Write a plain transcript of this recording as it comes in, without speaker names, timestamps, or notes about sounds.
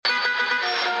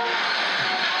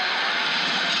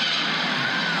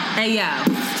Hey, yo.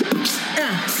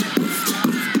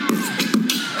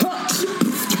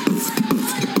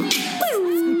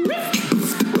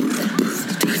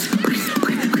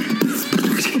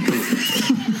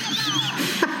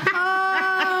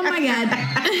 Oh, my God.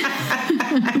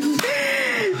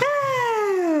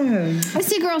 It's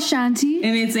your girl, Shanti.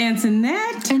 And it's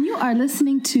Antoinette. And you are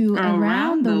listening to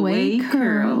Around the Way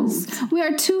Curls. We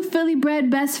are two Philly-bred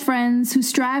best friends who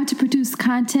strive to produce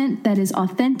content that is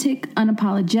authentic,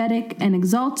 unapologetic, and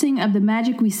exalting of the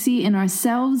magic we see in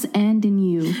ourselves and in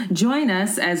you. Join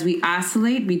us as we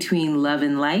oscillate between love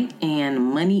and light and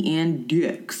money and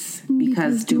dicks.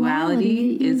 Because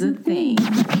duality is a thing.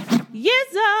 Yizzo!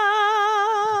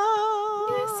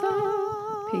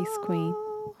 Peace, queen.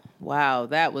 Wow,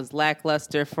 that was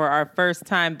lackluster for our first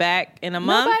time back in a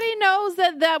month. Nobody knows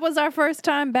that was our first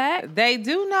time back. They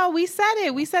do know. We said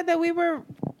it. We said that we were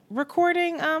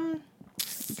recording.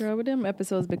 Girl, with them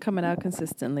episodes been coming out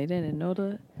consistently. They didn't know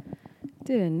the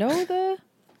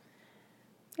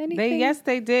anything. Yes,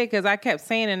 they did, because I kept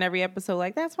saying in every episode,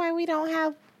 like, that's why we don't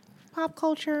have pop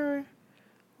culture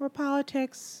or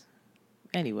politics.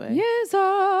 Anyway. Yes,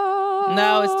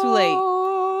 No, it's too late.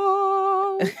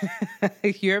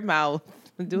 Your mouth.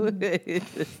 Do it.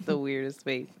 It's the weirdest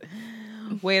face.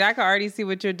 Wait, I can already see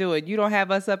what you're doing. You don't have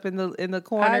us up in the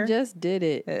corner. I just did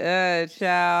it.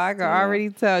 Child, I can already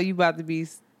tell you about to be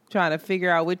trying to figure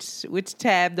out which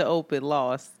tab to open.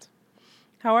 Lost.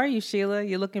 How are you, Sheila?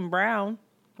 You're looking brown.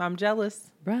 I'm jealous.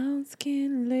 Brown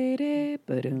skin lady.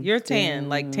 You're tan,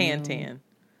 like tan.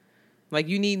 Like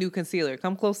you need new concealer.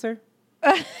 Come closer.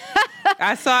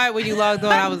 I saw it when you logged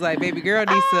on. I was like, baby girl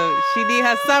needs she need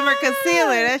her summer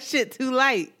concealer. That shit too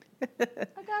light. I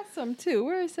got some too.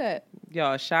 Where is that?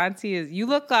 Y'all, Shanti you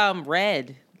look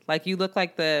do like you look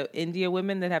like the India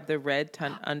women that have the red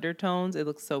undertones. It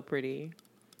looks so pretty.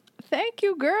 Thank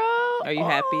you, girl. Are you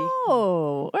happy?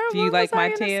 Oh, do you like my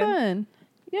tan?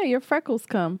 Yeah, your freckles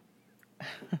come.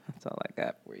 That's all I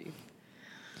got for you.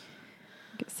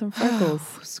 Get some freckles.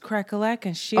 It's Crack-a-lack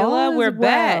and Sheila, we're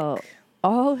back.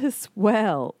 All is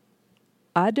well.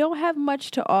 I don't have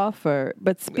much to offer,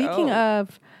 but speaking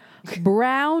of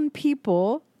brown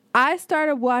people, I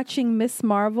started watching Miss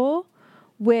Marvel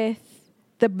with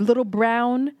the little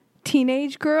brown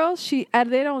teenage girl. They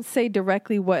don't say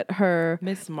directly what her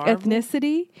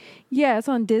ethnicity. Yeah, it's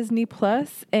on Disney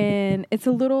Plus, and it's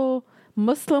a little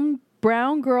Muslim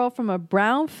brown girl from a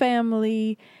brown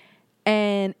family,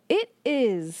 and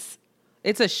it's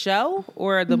a show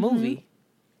or the movie?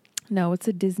 No, it's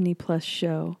a Disney Plus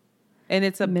show. And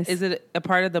is it a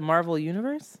part of the Marvel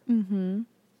universe? Mm-hmm.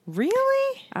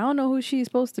 Really? I don't know who she's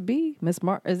supposed to be.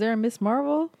 Is there a Miss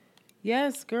Marvel?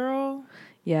 Yes, girl.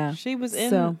 Yeah. She was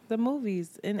in the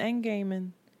movies in Endgame,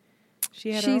 and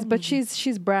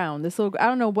she's brown. This little,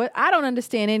 I don't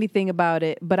understand anything about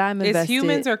it, but I'm invested. It's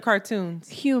humans or cartoons?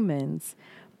 Humans.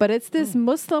 But it's this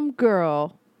Muslim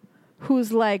girl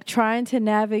who's like trying to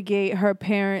navigate her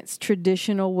parents'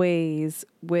 traditional ways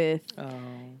with,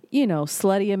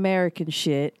 slutty American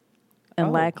shit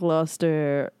and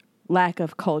lackluster lack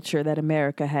of culture that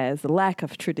America has, the lack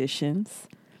of traditions,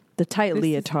 the tight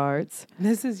leotards.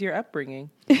 This is your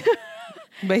upbringing,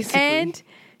 basically. And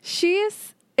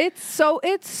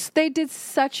they did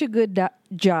such a good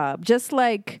job. Just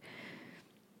like,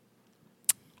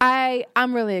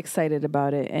 I'm really excited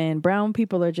about it. And brown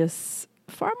people are just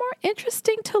far more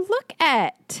interesting to look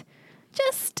at.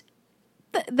 Just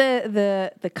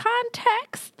the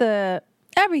context, the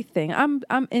everything.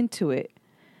 I'm into it.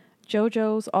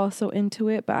 JoJo's also into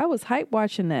it, but I was hyped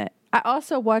watching that. I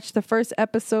also watched the first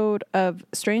episode of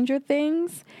Stranger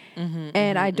Things,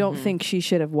 and I don't think she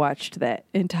should have watched that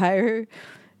entire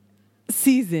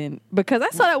season, because I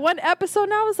saw that one episode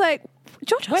and I was like,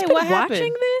 JoJo's been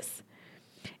watching this?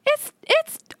 It's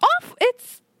off.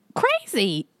 It's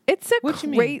crazy. It's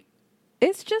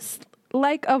it's just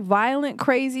like a violent,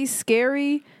 crazy,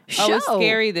 scary show. Oh, it's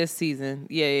scary this season.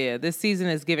 Yeah. This season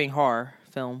is giving horror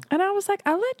film. And I was like,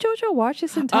 I'll let JoJo watch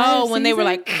this entire season. Oh, when they were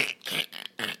like,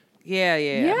 yeah.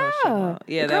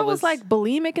 The girl was like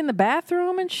bulimic in the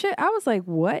bathroom and shit. I was like,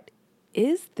 what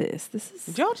is this?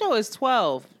 JoJo is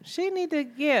 12. She need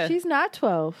to, She's not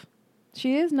 12.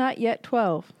 She is not yet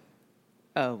 12.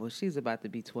 Oh, well, she's about to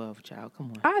be 12, child.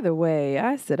 Come on. Either way,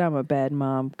 I said I'm a bad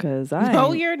mom because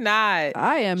No, you're not.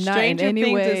 I am not Stranger in any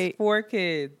Things way. is for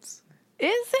kids.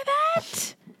 Is it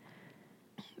that?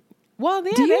 Well,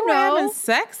 yeah, they were having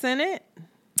sex in it.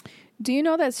 Do you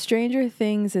know that Stranger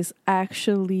Things is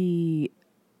actually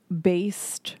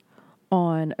based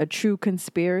on a true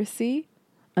conspiracy?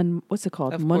 And what's it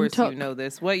called? Of course you know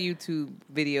this. What YouTube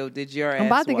video did your ass I'm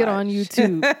about to get on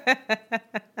YouTube.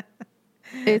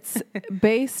 It's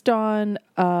based on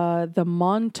the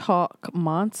Montauk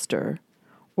Monster,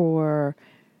 or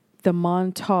the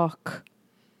Montauk.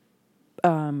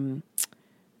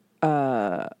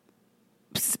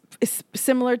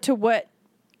 Similar to what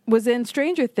was in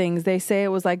Stranger Things. They say it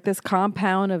was like this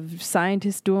compound of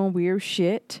scientists doing weird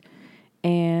shit,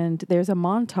 and there's a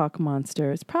Montauk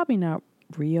Monster. It's probably not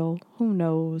real. Who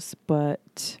knows?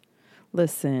 But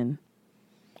listen.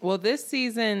 Well, this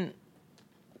season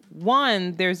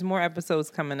 1, there's more episodes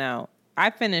coming out.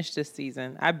 I finished this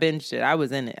season. I binged it. I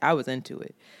was in it. I was into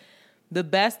it. The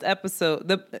best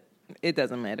episode. It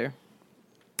doesn't matter.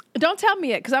 Don't tell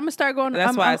me it, because I'm gonna start going.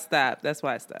 That's why I stopped.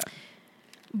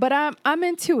 But I'm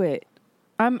into it.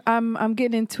 I'm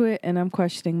getting into it, and I'm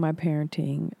questioning my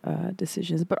parenting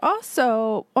decisions. But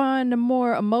also, on a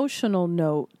more emotional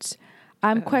note,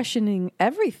 I'm questioning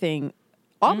everything,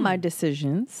 all my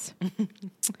decisions,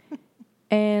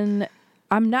 and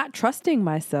I'm not trusting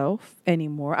myself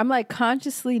anymore. I'm like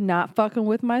consciously not fucking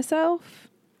with myself,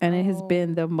 and it has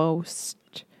been the most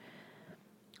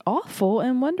awful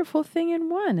and wonderful thing in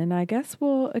one. And I guess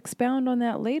we'll expound on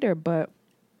that later, but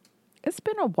it's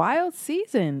been a wild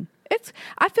season.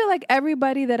 I feel like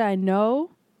everybody that I know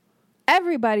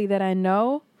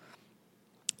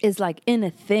is like in a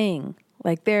thing.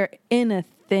 Like they're in a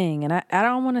thing. And I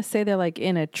don't want to say they're like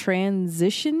in a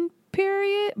transition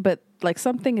period, but like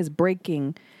something is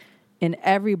breaking in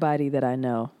everybody that I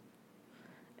know.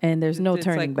 And there's no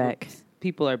turning back.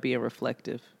 People are being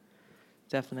reflective.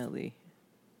 Definitely.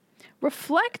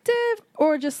 Reflective,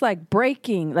 or just like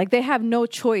breaking, like they have no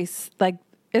choice. Like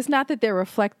it's not that they're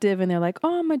reflective and they're like,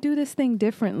 oh, I'm gonna do this thing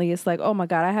differently. It's like, oh my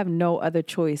God, I have no other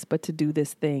choice but to do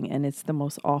this thing, and it's the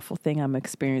most awful thing I'm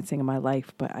experiencing in my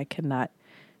life, but I cannot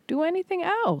do anything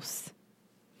else.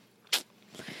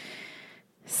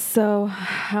 So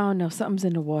I don't know, something's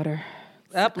in the water.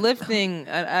 Uplifting,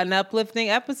 an uplifting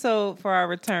episode for our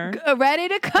return. Ready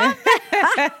to come?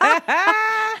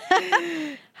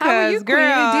 How are you, girl?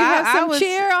 Queen? Do you have some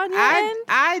cheer on your end?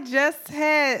 I just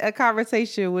had a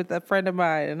conversation with a friend of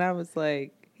mine, and I was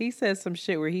like, he said some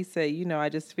shit where he said, I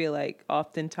just feel like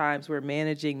oftentimes we're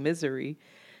managing misery.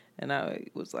 And I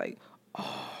was like,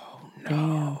 oh, no.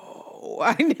 Damn.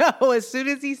 I know. As soon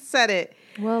as he said it.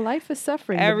 Well, life is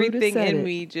suffering. Everything in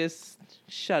me just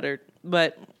shuddered.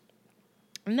 But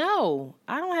no,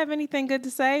 I don't have anything good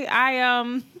to say.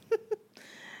 I'm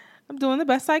doing the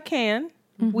best I can.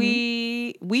 Mm-hmm.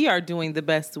 We are doing the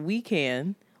best we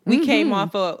can. We came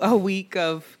off a week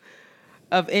of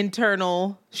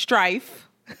internal strife,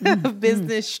 of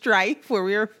business strife, where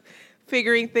we were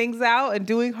figuring things out and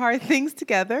doing hard things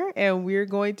together, and we're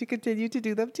going to continue to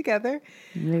do them together.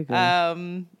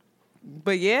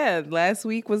 But yeah, last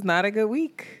week was not a good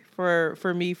week for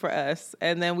us,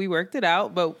 and then we worked it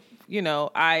out. But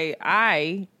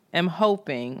I am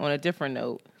hoping, on a different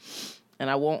note, and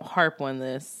I won't harp on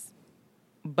this,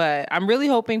 but I'm really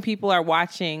hoping people are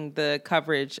watching the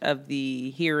coverage of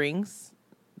the hearings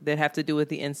that have to do with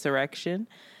the insurrection.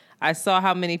 I saw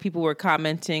how many people were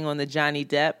commenting on the Johnny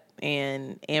Depp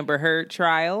and Amber Heard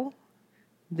trial.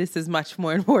 This is much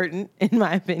more important, in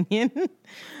my opinion.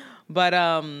 But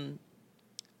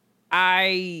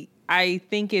I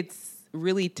think it's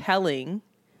really telling.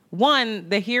 One,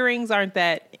 the hearings aren't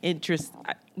that interesting.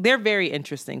 They're very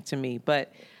interesting to me,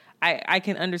 but I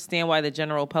can understand why the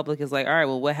general public is like, all right,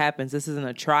 well, what happens? This isn't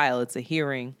a trial. It's a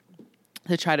hearing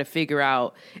to try to figure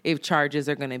out if charges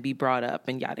are going to be brought up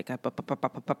and yada,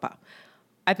 yada.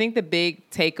 I think the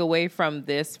big takeaway from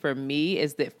this for me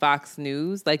is that Fox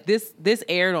News, like this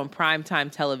aired on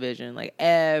primetime television. Like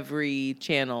every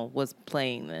channel was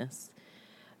playing this.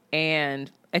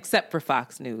 And except for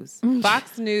Fox News.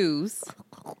 Fox News,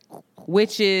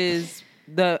 which is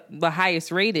the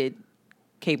highest rated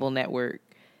cable network,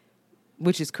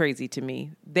 which is crazy to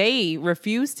me. They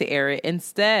refused to air it.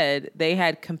 Instead, they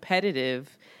had a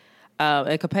competitive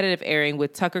airing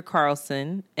with Tucker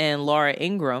Carlson and Laura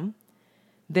Ingraham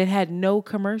that had no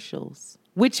commercials,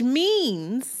 which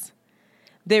means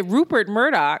that Rupert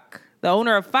Murdoch, the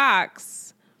owner of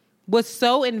Fox, was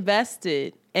so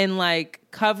invested in like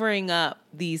covering up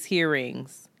these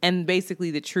hearings and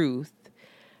basically the truth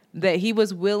that he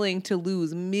was willing to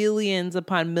lose millions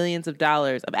upon millions of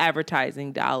dollars of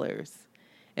advertising dollars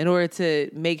in order to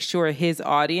make sure his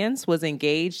audience was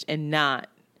engaged and not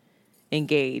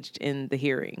engaged in the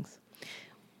hearings.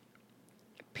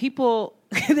 People,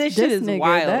 this shit is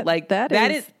wild.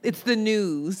 It's the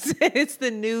news. It's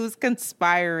the news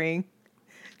conspiring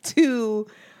to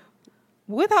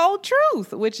withhold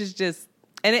truth, which is just,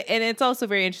 and it's also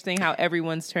very interesting how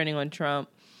everyone's turning on Trump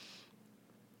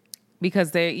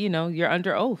because you're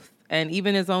under oath. And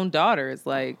even his own daughter is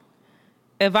like,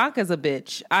 Ivanka's a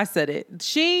bitch. I said it.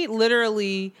 She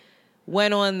literally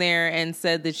went on there and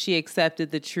said that she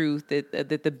accepted the truth, that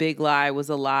the big lie was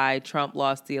a lie. Trump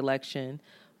lost the election.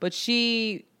 But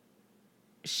she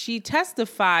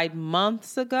testified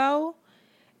months ago.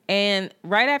 And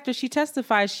right after she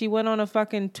testified, she went on a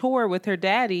fucking tour with her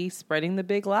daddy, spreading the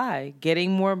big lie,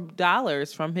 getting more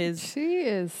dollars from his.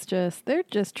 They're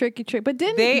just tricky. But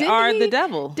they are the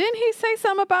devil. Didn't he say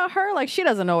something about her? Like, she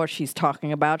doesn't know what she's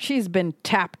talking about. She's been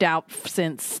tapped out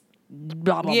since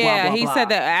blah, blah, yeah, blah, blah, he blah. said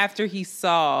that after he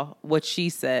saw what she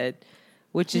said,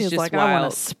 which is just like, wild. I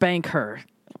want to spank her.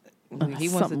 He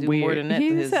wants to do weird. more than that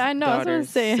to his I know, that's what I'm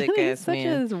saying. Sick He's ass such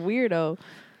man. a weirdo.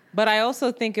 But I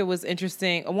also think it was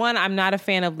interesting. One, I'm not a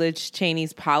fan of Liz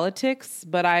Cheney's politics,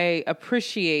 but I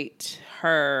appreciate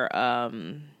her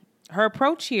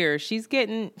approach here. She's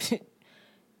getting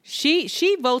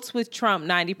she votes with Trump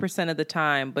 90% of the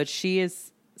time, but she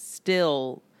is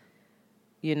still,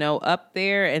 up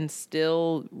there and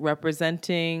still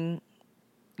representing,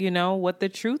 what the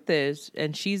truth is.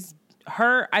 And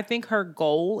I think her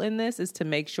goal in this is to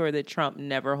make sure that Trump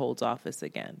never holds office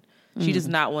again. She does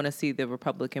not want to see the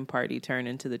Republican Party turn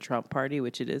into the Trump Party,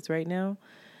 which it is right now.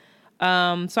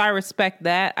 So I respect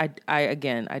that.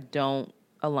 I don't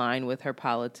align with her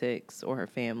politics or her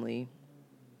family.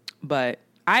 But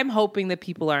I'm hoping that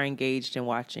people are engaged in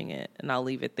watching it. And I'll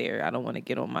leave it there. I don't want to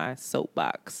get on my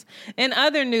soapbox. In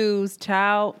other news,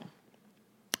 child,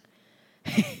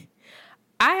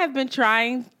 I have been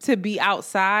trying to be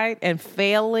outside and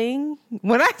failing.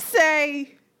 When I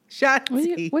say...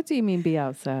 Shanti. What do you mean be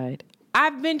outside?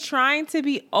 I've been trying to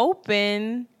be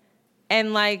open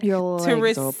and to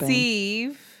receive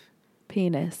open.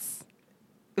 Penis.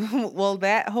 Well,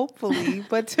 that hopefully,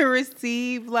 but to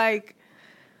receive to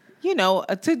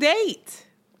date.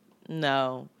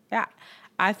 No. Yeah.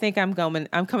 I think I'm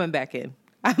coming back in.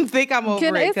 I think I'm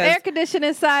over it. It's air conditioning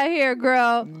inside here,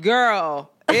 girl.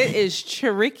 Girl, it is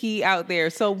tricky out there.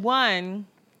 So one,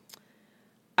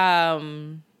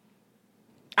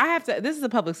 this is a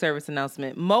public service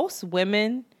announcement. Most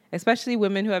women, especially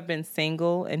women who have been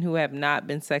single and who have not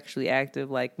been sexually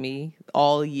active like me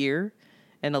all year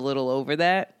and a little over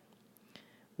that,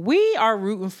 we are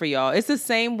rooting for y'all. It's the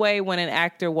same way when an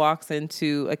actor walks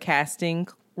into a casting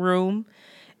room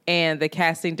and the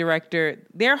casting director,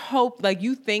 their hope,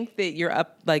 you think that you're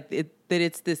up, that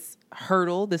it's this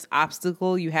hurdle, this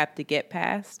obstacle you have to get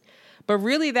past. But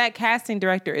really, that casting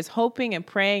director is hoping and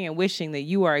praying and wishing that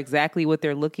you are exactly what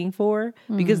they're looking for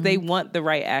because they want the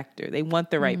right actor. They want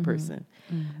the right person.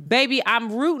 Mm-hmm. Baby,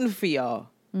 I'm rooting for y'all.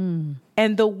 Mm.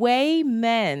 And the way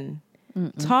men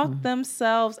talk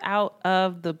themselves out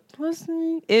of the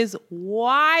pussy is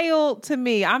wild to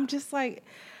me. I'm just like,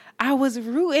 I was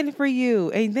rooting for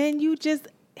you. And then you just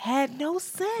had no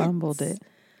sense. Fumbled it.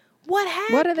 What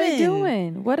happened?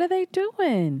 What are they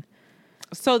doing?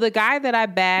 So the guy that I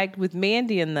bagged with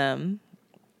Mandy and them,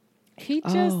 he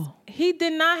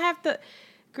did not have to,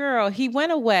 girl, he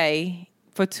went away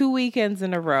for 2 weekends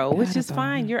in a row, which is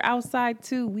fine. You're outside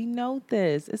too. We know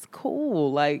this. It's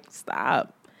cool.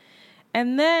 Stop.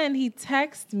 And then he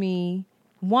texted me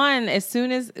when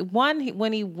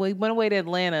he went away to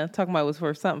Atlanta, talking about it was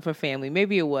for something for family.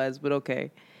 Maybe it was, but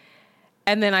okay.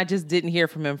 And then I just didn't hear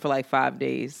from him for 5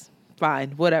 days.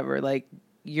 Fine, whatever.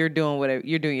 You're doing whatever,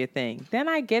 you're doing your thing. Then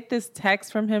I get this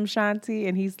text from him, Shanti,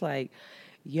 and he's like,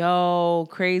 yo,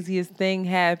 craziest thing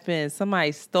happened.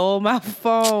 Somebody stole my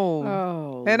phone.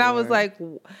 Oh, and I was like,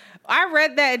 I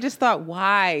read that and just thought,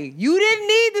 why? You didn't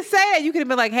need to say that. You could have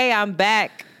been like, hey, I'm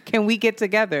back. Can we get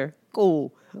together?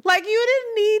 Cool. You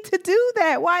didn't need to do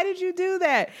that. Why did you do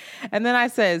that? And then I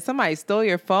said, somebody stole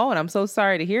your phone. I'm so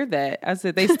sorry to hear that. I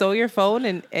said, they stole your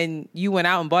phone and you went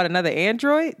out and bought another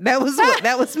Android? That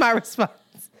was my response.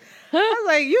 I was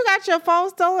like, you got your phone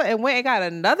stolen and went and got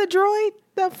another droid?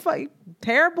 The fuck?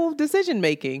 Terrible decision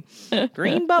making.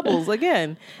 Green bubbles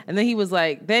again. And then he was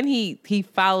like, then he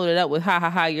followed it up with, ha ha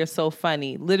ha, you're so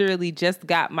funny. Literally just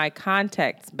got my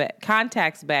contacts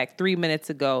back 3 minutes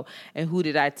ago. And who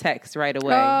did I text right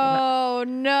away? Oh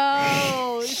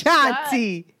no.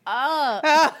 Shanti.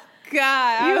 Oh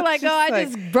God. You were like, I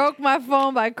just broke my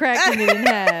phone by cracking it in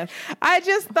half. I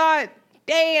just thought,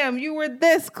 damn, you were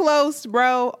this close,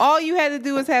 bro. All you had to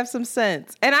do was have some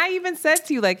sense. And I even said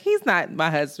to you, he's not my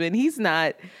husband. He's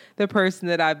not the person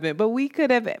that I've been. But we could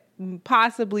have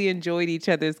possibly enjoyed each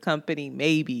other's company,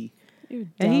 maybe.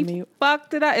 And he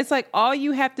fucked it up. It's all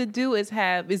you have to do is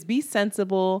be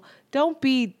sensible. Don't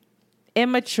be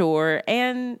immature.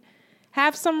 And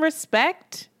have some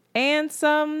respect and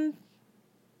some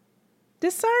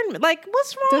discernment. Like,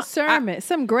 what's wrong? Discernment,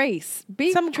 some grace.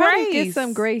 Some try to grace. get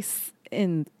some grace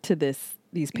into these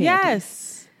panties.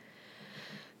 Yes.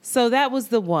 So that was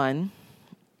the one.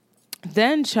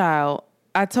 Then, child,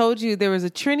 I told you there was a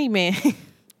Trini man.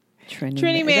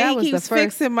 Trini man, he keeps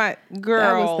fixing my girl.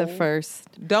 That was the first.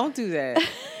 Don't do that.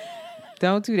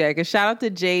 Don't do that. Because shout out to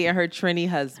Jade and her Trini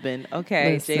husband.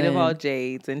 Okay, Listen. Jade of all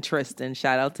Jades and Tristan.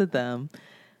 Shout out to them.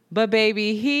 But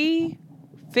baby, he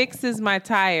fixes my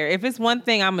tire. If it's one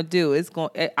thing I'm gonna do,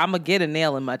 I'm gonna get a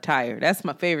nail in my tire. That's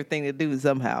my favorite thing to do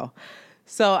somehow.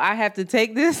 So I have to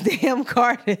take this damn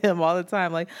car to him all the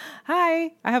time. Like,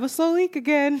 hi, I have a slow leak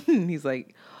again. He's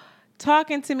like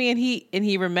talking to me, and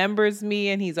he remembers me,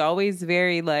 and he's always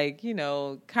very like, you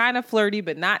know, kind of flirty,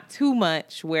 but not too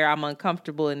much where I'm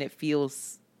uncomfortable and it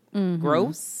feels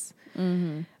gross.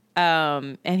 Mm-hmm.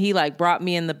 And he like brought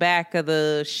me in the back of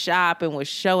the shop and was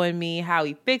showing me how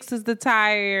he fixes the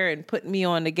tire and putting me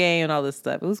on the game and all this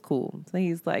stuff. It was cool. So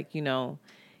he's like, you know,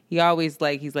 he always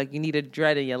like, he's like, you need a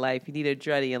dread in your life. You need a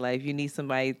dread in your life. You need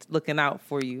somebody looking out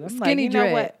for you. I'm skinny like, you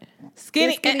know dread. What?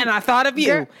 Skinny. And I thought of you.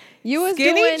 Girl, you was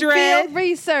skinny doing dread. Field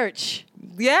research.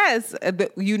 Yes.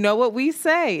 You know what we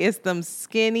say. It's them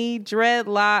skinny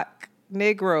dreadlock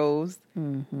Negroes.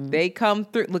 Mm-hmm. They come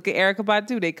through. Look at Erykah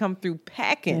Badu. They come through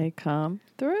packing. They come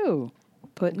through.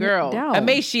 Putting Girl, it down.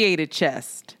 emaciated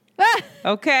chest.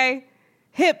 Okay?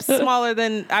 Hips smaller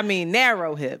than,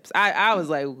 narrow hips. I was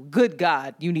like, good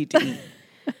God, you need to eat.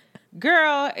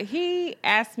 Girl, he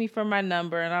asked me for my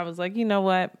number, and I was like, you know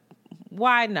what?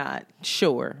 Why not?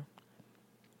 Sure.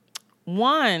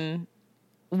 One,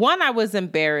 I was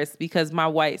embarrassed because my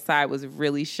white side was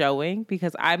really showing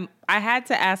because I had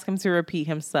to ask him to repeat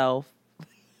himself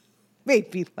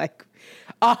maybe like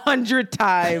 100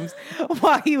 times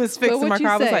while he was fixing my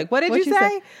car. I was like, what did you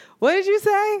say? What did you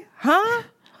say?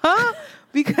 Huh?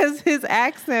 Because his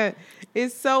accent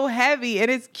is so heavy and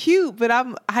it's cute, but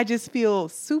I just feel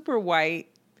super white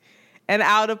and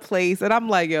out of place. And I'm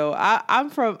like, yo,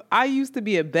 I used to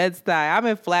be in Bed-Stuy. I'm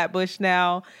in Flatbush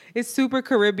now. It's super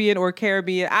Caribbean or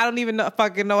Caribbean. I don't even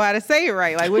fucking know how to say it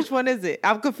right. Like, which one is it?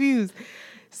 I'm confused.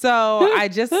 So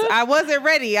I wasn't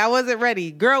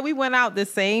ready. Girl, we went out the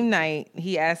same night.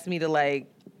 He asked me to like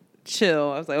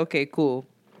chill. I was like, okay, cool.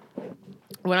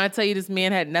 When I tell you this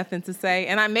man had nothing to say,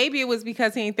 and maybe it was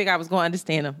because he didn't think I was going to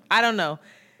understand him. I don't know.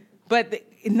 But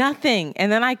nothing.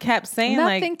 And then I kept saying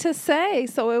nothing to say.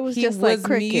 So it was just like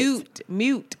crickets.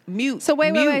 Mute. So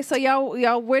wait. So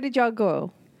y'all, where did y'all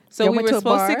go? So we were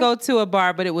supposed to go to a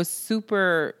bar, but it was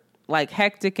super like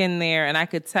hectic in there. And I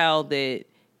could tell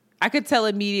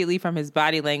immediately from his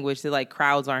body language that like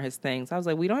crowds aren't his thing. So I was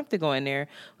like, we don't have to go in there.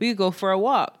 We could go for a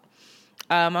walk.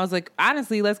 I was like,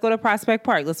 honestly, let's go to Prospect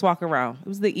Park. Let's walk around. It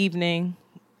was the evening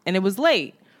and it was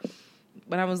late.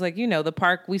 But I was like, you know, the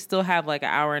park, we still have like an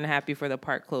hour and a half before the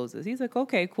park closes. He's like,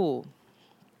 okay, cool.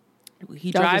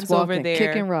 He drives over there.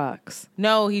 Kicking rocks.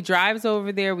 No, he drives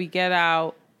over there. We get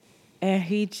out and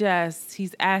he's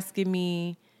asking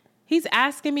me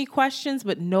questions,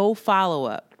 but no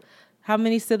follow-up. How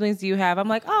many siblings do you have? I'm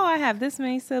like, oh, I have this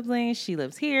many siblings. She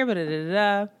lives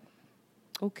here,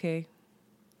 Okay.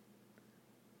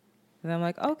 And I'm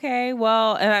like, okay,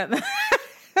 well, and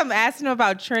I'm asking him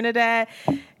about Trinidad.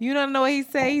 You don't know what he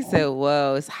said? He said,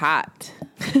 whoa, it's hot.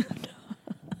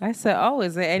 I said, oh,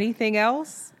 is there anything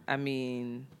else? I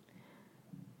mean,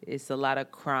 it's a lot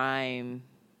of crime.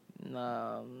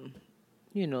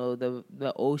 You know,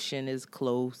 the ocean is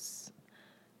close.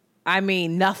 I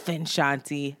mean, nothing,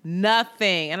 Shanti.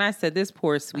 Nothing. And I said, this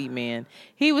poor sweet man.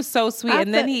 He was so sweet.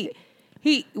 And then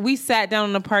we sat down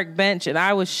on the park bench and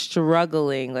I was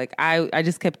struggling. Like I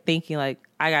just kept thinking like,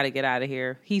 I got to get out of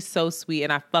here. He's so sweet.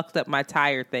 And I fucked up my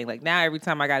tire thing. Like now every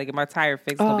time I got to get my tire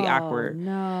fixed, it's going to be awkward.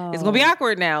 No. It's going to be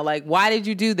awkward now. Like, why did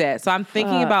you do that? So I'm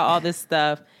thinking about all this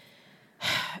stuff.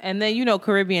 And then, you know,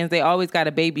 Caribbeans, they always got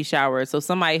a baby shower. So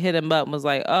somebody hit him up and was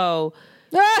like, oh,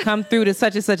 come through to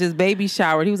such and such's baby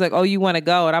shower. And he was like, oh, you want to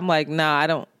go? And I'm like,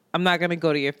 nah, I'm not going to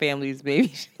go to your family's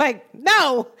baby. Like,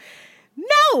 no.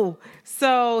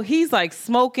 So he's like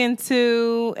smoking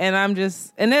too. And I'm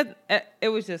just, and it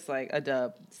was just like a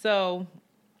dub. So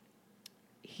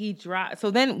he drives. So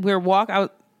then we're walking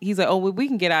out. He's like, oh, well, we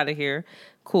can get out of here.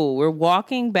 Cool. We're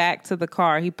walking back to the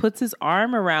car. He puts his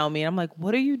arm around me. And I'm like,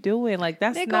 what are you doing? Like,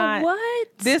 that's not. What?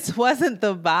 This wasn't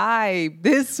the vibe.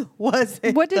 This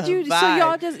wasn't. What did you?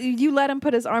 Vibe. So y'all you let him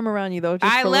put his arm around you though?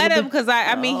 I let him because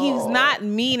I mean he's not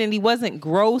mean and he wasn't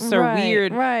gross or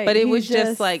weird. Right. But it was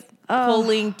just like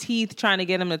pulling teeth trying to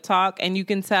get him to talk, and you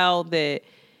can tell that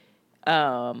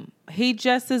he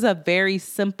just is a very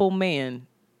simple man.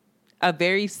 a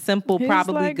very simple, He's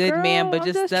probably like, good man, but "Girl,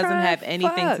 just I'm just doesn't trying to have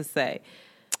anything fuck." to say.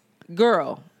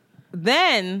 Girl.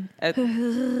 Then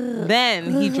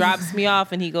he drops me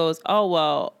off and he goes, "Oh,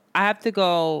 well, I have to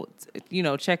go,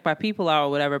 check my people out or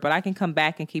whatever, but I can come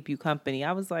back and keep you company."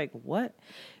 I was like, what?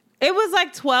 It was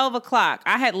like 12 o'clock.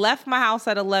 I had left my house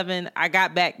at 11. I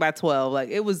got back by 12. Like,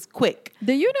 it was quick.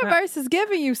 The universe is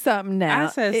giving you something now. I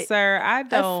said, sir, I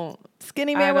don't.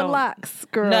 Skinny man with locks,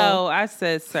 girl. No, I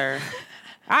said, sir,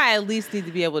 I at least need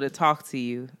to be able to talk to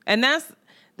you. And that's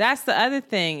the other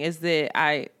thing is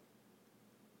that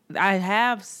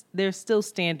there's still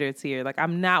standards here. Like,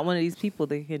 I'm not one of these people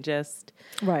that can just,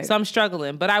 right. So I'm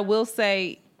struggling. But I will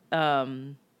say,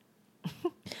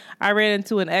 I ran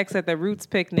into an ex at the Roots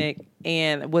picnic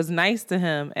and was nice to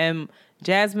him. And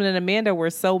Jasmine and Amanda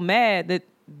were so mad that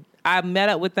I met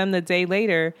up with them the day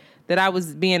later that I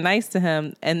was being nice to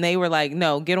him. And they were like,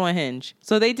 no, get on Hinge.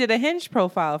 So they did a Hinge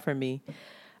profile for me.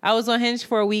 I was on Hinge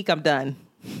for a week. I'm done.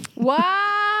 Why?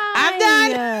 I'm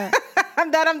done.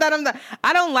 I'm done.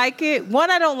 I don't like it.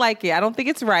 One, I don't like it. I don't think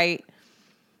it's right.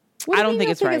 I don't think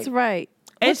it's right.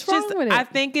 It's just, I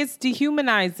think it's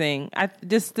dehumanizing.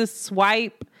 Just the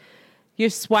swipe, you're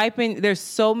swiping. There's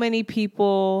so many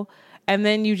people, and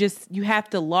then you have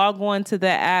to log on to the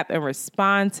app and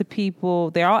respond to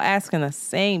people. They're all asking the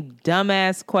same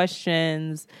dumbass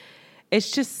questions.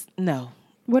 It's just, no.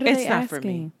 What are it's they not asking? For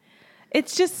me.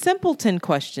 It's just simpleton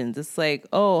questions. It's like,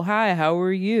 oh, hi, how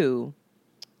are you?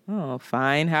 Oh,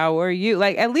 fine. How are you?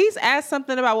 Like, at least ask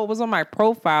something about what was on my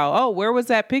profile. Oh, where was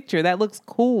that picture? That looks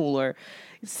cool, or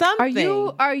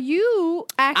something. Are you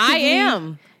actively? I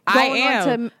am.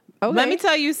 Okay. Let me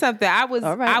tell you something. I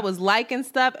was liking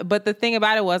stuff, but the thing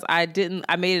about it was I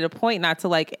made it a point not to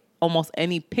like almost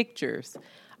any pictures.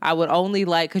 I would only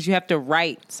like, because you have to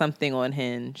write something on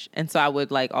Hinge. And so I would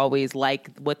like always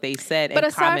like what they said and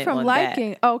comment on that. But aside from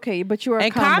liking, okay, but you are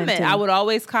and commenting. Comment. I would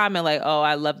always comment like, oh,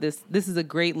 I love this. This is a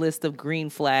great list of green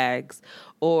flags.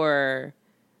 Or,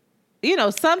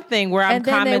 something where I'm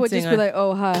commenting. And then they would just be like,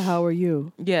 oh, hi, how are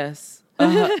you? Yes.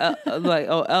 Like,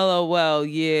 oh, LOL,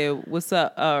 yeah, what's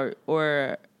up?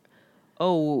 What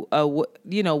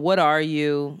are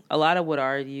you? A lot of what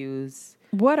are yous.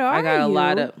 What are you? I got a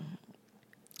lot of...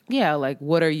 Yeah, like,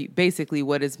 what are you? Basically,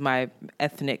 what is my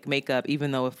ethnic makeup,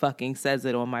 even though it fucking says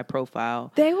it on my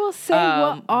profile. They will say,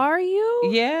 what are you?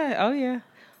 Yeah, oh, yeah.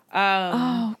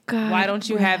 Oh, God. Why don't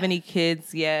you have any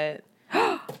kids yet?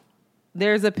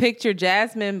 There's a picture.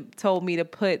 Jasmine told me to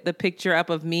put the picture up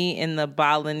of me in the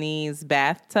Balinese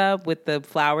bathtub with the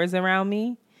flowers around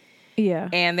me. Yeah.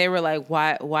 And they were like,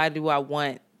 why do I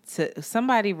want to...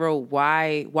 Somebody wrote,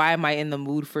 why am I in the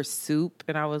mood for soup?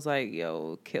 And I was like,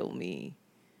 yo, kill me.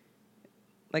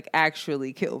 Like,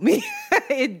 actually kill me.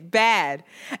 It's bad.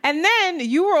 And then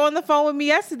you were on the phone with me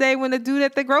yesterday when the dude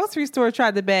at the grocery store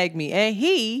tried to bag me. And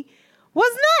he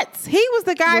was nuts. He was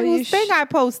the guy whose thing I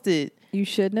posted. You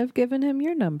shouldn't have given him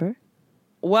your number.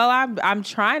 Well, I'm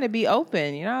trying to be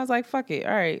open. I was like, fuck it.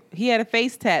 All right. He had a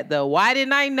face tat, though. Why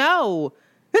didn't I know?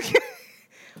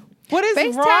 What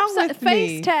is wrong with me?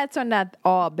 Face tats are not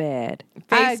all bad.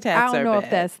 Face tats are bad. I don't know if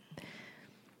that's...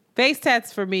 Face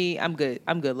tats for me, I'm good.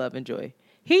 I'm good, love and joy.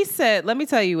 He said, let me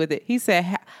tell you with it. He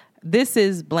said, this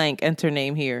is blank, enter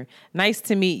name here. Nice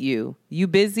to meet you. You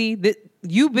busy?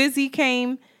 You busy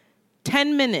came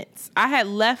 10 minutes. I had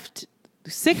left,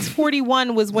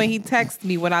 6:41 was when he texted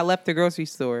me when I left the grocery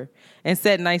store and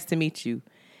said, nice to meet you.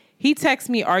 He texted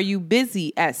me, are you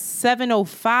busy at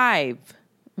 7:05?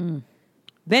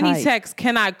 Then he texts,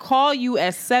 can I call you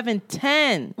at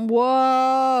 7:10?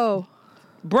 Whoa.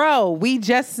 Bro, we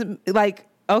just like...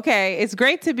 Okay, it's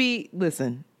great to be...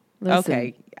 Listen.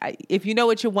 Okay, if you know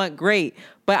what you want, great.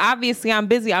 But obviously, I'm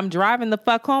busy. I'm driving the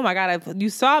fuck home. You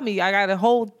saw me. I got a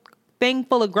whole thing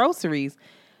full of groceries.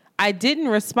 I didn't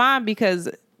respond because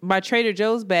my Trader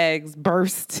Joe's bags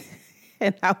burst.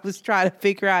 And I was trying to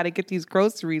figure out how to get these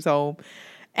groceries home.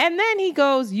 And then he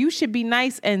goes, you should be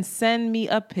nice and send me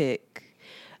a pic.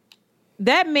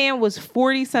 That man was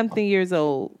 40-something years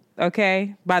old,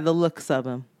 okay? By the looks of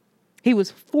him. He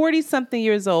was 40-something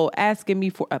years old asking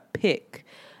me for a pic.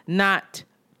 Not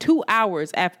 2 hours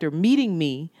after meeting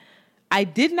me, I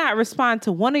did not respond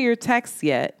to one of your texts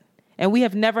yet, and we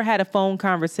have never had a phone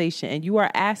conversation, and you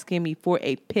are asking me for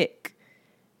a pic.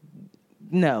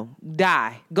 No,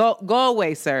 die. Go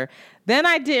away, sir. Then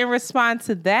I didn't respond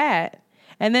to that.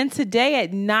 And then today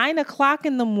at 9 o'clock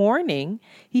in the morning,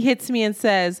 he hits me and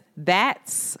says,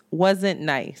 "That's wasn't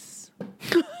nice."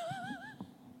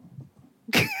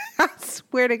 I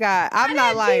swear to God, I'm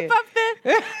not lying.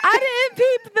 I didn't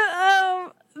peep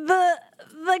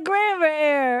the grammar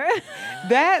error.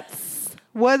 That's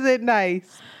wasn't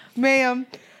nice. Ma'am,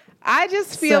 I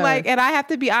just feel Sir. like, and I have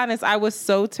to be honest, I was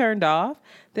so turned off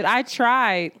that I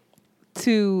tried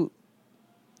to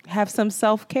have some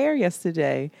self-care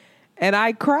yesterday. And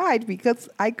I cried because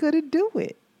I couldn't do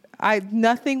it.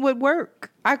 Nothing would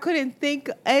work. I couldn't think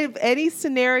of any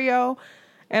scenario.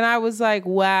 And I was like,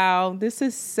 wow, this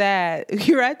is sad.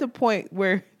 You're at the point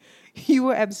where you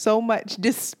have so much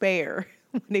despair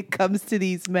when it comes to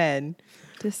these men.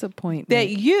 Disappointment. That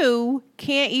you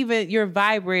can't even, your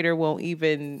vibrator won't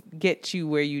even get you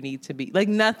where you need to be. Like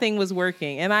nothing was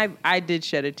working. And I did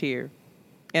shed a tear.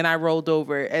 And I rolled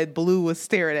over and Blue was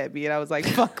staring at me and I was like,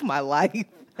 fuck my life.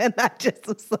 And I just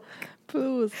was like,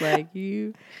 Pooh was like,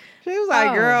 you. She was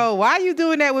like, girl, why are you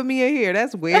doing that with me in here?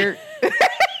 That's weird.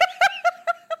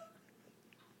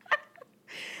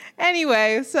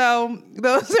 Anyway, so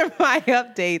those are my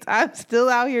updates. I'm still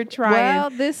out here trying. Well,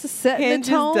 this is setting the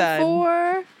tone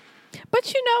for.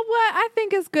 But you know what? I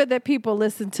think it's good that people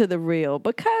listen to the real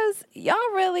because y'all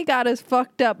really got us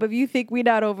fucked up if you think we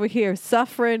not over here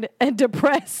suffering and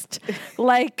depressed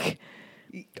like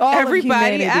all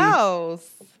everybody of humanity.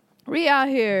 else. We out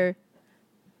here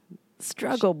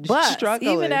struggling.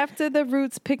 Even after the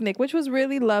Roots picnic, which was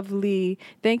really lovely.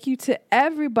 Thank you to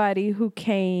everybody who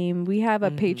came. We have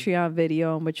a Patreon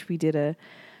video in which we did a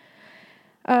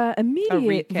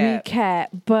immediate recap,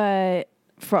 but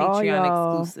for Patreon all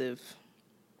y'all exclusive.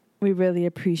 We really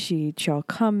appreciate y'all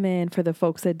coming. For the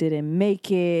folks that didn't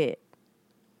make it,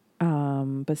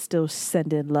 but still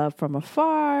sending love from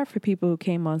afar. For people who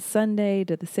came on Sunday,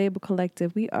 the Disabled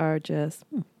Collective, we are just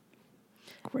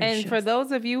gracious. And for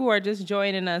those of you who are just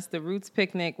joining us, the Roots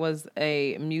Picnic was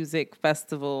a music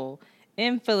festival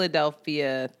in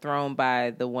Philadelphia thrown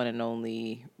by the one and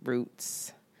only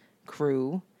Roots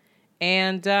crew.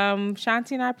 And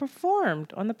Shanti and I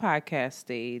performed on the podcast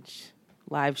stage.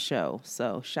 Live show.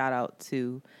 So shout out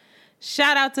to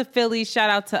Philly, shout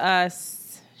out to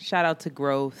us, shout out to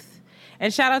Growth,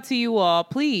 and shout out to you all.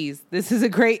 Please, this is a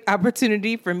great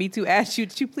opportunity for me to ask you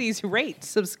to please rate,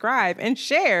 subscribe, and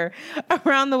share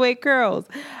Around the Way Girls.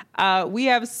 We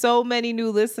have so many new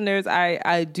listeners.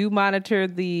 I do monitor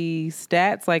the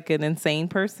stats like an insane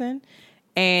person.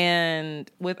 And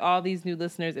with all these new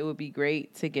listeners, it would be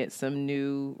great to get some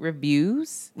new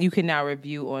reviews. You can now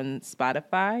review on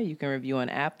Spotify. You can review on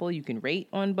Apple. You can rate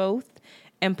on both.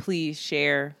 And please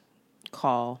share,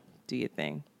 call, do your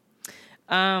thing.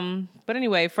 But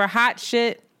anyway, for hot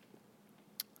shit,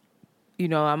 you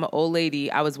know, I'm an old lady.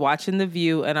 I was watching The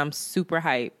View, and I'm super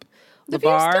hype. The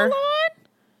View's still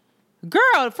on?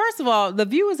 Girl, first of all, The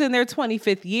View is in their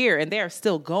 25th year, and they are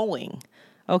still going.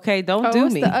 Okay, don't do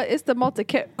me. It's the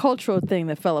multicultural thing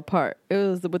that fell apart. It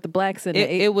was with the blacks and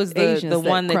it was Asians the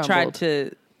one that crumbled.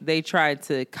 tried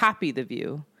to copy The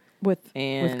View with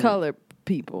colored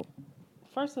people.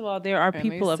 First of all, there are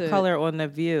people of color on The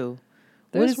View.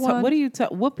 What do you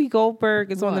tell? Whoopi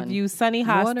Goldberg is on The View. Sunny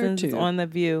Hostin is on The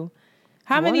View.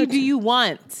 How many do you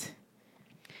want?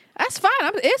 That's fine.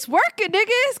 It's working,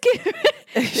 nigga.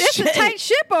 It's a tight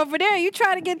ship over there. You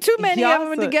try to get too many of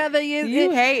them together.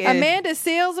 You hate it. Amanda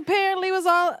Seales apparently was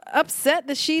all upset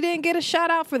that she didn't get a shout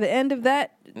out for the end of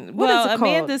that. Well,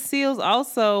 Amanda Seales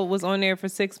also was on there for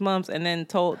 6 months and then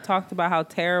talked about how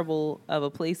terrible of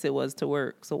a place it was to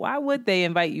work. So why would they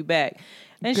invite you back?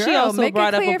 And Girl, she also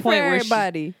brought up a point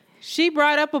where she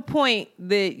brought up a point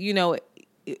that, you know,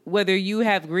 whether you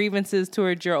have grievances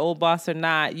towards your old boss or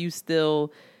not, you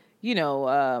still, you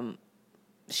know,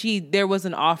 there was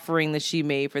an offering that she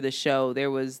made for the show.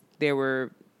 There was a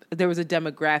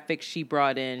demographic she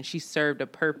brought in. She served a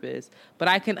purpose. But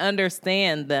I can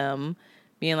understand them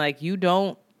being like, you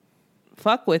don't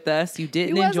fuck with us. You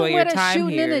didn't enjoy your time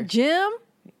here. In a gym?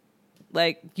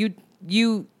 Like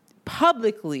you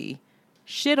publicly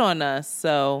shit on us.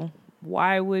 So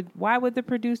why would the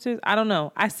producers? I don't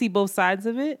know. I see both sides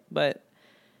of it, but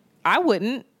I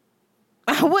wouldn't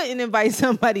invite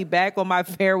somebody back on my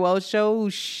farewell show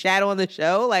who shat on the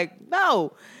show. Like,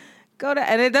 no.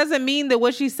 And it doesn't mean that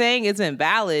what she's saying isn't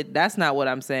valid. That's not what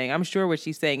I'm saying. I'm sure what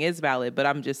she's saying is valid, but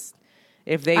I'm just,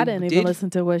 I didn't even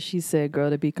listen to what she said, girl,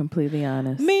 to be completely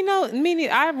honest.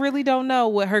 I really don't know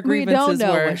what her grievances were. We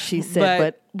don't know what she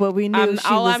said, but we knew she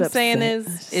all was I'm upset. saying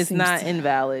is it's not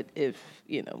invalid if,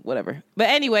 you know, whatever. But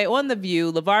anyway, on The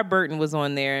View, LeVar Burton was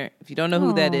on there. If you don't know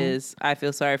who that is, I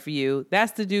feel sorry for you.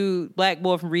 That's the dude, black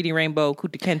boy from Reading Rainbow,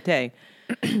 Kuta Kente.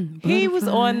 He was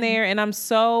on there, and I'm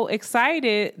so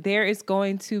excited. There is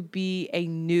going to be a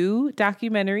new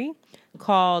documentary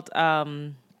called,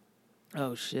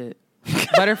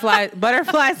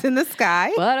 Butterflies in the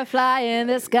Sky. Butterfly in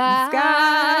the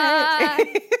sky.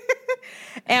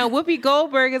 And Whoopi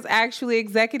Goldberg is actually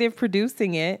executive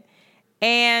producing it.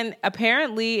 And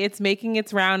apparently it's making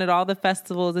its round at all the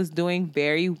festivals. It's doing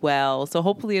very well. So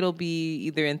hopefully it'll be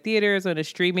either in theaters or in a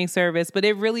streaming service. But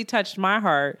it really touched my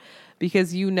heart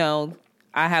because, you know,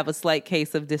 I have a slight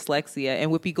case of dyslexia.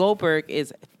 And Whoopi Goldberg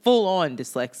is full on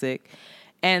dyslexic.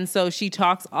 And so she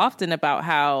talks often about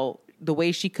how the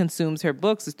way she consumes her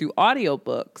books is through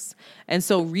audiobooks. And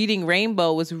so reading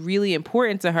Rainbow was really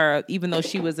important to her, even though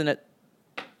she was in a...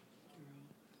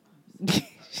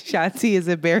 Shanti is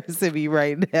embarrassing me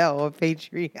right now on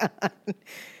Patreon.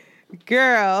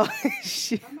 Girl,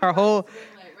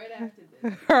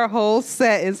 her whole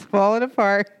set is falling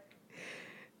apart.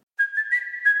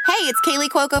 Hey, it's Kaylee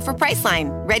Cuoco for Priceline.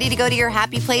 Ready to go to your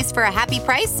happy place for a happy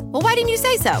price? Well, why didn't you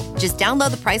say so? Just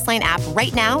download the Priceline app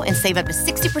right now and save up to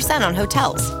 60% on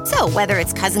hotels. So whether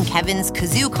it's Cousin Kevin's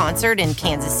Kazoo Concert in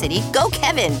Kansas City, go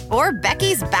Kevin, or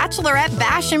Becky's Bachelorette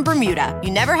Bash in Bermuda,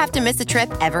 you never have to miss a trip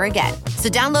ever again. So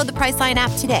download the Priceline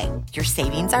app today. Your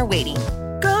savings are waiting.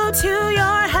 Go to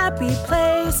your happy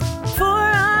place for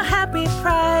a happy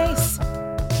price.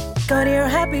 Go to your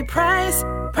happy price,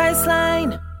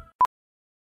 Priceline.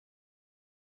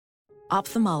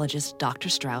 Ophthalmologist Dr.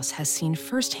 Strauss has seen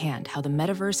firsthand how the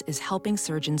metaverse is helping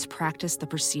surgeons practice the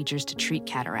procedures to treat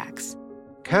cataracts.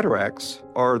 Cataracts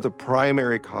are the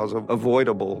primary cause of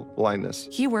avoidable blindness.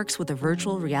 He works with a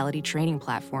virtual reality training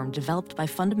platform developed by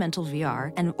Fundamental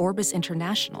VR and Orbis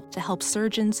International to help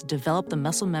surgeons develop the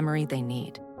muscle memory they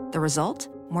need. The result?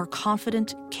 More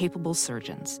confident, capable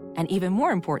surgeons. And even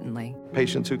more importantly,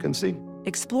 Patients who can see.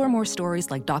 explore more stories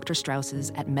like Dr.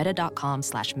 Strauss's at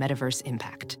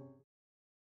meta.com/metaverseimpact.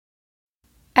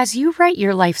 As you write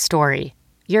your life story,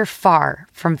 you're far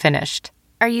from finished.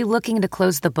 Are you looking to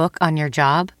close the book on your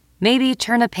job? Maybe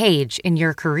turn a page in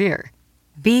your career?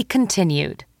 Be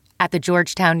continued at the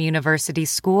Georgetown University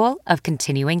School of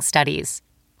Continuing Studies.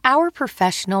 Our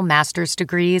professional master's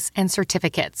degrees and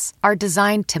certificates are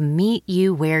designed to meet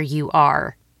you where you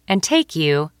are and take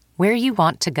you where you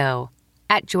want to go.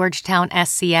 At Georgetown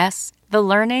SCS, the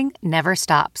learning never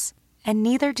stops, and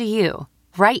neither do you.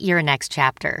 Write your next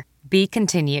chapter. Be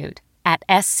continued at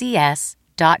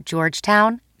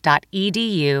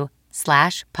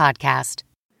scs.georgetown.edu/podcast.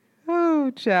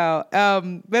 Oh, child.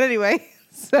 But anyway,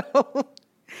 so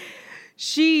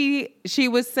she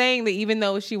was saying that even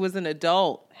though she was an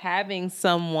adult, having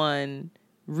someone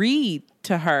read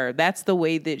to her, that's the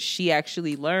way that she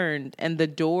actually learned, and the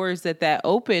doors that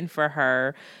opened for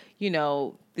her, you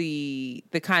know, the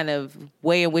kind of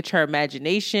way in which her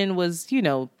imagination was, you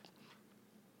know,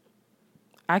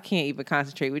 I can't even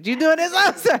concentrate with you doing this.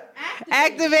 Also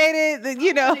activated,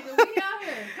 you know.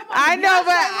 I know,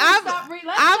 but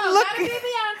I'm looking.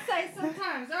 Beyonce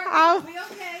sometimes. All right, we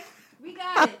okay. We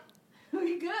got it.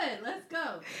 We good. Let's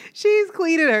go. She's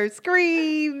cleaning her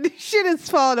screen. Shit is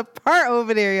falling apart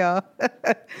over there, y'all.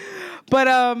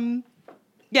 But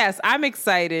yes, I'm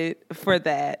excited for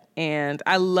that, and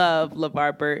I love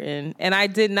LeVar Burton, and I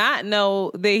did not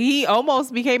know that he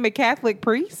almost became a Catholic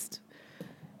priest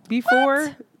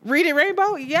before Reading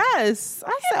Rainbow. Yes,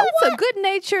 I said That's a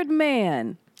good-natured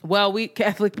man. Well, we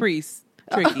Catholic priests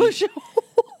tricky,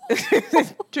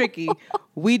 tricky.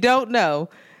 We don't know,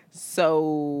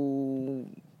 so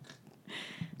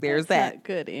there's That's that. Not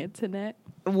good, Antoinette.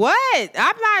 What?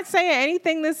 I'm not saying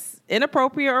anything that's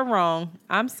inappropriate or wrong.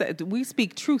 I'm saying we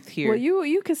speak truth here. Well,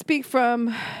 you can speak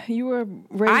from you were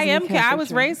raised. I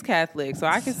was raised Catholic, so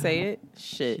I can say it.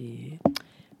 Shit.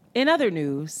 In other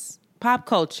news, pop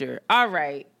culture. All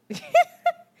right.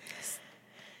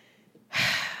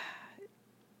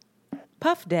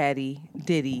 Puff Daddy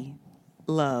Diddy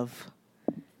Love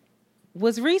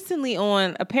was recently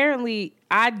on, apparently,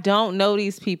 I don't know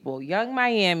these people, Young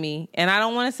Miami, and I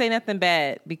don't want to say nothing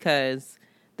bad because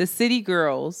the city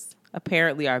girls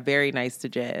apparently are very nice to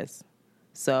Jazz.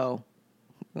 So,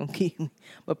 okay,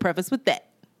 but preface with that.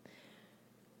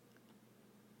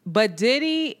 But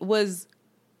Diddy was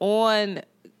on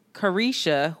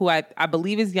Carisha, who I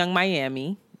believe is Young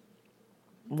Miami,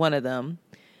 one of them,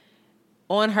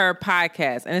 on her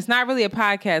podcast. And it's not really a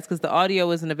podcast because the audio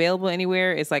isn't available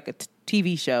anywhere. It's like a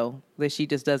TV show that she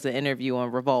just does an interview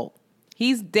on Revolt.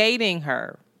 He's dating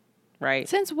her, right?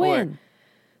 Since when?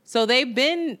 So they've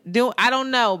been doing, I don't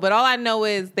know, but all I know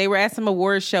is they were at some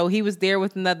awards show. He was there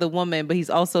with another woman, but he's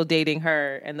also dating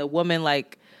her. And the woman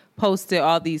like posted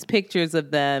all these pictures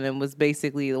of them and was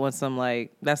basically on some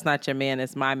like, that's not your man,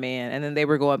 it's my man. And then they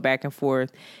were going back and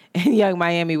forth. And Young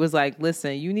Miami was like,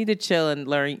 listen, you need to chill and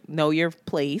know your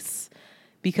place.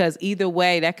 Because either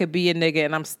way, that could be a nigga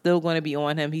and I'm still going to be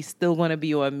on him. He's still going to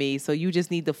be on me. So you just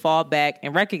need to fall back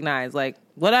and recognize, like,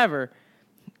 whatever.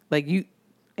 Like, you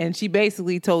And she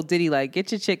basically told Diddy, like,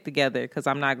 get your chick together because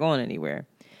I'm not going anywhere.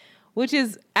 Which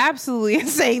is absolutely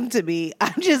insane to me.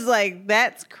 I'm just like,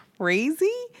 that's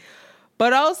crazy.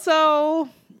 But also,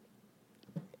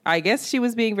 I guess she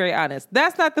was being very honest.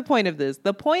 That's not the point of this.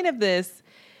 The point of this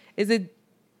is that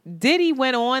Diddy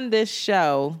went on this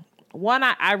show. One,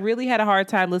 I really had a hard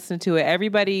time listening to it.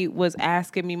 Everybody was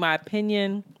asking me my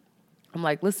opinion. I'm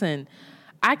like, listen,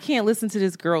 I can't listen to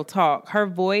this girl talk. Her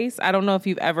voice, I don't know if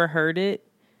you've ever heard it,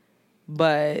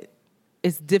 but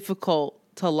it's difficult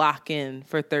to lock in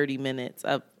for 30 minutes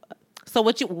of. So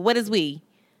what is we?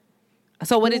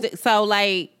 So what is it? So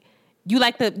like you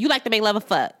like to make love or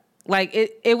fuck? Like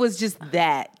it was just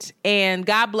that. And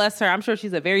God bless her. I'm sure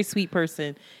she's a very sweet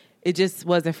person. It just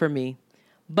wasn't for me.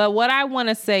 But what I want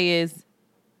to say is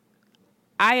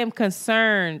I am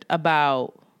concerned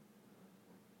about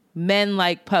men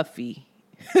like Puffy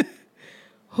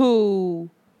who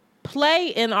play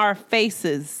in our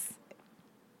faces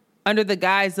under the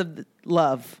guise of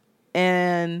love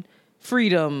and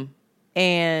freedom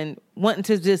and wanting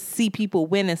to just see people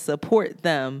win and support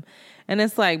them. And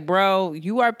it's like, bro,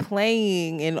 you are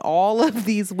playing in all of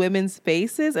these women's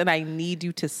faces and I need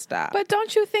you to stop. But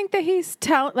don't you think that he's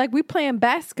like we playing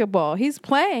basketball? He's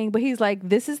playing, but he's like,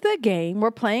 this is the game.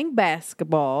 We're playing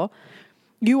basketball.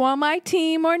 You on my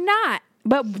team or not?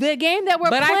 But the game that we're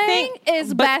playing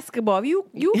is basketball. If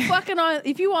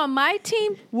if you on my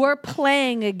team, we're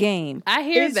playing a game. I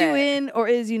hear that. Is you in or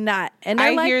is you not? And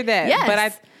I hear that. Yes.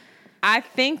 But I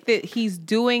think that he's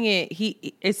doing it.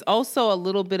 It's also a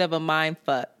little bit of a mind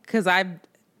fuck because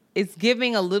it's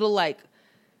giving a little like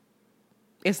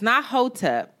it's not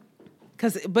Hotep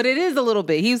but it is a little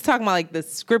bit. He was talking about like the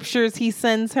scriptures he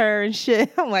sends her and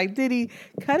shit. I'm like, did he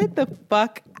cut it the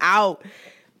fuck out?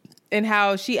 And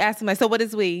how she asked him, like, so what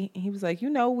is we? And he was like,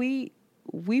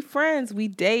 we friends, we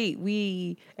date,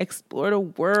 we explore the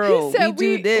world, we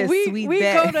do this, we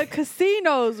that. Go to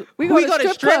casinos, we go to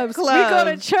strip clubs, we go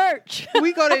to church.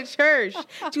 We go to church.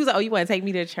 She was like, oh, you want to take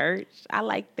me to church? I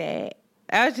like that.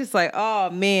 I was just like, oh,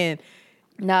 man.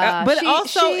 Nah, but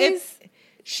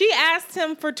she asked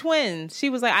him for twins. She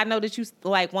was like, I know that you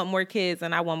like want more kids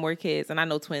and I want more kids and I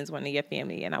know twins run in your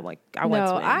family and I want twins.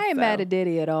 No, I ain't mad at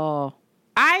Diddy at all.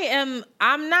 I'm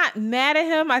not mad at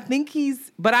him.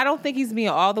 But I don't think he's being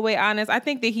all the way honest. I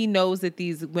think that he knows that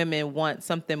these women want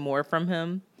something more from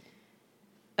him.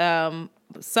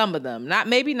 Some of them,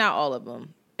 maybe not all of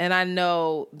them. And I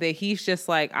know that he's just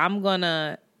like, I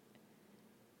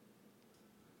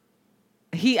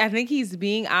think he's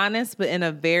being honest, but in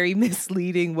a very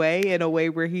misleading way, in a way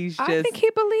where he's just. I think he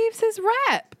believes his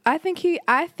rap. I think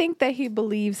that he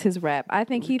believes his rap. I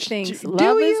think he thinks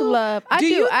love is love. Do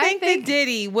you think that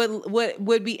Diddy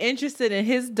would be interested in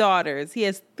his daughters? He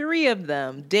has 3 of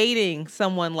them dating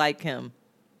someone like him.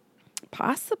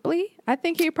 Possibly. I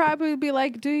think he'd probably be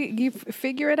like, you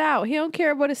figure it out. He don't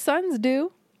care what his sons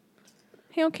do.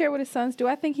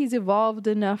 I think he's evolved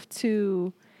enough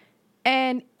to,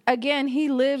 and again, he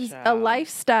lives a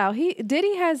lifestyle.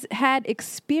 Diddy has had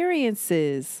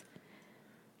experiences.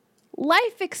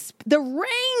 The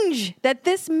range that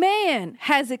this man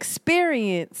has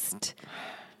experienced,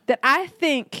 that I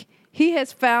think he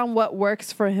has found what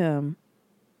works for him.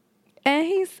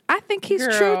 And I think he's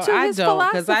true to his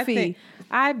philosophy.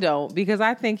 I don't, because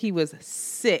I think he was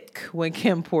sick when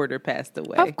Kim Porter passed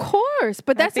away. Of course,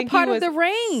 but that's a part of the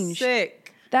range.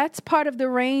 Sick. That's part of the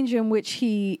range in which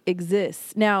he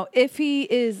exists. Now, if he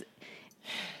is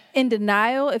in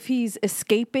denial, if he's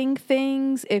escaping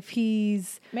things, if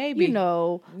he's maybe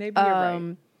you're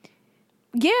right.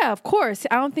 Yeah, of course.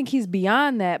 I don't think he's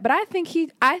beyond that, but I think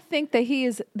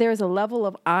that there's a level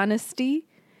of honesty.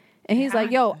 And he's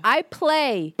like, yo, I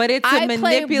play. But it's a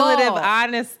manipulative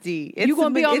honesty. You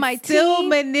going to be on my team? It's still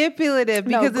manipulative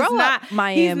because it's not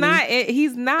Miami.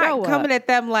 He's not coming at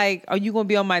them like, are you going to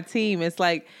be on my team? It's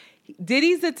like,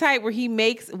 Diddy's the type where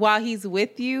while he's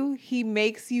with you, he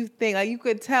makes you think, like you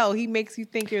could tell, he makes you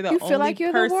think you're the only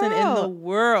person in the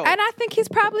world. And I think he's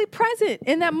probably present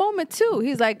in that moment too.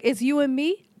 He's like, it's you and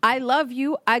me. I love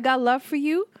you. I got love for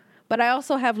you. But I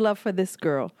also have love for this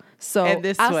girl. So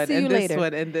I'll see you later.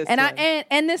 And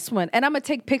this one. And I'm going to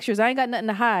take pictures. I ain't got nothing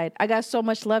to hide. I got so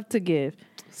much love to give.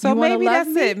 So maybe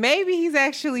that's it. Maybe he's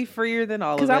actually freer than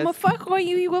all of us. Because I'm going to fuck on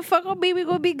you. You going to fuck on me. We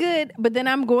going to be good. But then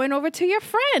I'm going over to your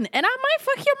friend. And I might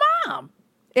fuck your mom.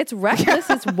 It's reckless.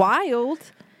 It's wild.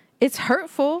 It's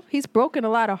hurtful. He's broken a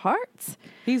lot of hearts.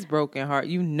 He's broken heart.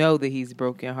 You know that he's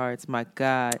broken hearts. My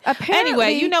God. Apparently,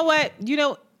 anyway, you know what?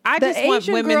 I just want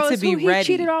women to be ready. He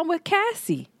cheated on with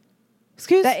Cassie.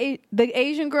 Excuse? The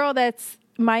Asian girl that's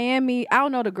Miami. I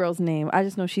don't know the girl's name. I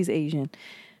just know she's Asian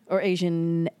or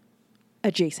Asian.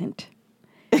 adjacent.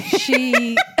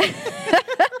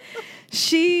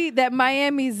 That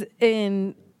Miami's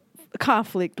in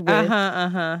conflict with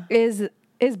is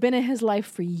been in his life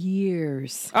for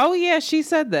years. Oh yeah, she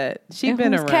said that. She's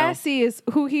been around. Cassie is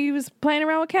who he was playing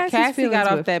around with. Cassie got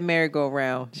off that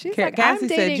merry-go-round. She's like, Cassie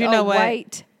said, "You know what?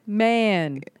 White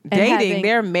man dating.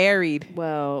 They're married.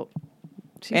 Well,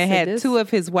 she and had two of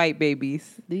his white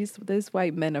babies. These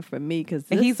white men are for me because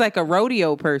he's like a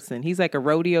rodeo person. He's like a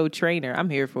rodeo trainer. I'm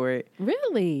here for it.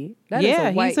 Really?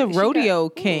 He's a rodeo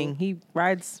king. He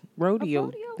rides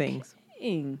rodeo things.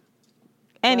 King.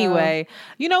 Anyway,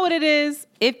 you know what it is?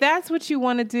 If that's what you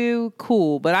want to do,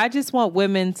 cool. But I just want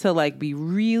women to like be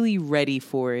really ready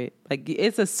for it. Like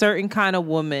it's a certain kind of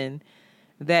woman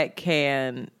that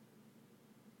can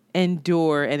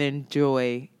endure and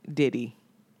enjoy Diddy.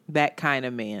 That kind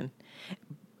of man.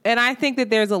 And I think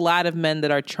that there's a lot of men that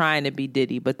are trying to be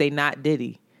Diddy, but they not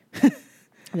Diddy. They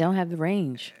don't have the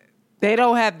range. They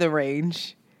don't have the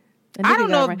range. I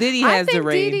don't know if Diddy has the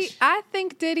range. I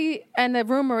think Diddy, and the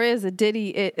rumor is that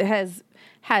Diddy has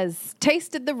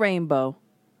tasted the rainbow,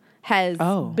 has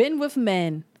been with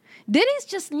men. Diddy's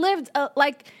just lived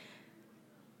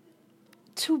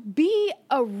to be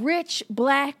a rich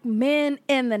black man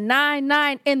in the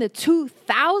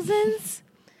 2000s.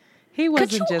 He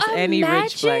wasn't just any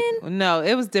rich black. No,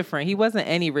 it was different. He wasn't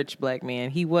any rich black man.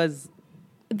 He was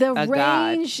the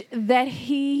range god. That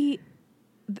he.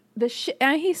 The shit,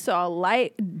 and he saw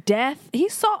light, death. He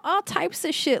saw all types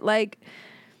of shit, like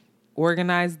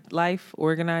organized life,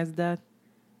 organized death.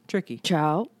 Tricky.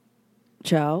 Child.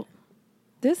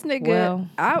 This nigga,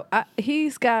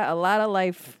 he's got a lot of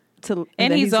life to,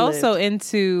 and he's also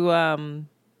into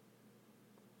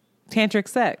tantric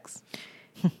sex.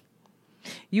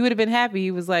 You would have been happy.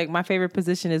 He was like, my favorite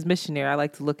position is missionary. I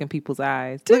like to look in people's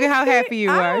eyes. Look at how happy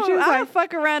you are. She was like,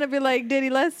 fuck around and be like, Diddy,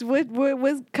 because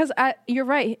you're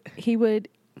right.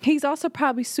 He's also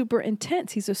probably super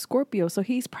intense. He's a Scorpio, so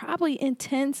he's probably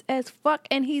intense as fuck,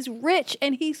 and he's rich,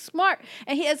 and he's smart,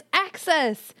 and he has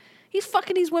access. He's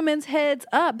fucking these women's heads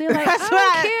up. They're like, I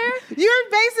don't care. You're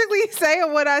basically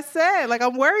saying what I said. Like,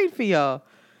 I'm worried for y'all.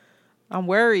 I'm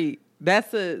worried.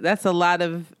 That's a lot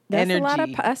of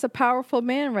energy. That's a powerful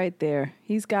man right there.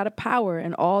 He's got a power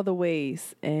in all the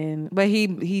ways, but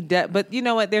you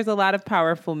know what? There's a lot of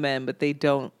powerful men, but they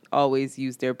don't always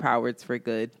use their powers for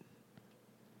good.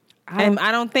 And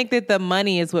I don't think that the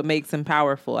money is what makes him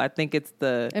powerful. I think it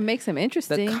makes him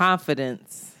interesting. The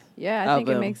confidence. Yeah, I think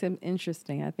it makes him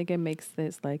interesting. I think it makes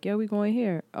this like, yo, we going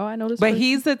here. Oh, I know this. But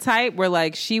he's the type where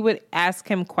like she would ask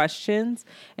him questions,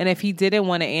 and if he didn't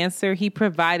want to answer, he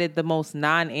provided the most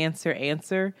non-answer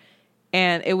answer.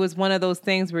 And it was one of those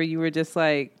things where you were just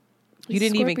like, you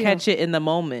didn't even catch it in the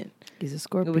moment. He's a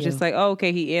Scorpio. It was just like, oh,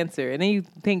 okay, he answered. And then you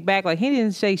think back, like, he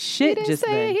didn't say shit just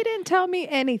then. He didn't tell me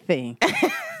anything.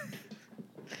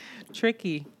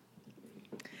 Tricky.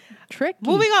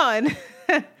 Moving on.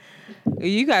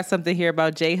 You got something here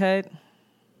about J Hud?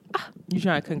 You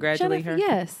trying to congratulate her?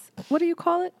 Yes. What do you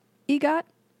call it? EGOT?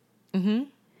 Mm-hmm.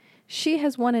 She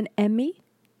has won an Emmy,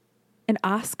 an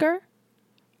Oscar,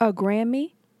 a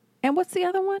Grammy, and what's the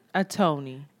other one? A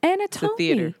Tony. And a Tony. The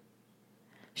theater.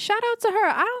 Shout out to her.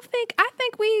 I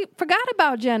think we forgot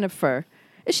about Jennifer.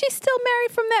 Is she still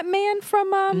married from that man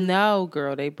from No,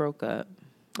 girl, they broke up.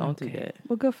 Don't do that.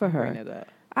 Well, good for her.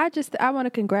 I want to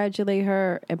congratulate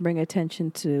her and bring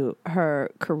attention to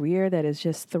her career that is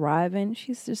just thriving.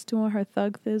 She's just doing her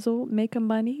thug thizzle, making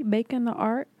money, making the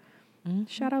art. Mm-hmm.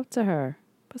 Shout out to her.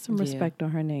 Put some respect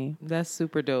on her name. That's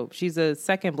super dope. She's a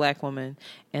second black woman.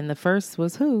 And the first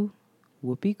was who?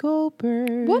 Whoopi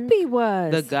Goldberg. Whoopi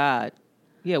was. The god.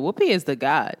 Yeah, Whoopi is the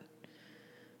god.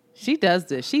 She does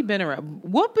this. She been around.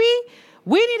 Whoopi,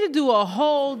 we need to do a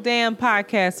whole damn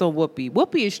podcast on Whoopi.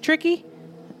 Whoopi is tricky.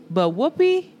 But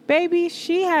Whoopi, baby,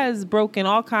 she has broken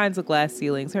all kinds of glass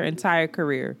ceilings her entire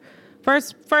career.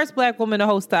 First black woman to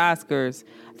host the Oscars.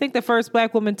 I think the first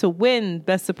black woman to win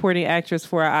Best Supporting Actress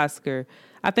for an Oscar.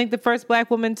 I think the first black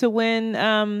woman to win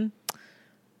a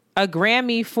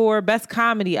Grammy for Best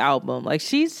Comedy Album. Like,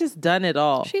 she's just done it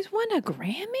all. She's won a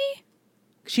Grammy?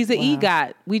 She's an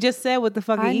EGOT. We just said what the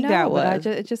fuck an EGOT was.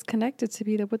 It just connected to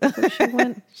me that what the fuck she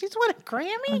won. She's won a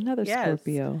Grammy? Another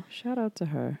Scorpio. Shout out to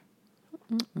her.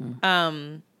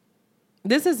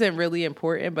 This isn't really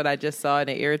important, but I just saw it and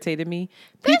it irritated me.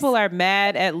 People are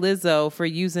mad at Lizzo for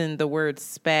using the word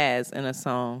spaz in a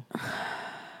song.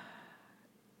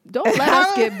 Don't let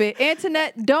us get big.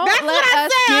 Internet, don't let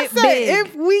us get big.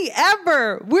 If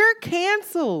we're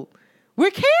canceled.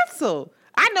 We're canceled.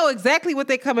 I know exactly what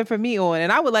they're coming for me on,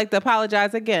 and I would like to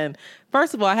apologize again.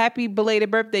 First of all, happy belated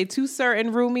birthday to Sir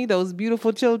and Rumi, those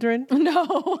beautiful children.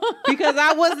 No. Because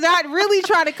I was not really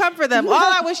trying to come for them. All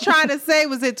I was trying to say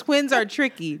was that twins are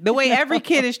tricky. The way every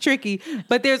kid is tricky,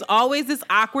 but there's always this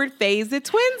awkward phase that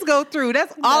twins go through.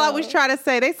 That's all I was trying to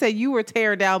say. They said you were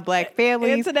tearing down black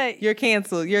families. You're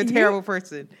canceled. You're a terrible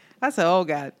person. I said, oh,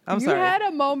 God, I'm sorry. You had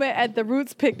a moment at the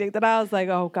Roots picnic that I was like,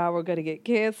 oh, God, we're going to get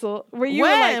canceled. Where you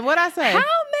when? were like, What'd I say? How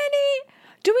many,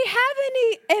 do we have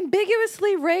any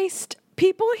ambiguously raced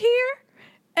people here?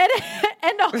 And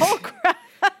the whole crowd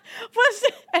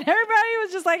and everybody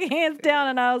was just like hands down.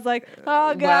 And I was like,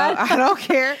 oh, God. Well, I don't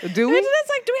care. Do we? It's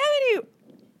like, do we have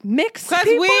any mixed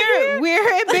people here?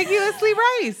 We're ambiguously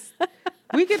raced.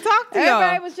 We can talk to y'all.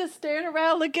 Everybody was just staring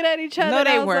around, looking at each other. No,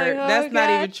 they weren't. Like, oh, That's God. not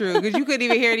even true because you couldn't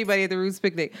even hear anybody at the Roots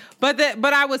picnic. But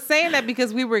I was saying that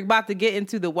because we were about to get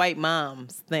into the white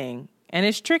moms thing, and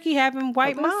it's tricky having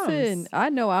white moms. I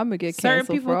know I'm gonna get Certain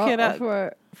canceled people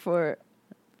for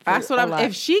That's what I'm.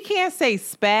 If she can't say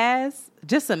spaz,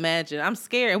 just imagine. I'm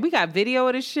scared, and we got video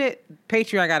of this shit.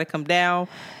 Patreon got to come down.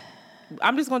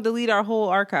 I'm just gonna delete our whole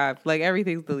archive. Like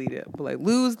everything's deleted. But like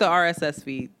lose the RSS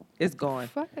feed. It's gone.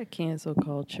 Fuck a cancel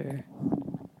culture.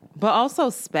 But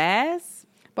also spaz.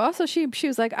 But also she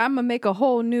was like, I'm gonna make a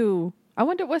whole new. I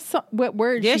wonder what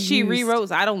word. Yeah, she used.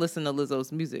 rewrote. I don't listen to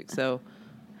Lizzo's music, so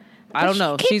I don't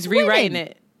know. She's rewriting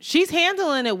it. She's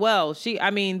handling it well.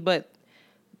 But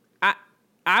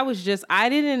I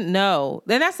didn't know.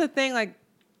 And that's the thing. Like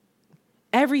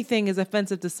everything is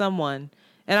offensive to someone,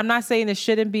 and I'm not saying it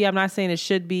shouldn't be. I'm not saying it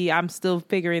should be. I'm still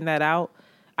figuring that out.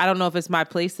 I don't know if it's my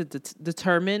place to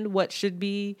determine what should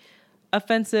be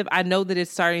offensive. I know that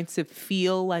it's starting to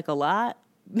feel like a lot.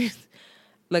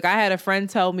 Like I had a friend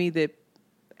tell me that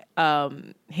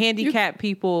handicapped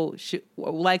people should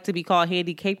like to be called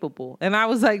handy-capable. And I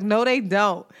was like, no, they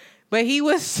don't. But he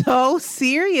was so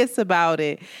serious about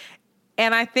it.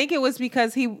 And I think it was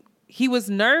because he was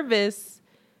nervous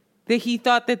that he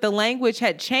thought that the language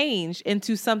had changed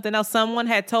into something else. Someone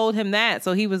had told him that.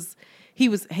 So he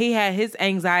had his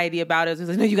anxiety about it. He was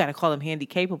like, no, you got to call him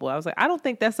handy-capable. I was like, I don't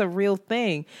think that's a real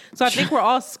thing. So I think we're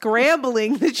all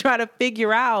scrambling to try to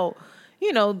figure out,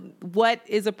 what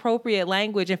is appropriate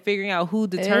language and figuring out who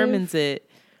determines it.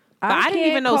 But I didn't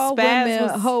even know spaz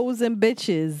was hoes and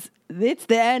bitches. It's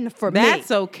the end for me. That's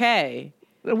okay.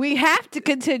 We have to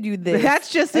continue this.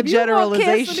 That's just a generalization.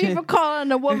 You won't cancel me for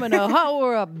calling a woman a hoe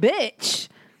or a bitch.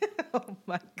 Oh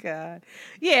my God.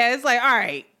 Yeah, it's like, all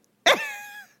right.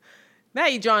 Now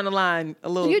you're drawing the line a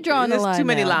little. You're drawing the line. Too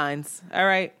many lines. All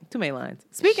right. Too many lines.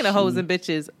 Speaking of hoes and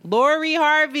bitches, Lori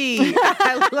Harvey. Lori,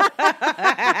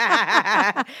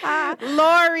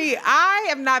 I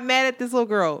am not mad at this little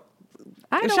girl.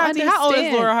 I don't Shanti, understand. how old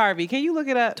is Laura Harvey? Can you look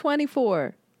it up?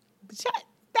 24.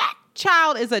 That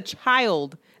child is a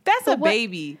child. That's a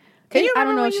baby. Can you I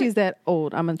don't know if she's that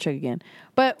old. I'm going to check again.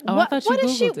 But what is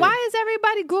she? Why is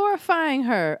everybody glorifying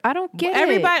her? I don't get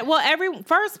it. Well,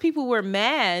 first people were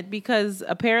mad because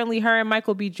apparently her and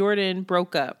Michael B. Jordan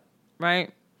broke up,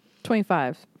 right?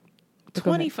 25.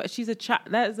 25. She's a child.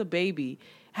 That is a baby.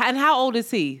 And how old is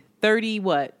he? 30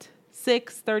 what?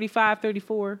 6, 35,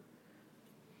 34?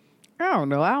 I don't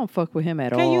know. I don't fuck with him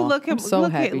at all. Can you look him? I'm so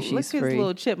happy look she's his free.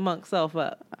 Little chipmunk self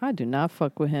up. I do not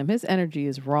fuck with him. His energy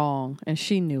is wrong, and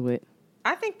she knew it.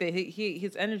 I think that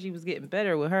his energy was getting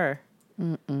better with her.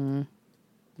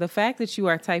 The fact that you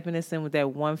are typing this in with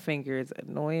that one finger is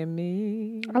annoying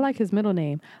me. I like his middle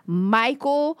name,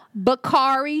 Michael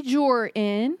Bakari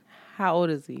Jordan. How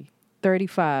old is he?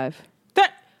 35.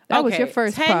 That was your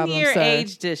first 10-year problem,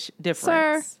 age difference.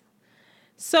 Sir.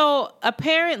 So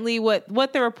apparently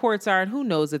what the reports are, and who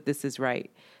knows if this is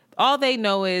right, all they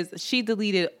know is she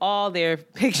deleted all their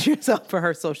pictures up for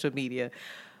her social media.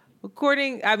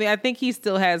 I think he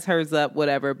still has hers up,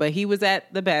 whatever, but he was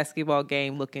at the basketball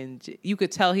game you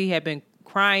could tell he had been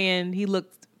crying. He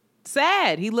looked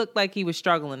sad. He looked like he was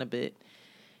struggling a bit.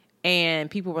 And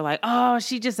people were like, oh,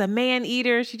 she's just a man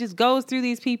eater. She just goes through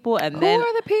these people. And Who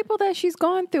are the people that she's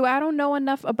gone through? I don't know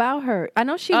enough about her. I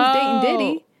know she was dating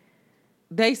Diddy.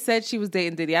 They said she was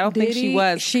dating Diddy. I don't think she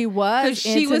was. She was. Because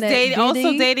she was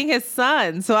also dating his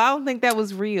son. So I don't think that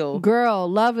was real. Girl,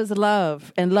 love is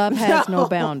love. And love has no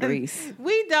boundaries.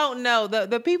 We don't know.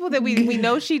 The people that we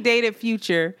know she dated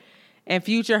Future. And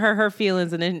Future hurt her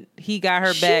feelings. And then he got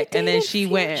her back. And then she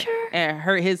went and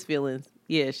hurt his feelings.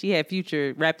 Yeah, she had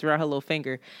Future wrapped around her little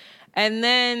finger. And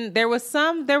then there was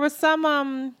some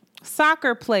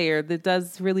soccer player that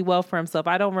does really well for himself.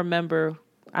 I don't remember.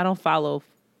 I don't follow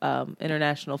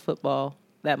international football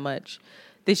that much.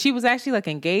 that she was actually like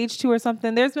engaged to or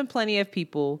something. There's been plenty of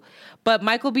people, but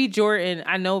Michael B. Jordan,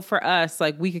 I know for us,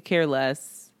 like we could care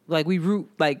less. Like we root,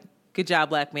 like good job,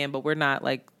 black man, but we're not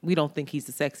like, we don't think he's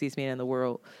the sexiest man in the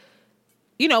world.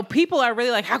 You know, people are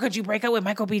really like, how could you break up with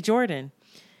Michael B. Jordan?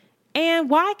 And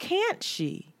why can't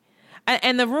she?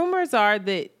 And the rumors are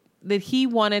that he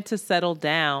wanted to settle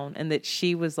down and that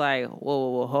she was like,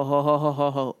 whoa,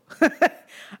 ho.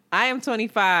 I am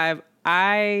 25.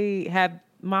 I have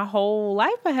my whole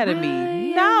life ahead of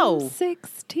me. No.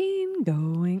 16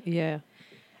 going. Yeah.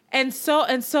 And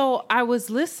so I was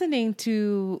listening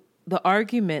to the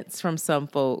arguments from some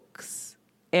folks.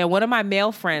 And one of my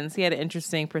male friends, he had an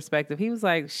interesting perspective. He was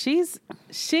like, she's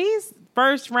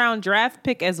first round draft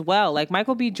pick as well. Like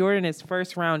Michael B. Jordan is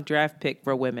first round draft pick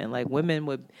for women. Like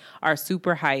women are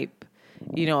super hype,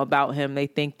 you know, about him. They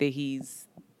think that he's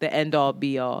the end all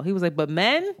be all. He was like, but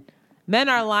men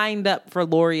are lined up for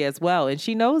Lori as well. And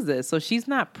she knows this. So she's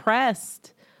not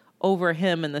pressed over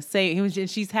him in the same,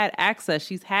 she's had access.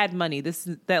 She's had money.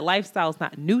 That lifestyle is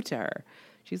not new to her.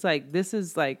 She's like, this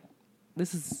is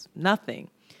nothing.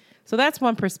 So that's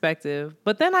one perspective.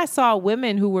 But then I saw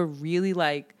women who were really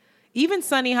like, even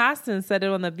Sunny Hostin said it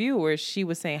on The View where she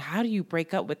was saying, how do you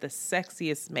break up with the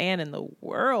sexiest man in the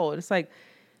world? It's like,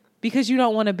 because you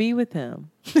don't want to be with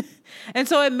him. And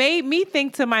so it made me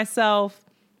think to myself,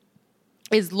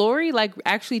 is Lori like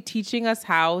actually teaching us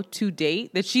how to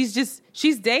date? That she's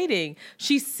dating.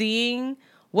 She's seeing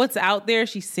what's out there.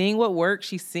 She's seeing what works.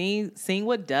 She's seeing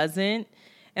what doesn't.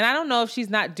 And I don't know if she's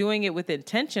not doing it with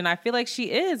intention. I feel like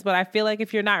she is, but I feel like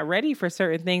if you're not ready for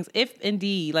certain things, if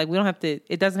indeed, like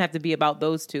it doesn't have to be about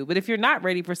those two, but if you're not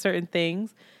ready for certain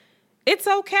things, it's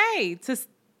okay to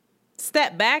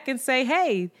step back and say,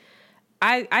 hey,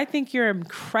 I think you're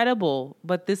incredible,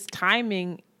 but this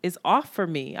timing is off for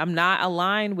me. I'm not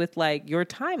aligned with like your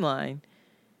timeline.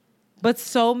 But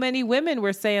so many women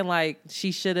were saying like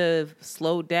she should have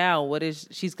slowed down.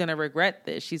 She's going to regret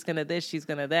this. She's going to this. She's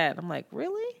going to that. I'm like,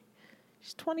 really?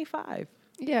 She's 25.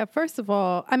 Yeah. First of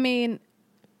all, I mean,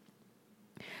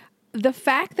 the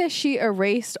fact that she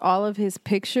erased all of his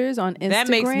pictures on Instagram. That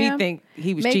makes me think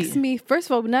he was cheating.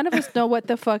 First of all, none of us know what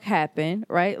the fuck happened,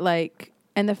 right? Like,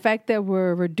 and the fact that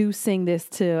we're reducing this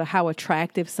to how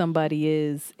attractive somebody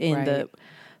is in the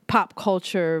pop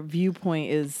culture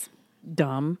viewpoint is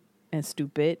dumb and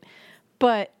stupid.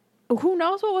 But who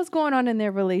knows what was going on in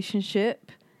their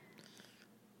relationship?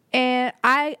 And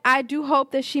I do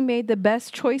hope that she made the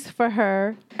best choice for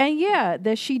her. And yeah,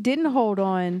 that she didn't hold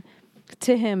on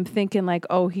to him thinking like,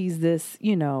 oh, he's this,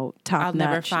 you know, top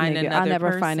notch nigga. I'll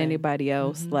never find anybody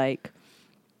else. Mm-hmm. Like,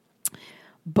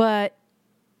 but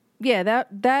yeah,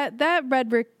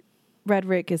 that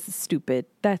rhetoric is stupid.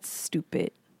 That's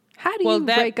stupid. How do you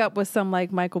break up with some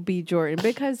like Michael B. Jordan?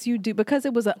 Because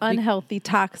it was an unhealthy,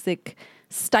 toxic,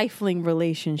 stifling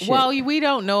relationship. Well, we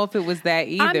don't know if it was that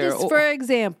either. I'm just, for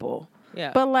example.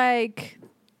 Yeah. But like,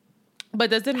 but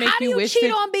does it make how you wish? How do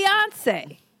you cheat on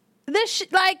Beyonce? This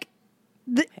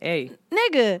hey,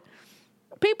 nigga,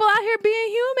 people out here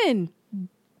being human.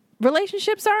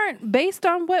 Relationships aren't based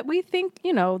on what we think.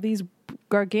 You know, these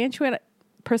gargantuan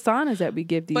personas that we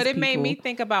give these people. But it made me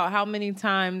think about how many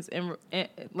times in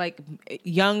like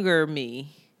younger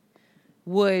me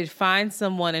would find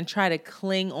someone and try to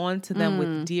cling on to them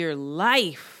with dear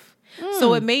life.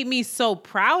 So it made me so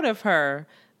proud of her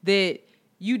that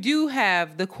you do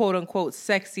have the quote unquote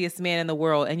sexiest man in the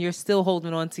world and you're still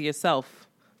holding on to yourself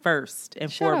first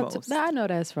and foremost. I know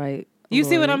that's right. You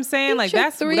see what I'm saying? Like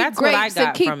that's what I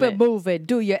got keep from it moving.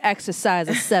 Do your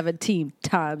exercises 17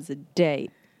 times a day.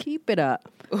 Keep it up.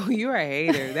 Oh, you're a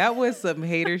hater. That was some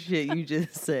hater shit you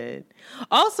just said.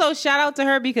 Also, shout out to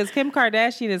her because Kim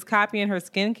Kardashian is copying her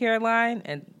skincare line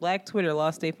and Black Twitter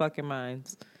lost their fucking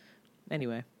minds.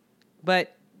 Anyway,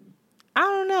 but I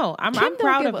don't know. I'm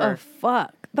proud of her.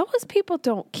 Fuck. Those people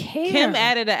don't care. Kim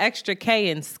added an extra K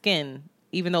in skin,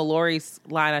 even though Lori's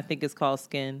line I think is called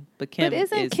Skin, but Kim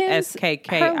is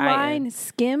SKKIN. Her line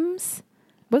Skims?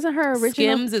 Wasn't her original?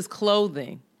 Skims is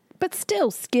clothing. But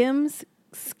still, skins,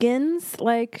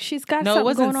 like she's got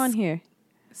something going on here.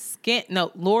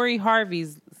 Lori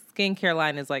Harvey's skincare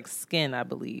line is like Skin, I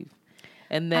believe.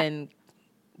 And then,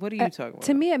 what are you talking about?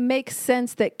 To me, it makes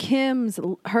sense that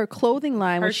her clothing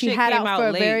line, which she had out for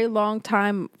a very long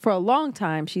time,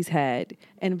 she's had,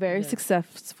 and very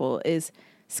successful, is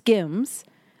Skims.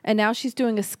 And now she's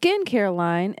doing a skincare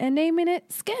line and naming it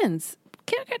Skins.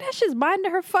 Kim Kardashian's minding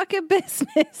her fucking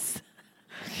business.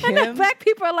 And the black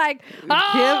people are like,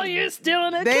 oh, you're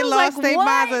stealing it. They lost their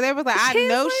minds. They was like, I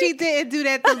know she didn't do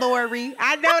that to Lori.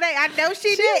 I know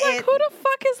she didn't. Like, who the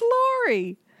fuck is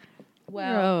Lori?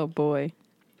 Well, oh boy.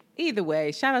 Either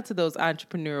way, shout out to those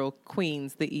entrepreneurial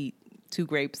queens that eat 2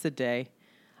 grapes a day.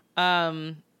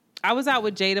 I was out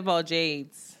with Jade of all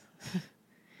Jades,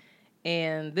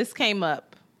 and this came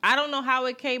up. I don't know how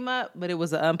it came up, but it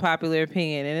was an unpopular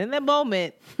opinion. And in the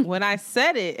moment when I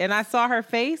said it and I saw her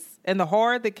face and the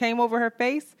horror that came over her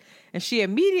face, and she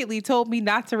immediately told me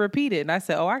not to repeat it. And I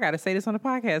said, I got to say this on the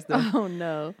podcast, though. Oh,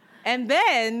 no. And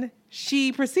then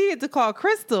she proceeded to call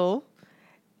Crystal,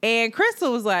 and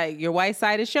Crystal was like, your white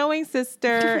side is showing, sister.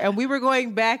 And we were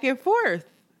going back and forth.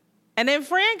 And then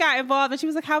Fran got involved, and she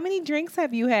was like, how many drinks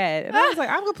have you had? And I was like,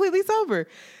 I'm completely sober.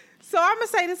 So I'm going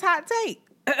to say this hot take.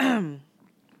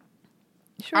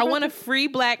 Sure, I want to free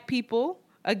Black people.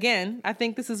 Again, I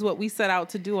think this is what we set out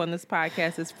to do on this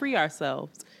podcast, is free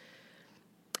ourselves.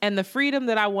 And the freedom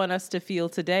that I want us to feel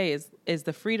today is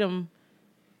the freedom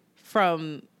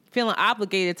from feeling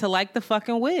obligated to like the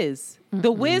fucking Wiz. Mm-mm.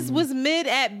 The Wiz was mid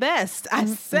at best. I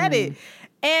said it.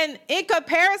 And in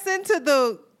comparison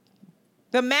to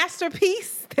the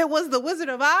masterpiece that was The Wizard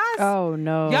of Oz. Oh,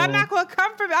 no. Y'all not going to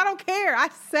come for me. I don't care. I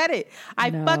said it. I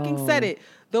fucking said it.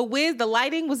 The Wiz, the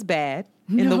lighting was bad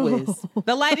in The Wiz.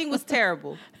 The lighting was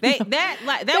terrible. That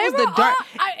was the dark.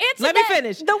 Let me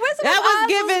finish. The Wizard of Oz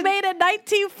was made in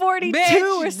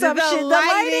 1942 or some shit.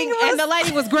 The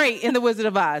lighting was great in The Wizard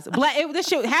of Oz. This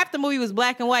shit, half the movie was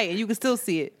black and white, and you could still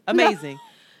see it. Amazing.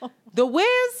 No. The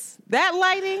Wiz, that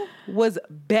lighting was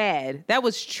bad. That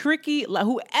was tricky.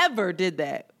 Whoever did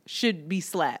that should be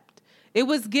slapped. It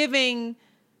was giving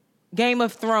Game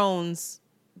of Thrones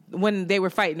when they were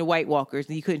fighting the White Walkers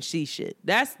and you couldn't see shit.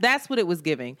 That's what it was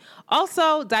giving.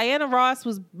 Also, Diana Ross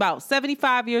was about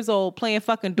 75 years old playing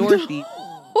fucking Dorothy.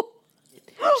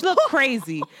 She looked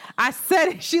crazy. I said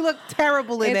it. She looked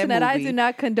terrible in that movie. I do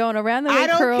not condone. Around the Way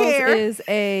Curls is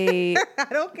a I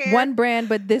don't care. One brand,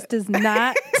 but this does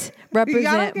not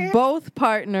represent both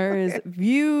partners'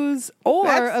 views or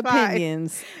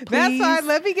opinions. That's fine.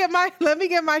 Let me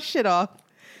get my shit off.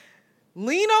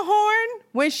 Lena Horne,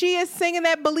 when she is singing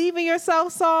that Believe in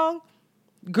Yourself song,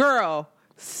 girl,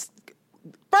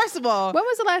 first of all, when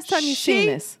was the last time you seen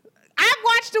this? I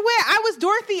watched The Wiz. I was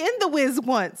Dorothy in The Wiz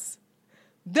once.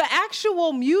 The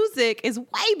actual music is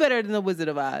way better than The Wizard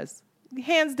of Oz.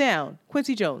 Hands down.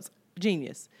 Quincy Jones,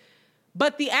 genius.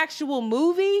 But the actual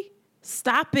movie,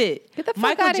 stop it. Get the fuck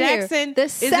Michael out of Jackson here.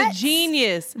 is a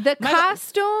genius. The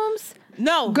costumes.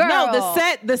 No,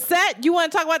 the set. You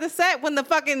want to talk about the set when the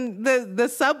fucking the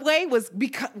subway was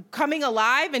coming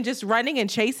alive and just running and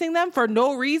chasing them for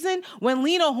no reason? When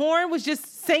Lena Horne was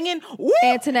just singing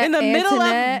in the middle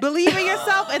of Believe in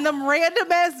Yourself and them random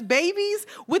ass babies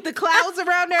with the clouds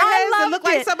around their heads that look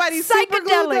like somebody's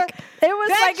psychedelic. It was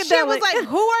that psychedelic. Shit was like,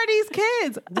 who are these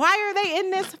kids? Why are they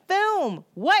in this film?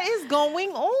 What is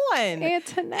going on?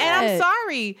 Antoinette. And I'm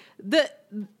sorry, the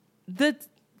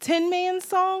Tin Man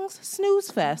songs, snooze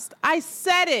fest. I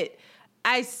said it.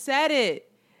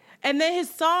 And then his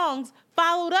songs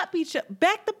followed up each other,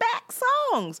 back-to-back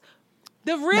songs.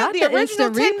 The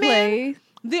original Tin Man.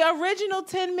 The original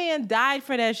Tin Man died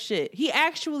for that shit. He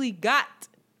actually got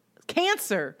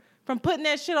cancer from putting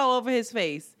that shit all over his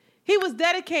face. He was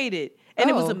dedicated,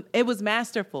 and it was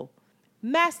masterful.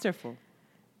 Masterful.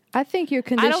 I think your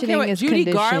conditioning is Judy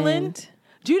conditioned.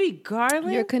 Judy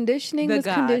Garland? Your conditioning was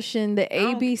conditioned. The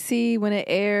ABC, when it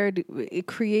aired,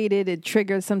 it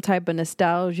triggered some type of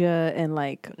nostalgia and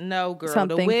no, girl,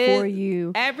 something for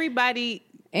you. Everybody,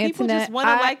 Antoinette, people just want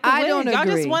to like the Wiz. Don't Y'all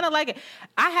agree. just want to like it.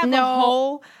 I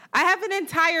have an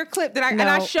entire clip that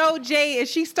I showed Jay, and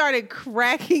she started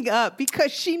cracking up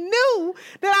because she knew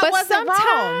that I wasn't wrong.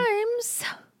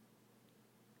 Sometimes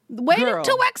Waiting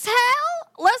to Exhale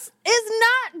is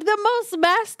not the most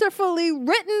masterfully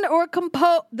written or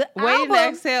composed. The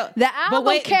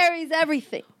album carries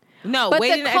everything. No,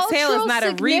 Waiting to Exhale is not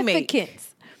a remake.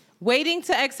 Waiting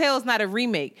to Exhale is not a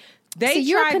remake.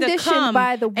 You're conditioned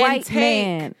by the white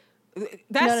man. No.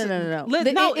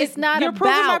 It's not you're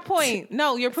proving my point.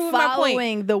 No, you're proving my point.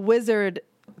 Following the Wizard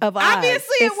of Oz.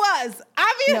 Obviously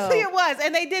it was.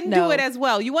 And they didn't do it as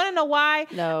well. You want to know why?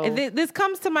 No. This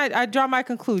comes to I draw my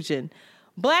conclusion.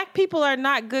 Black people are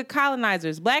not good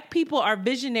colonizers. Black people are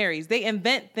visionaries. They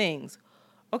invent things.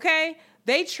 Okay?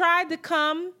 They tried to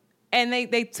come and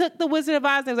they took the Wizard of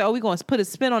Oz and they was like, we're going to put a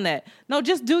spin on that. No,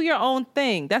 just do your own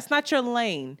thing. That's not your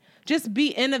lane. Just be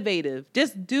innovative.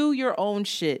 Just do your own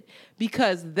shit.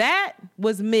 Because that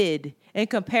was mid in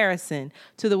comparison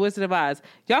to The Wizard of Oz.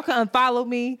 Y'all can unfollow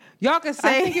me. Y'all can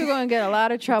say... I think you're going to get a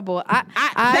lot of trouble.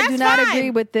 I do not agree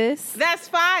with this. That's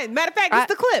fine. Matter of fact, it's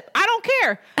the clip. I don't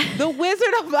care. The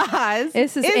Wizard of Oz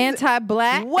This is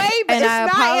anti-black. Way, but and it's I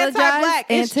not apologize. anti-black.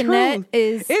 It's Internet truth.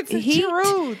 is It's heat.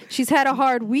 truth. She's had a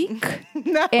hard week.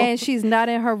 No. And she's not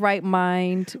in her right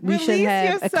mind. We Release should have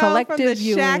a yourself collective from the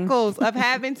viewing. shackles of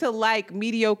having to like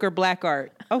mediocre black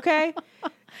art. Okay?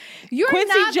 You're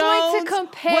Quincy not Jones going to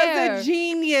compare. was a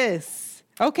genius.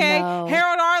 Okay? No.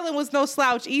 Harold Arlen was no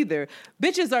slouch either.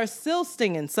 Bitches are still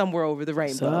singing Somewhere Over the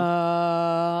Rainbow.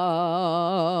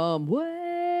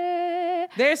 Somewhere.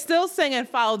 They're still singing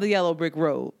Follow the Yellow Brick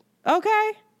Road.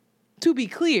 Okay? To be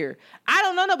clear, I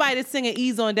don't know nobody that's singing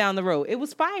Ease on Down the Road. It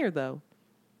was fire, though.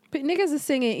 But niggas are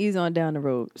singing Ease on Down the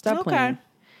Road. Stop playing.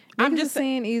 I'm Niggas just are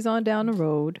singing Ease on Down the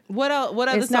Road. What else? What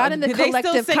other It's not songs? in the They still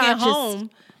collective singing conscious. Home.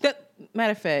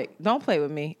 Matter of fact, don't play with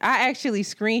me. I actually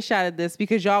screenshotted this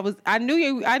because y'all was. I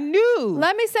knew. Let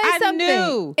me say something.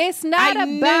 Knew. It's not I about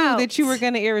knew that you were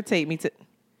going to irritate me.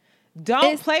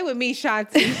 Don't play with me,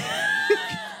 Shanti.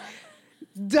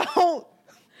 Don't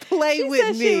play She with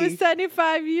said me. She was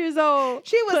 75 years old.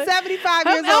 She was 75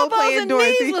 Her years old elbows playing and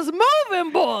Dorothy. knees was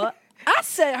moving, boy. I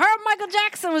said her Michael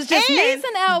Jackson was just knees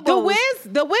and elbows.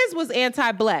 The Wiz was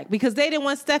anti-black because they didn't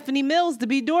want Stephanie Mills to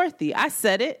be Dorothy. I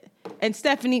said it. And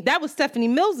that was Stephanie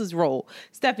Mills's role.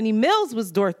 Stephanie Mills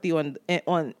was Dorothy on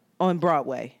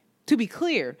Broadway. To be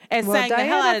clear, and sang the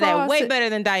hell out of that way better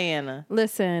than Diana.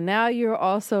 Listen, now you're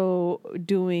also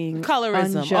doing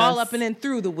Colorism, unjust. all up and in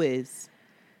through the Wiz.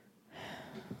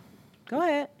 Go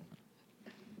ahead.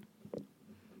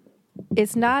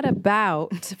 It's not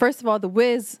about. First of all, the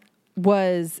Wiz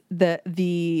was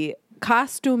the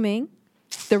costuming,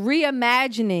 the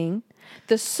reimagining,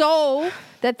 the soul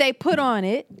that they put on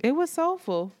it. It was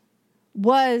soulful.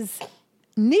 Was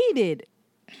needed.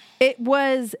 It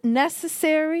was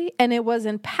necessary and it was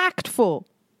impactful.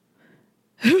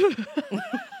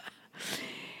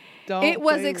 It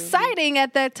was exciting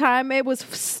at that time. It was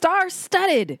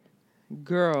star-studded.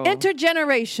 Girl.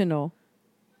 Intergenerational.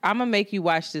 I'm going to make you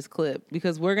watch this clip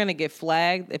because we're going to get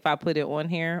flagged if I put it on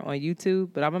here on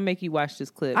YouTube, but I'm going to make you watch this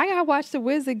clip. I got to watch The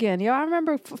Wiz again. Yo, I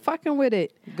remember fucking with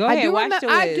it. Go ahead, watch The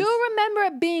Wiz. I do remember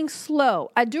it being slow.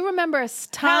 I do remember a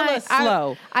time. Hella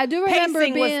slow. I do remember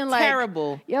Pacing being was like,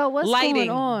 terrible. Yo, what's Lighting,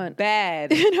 going on?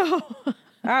 Bad. You know?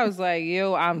 I was like,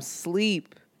 yo, I'm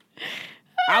asleep.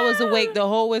 I was awake the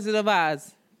whole Wizard of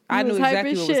Oz. I knew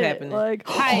exactly what was happening. Like,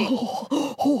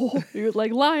 he was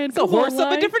like, lion, the horse of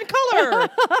a different color.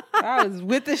 I was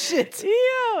with the shit.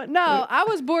 Yeah, no, I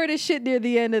was bored as shit near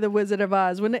the end of the Wizard of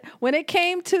Oz. When it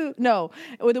came to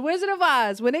with the Wizard of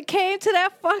Oz, when it came to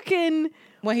that fucking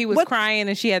when he was crying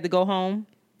and she had to go home.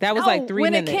 That was like 3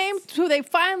 minutes. When it came to, they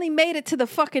finally made it to the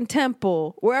fucking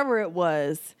temple, wherever it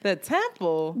was. The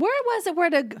temple? Where was it? Where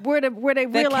they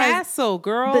realized the castle,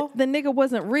 girl. The nigga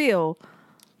wasn't real.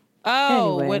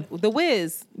 Oh, anyway. The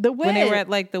Wiz. The Wiz. When they were at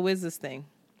like the Wiz's thing.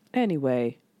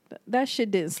 Anyway, that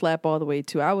shit didn't slap all the way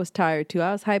too. I was tired too.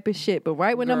 I was hype as shit. But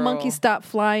right when the monkey stopped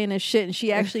flying and shit and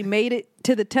she actually made it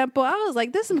to the temple, I was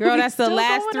like, this movie. Girl, that's the still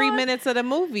last going 3 on? minutes of the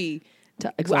movie.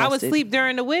 Exhausted. I was asleep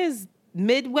during the Wiz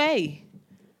midway.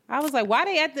 I was like, why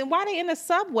they in the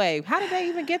subway? How did they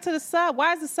even get to the sub?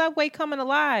 Why is the subway coming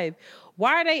alive?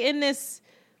 Why are they in this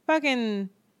fucking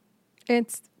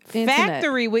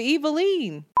factory with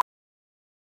Eveline?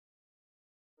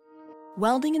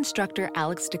 Welding instructor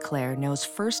Alex DeClaire knows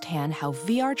firsthand how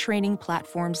VR training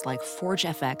platforms like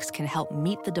ForgeFX can help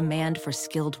meet the demand for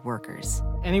skilled workers.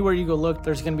 Anywhere you go look,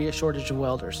 there's going to be a shortage of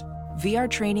welders. VR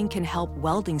training can help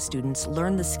welding students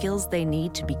learn the skills they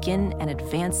need to begin and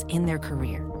advance in their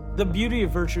career. The beauty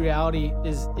of virtual reality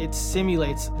is it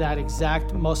simulates that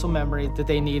exact muscle memory that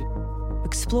they need.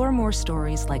 Explore more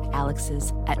stories like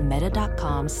Alex's at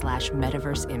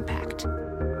meta.com/metaverseimpact.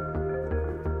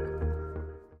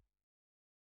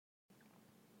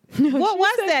 What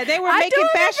was that? They were making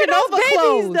Fashion Nova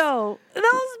clothes. Though.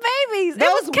 Those babies.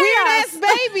 Those weird-ass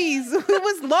babies. It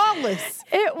was lawless.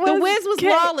 The Wiz was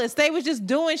lawless. They was just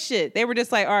doing shit. They were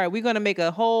just like, all right, we're going to make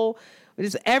a whole...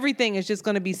 everything is just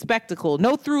going to be spectacle.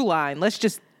 No through line. Let's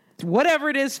just... whatever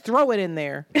it is, throw it in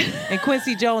there. And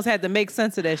Quincy Jones had to make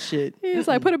sense of that shit. He was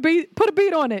like, put a beat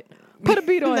on it. Put a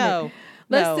beat on it.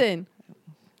 Listen.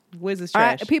 Wiz is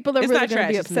trash. People are really going to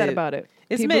be upset about it.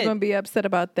 People are going to be upset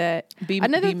about that.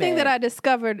 Another thing that I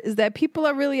discovered is that people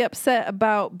are really upset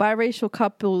about biracial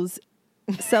couples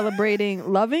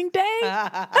celebrating Loving Day.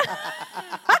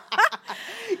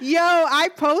 Yo, I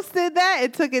posted that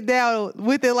and took it down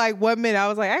within like 1 minute. I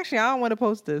was like, actually, I don't want to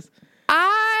post this.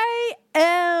 I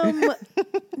am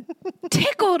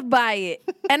tickled by it.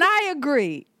 And I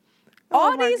agree.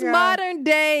 All these modern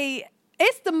day,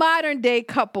 it's the modern day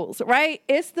couples, right?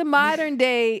 It's the modern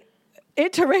day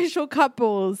interracial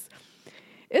couples.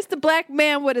 It's the black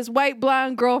man with his white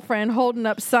blonde girlfriend holding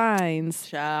up signs.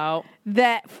 Child.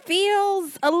 That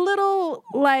feels a little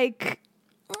like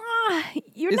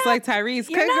it's like Tyrese.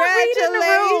 Congratulations.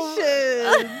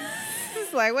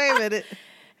 It's like, wait a minute.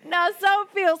 No, so it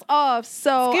feels off.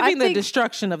 So it's giving the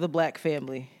destruction of the black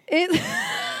family.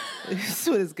 That's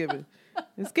what it's giving.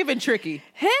 It's giving tricky.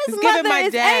 His mother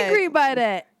is angry by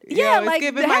that. Yeah, yo, like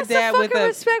giving my dad some fucking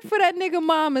respect for that nigga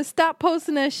mom and stop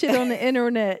posting that shit on the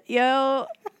internet, yo.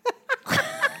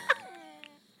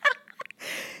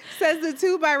 Says the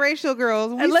two biracial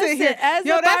girls. We listen, sit here. as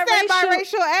yo, a that's that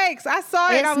biracial ex. I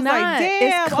saw it. I was like,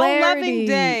 damn, on Loving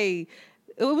Day.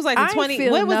 It was like the 20.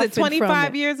 When was it?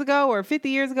 25 years ago or 50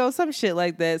 years ago? Some shit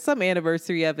like that. Some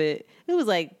anniversary of it. It was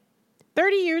like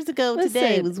 30 years ago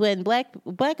today was when black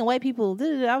and white people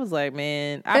did it. I was like,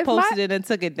 man, I posted it and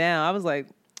took it down. I was like,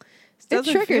 it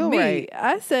triggered me. Right.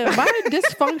 I said, my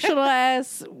dysfunctional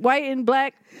ass white and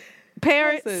black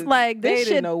parents, like they this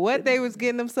didn't know what they was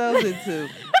getting themselves into.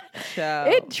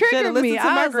 Child. It triggered me. To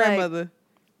my grandmother.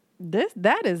 Like,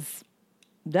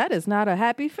 that is not a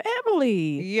happy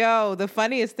family. Yo, the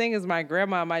funniest thing is my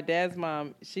grandma, my dad's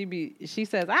mom. She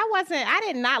says, I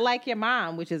did not like your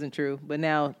mom, which isn't true. But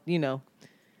now,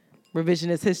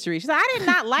 revisionist history. She's like, I did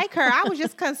not like her. I was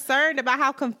just concerned about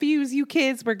how confused you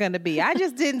kids were going to be. I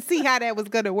just didn't see how that was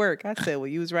going to work. I said, well,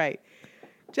 you was right.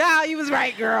 Child, you was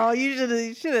right, girl.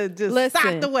 You should have just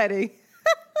stopped the wedding.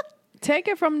 Take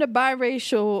it from the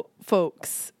biracial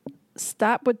folks.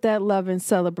 Stop with that love and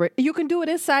celebrate. You can do it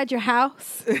inside your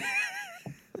house,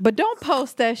 but don't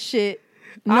post that shit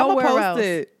nowhere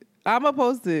else. I'm going to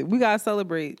post it. We got to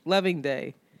celebrate Loving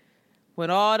Day.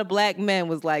 When all the black men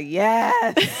was like,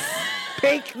 yes,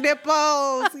 pink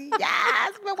nipples.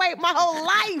 Yes, been waiting my whole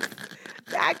life.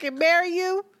 I can marry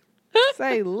you.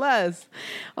 Say less.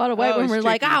 All the white women were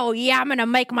like, oh, yeah, I'm going to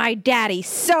make my daddy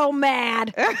so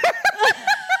mad.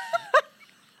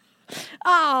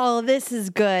 Oh, this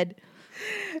is good.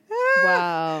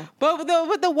 Wow. But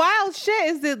the wild shit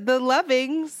is that the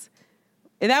Lovings,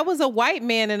 and that was a white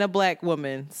man and a black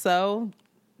woman. So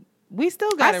we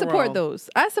still got it wrong. I support those.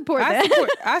 I support that.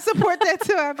 I support that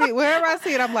too. I mean, wherever I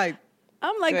see it, I'm like,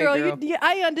 girl.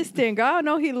 I understand, girl. I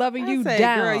know he loving you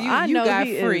down. Girl, you know got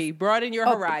he free. Broaden your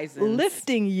horizons.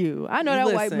 Lifting you. I know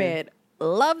that white man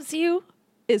loves you,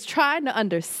 is trying to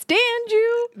understand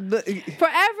you. For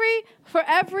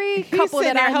every couple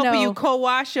that I know. Helping you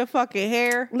co-wash your fucking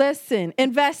hair. Listen,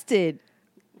 invested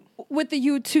with the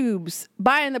YouTubes,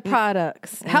 buying the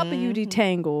products, helping you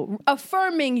detangle,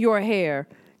 affirming your hair,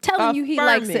 telling you he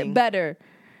likes it better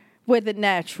with it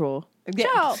natural.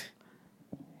 Yeah.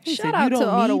 Shout out to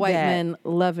all the white men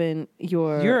loving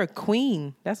your... You're a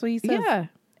queen. That's what he said. Yeah.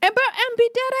 And be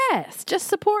dead ass. Just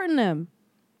supporting them.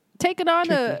 Taking on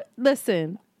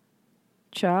listen,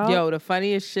 child. Yo, the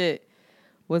funniest shit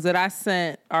was that I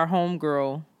sent our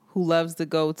homegirl who loves to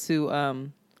go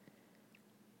to...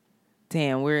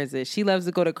 damn, where is it? She loves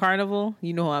to go to Carnival.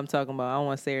 You know who I'm talking about. I don't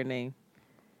want to say her name.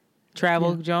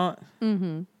 Travel jaunt.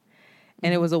 Mm-hmm.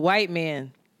 And it was a white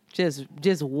man.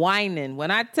 Just whining.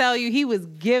 When I tell you he was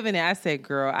giving it, I said,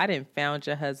 girl, I didn't found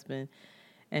your husband.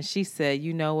 And she said,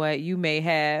 you know what? You may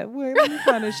have. Wait, let me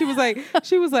find it. She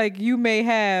was like, you may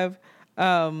have,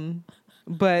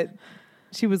 but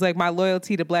she was like, my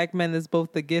loyalty to black men is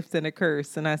both a gift and a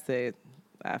curse. And I said,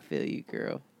 I feel you,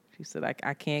 girl. She said,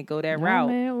 I can't go that route.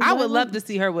 Man, I would love to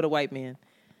see her with a white man.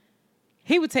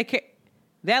 He would take care.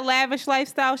 That lavish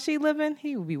lifestyle she living,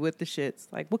 he would be with the shits.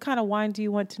 Like, what kind of wine do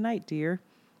you want tonight, dear?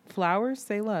 Flowers?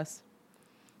 Say less.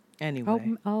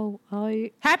 Anyway.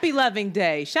 Happy Loving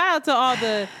Day. Shout out to all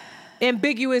the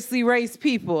ambiguously raised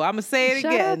people. I'm going to say it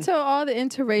again. Shout out to all the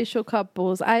interracial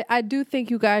couples. I do think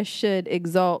you guys should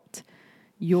exalt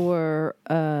your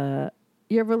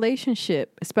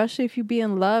relationship, especially if you're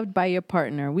being loved by your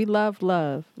partner. We love.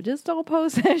 Just don't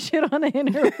post that shit on the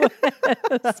internet.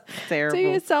 Terrible. Do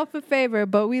yourself a favor,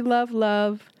 but we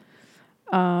love.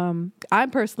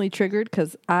 I'm personally triggered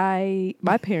because my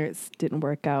parents didn't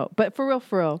work out. But for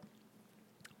real,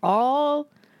 all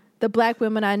the black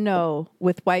women I know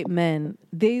with white men,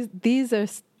 these are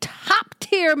top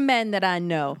tier men that I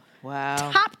know. Wow.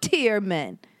 Top tier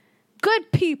men.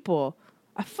 Good people.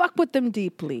 I fuck with them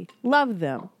deeply. Love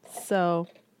them. So,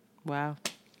 wow.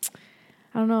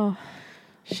 I don't know.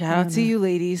 Shout out to you,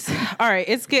 ladies. All right,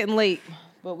 it's getting late.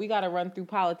 But we got to run through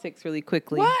politics really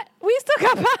quickly. What? We still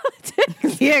got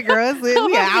politics. Yeah, girls. We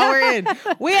an hour in.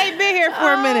 We ain't been here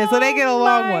 4 minutes, so they get a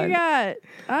long one. Oh, my God.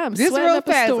 I'm just sweating real up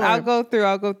a fast. storm. I'll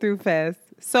go through fast.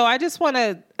 So I just want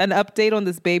an update on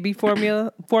this baby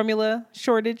formula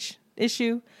shortage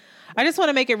issue. I just want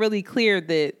to make it really clear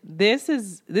that this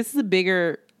is a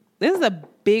bigger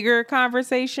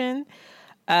conversation.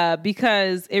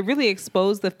 Because it really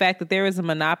exposed the fact that there is a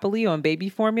monopoly on baby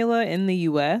formula in the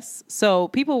U.S. So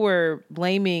people were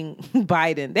blaming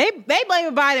Biden. They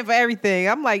blaming Biden for everything.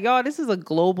 I'm like, y'all, this is a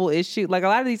global issue. Like, a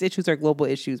lot of these issues are global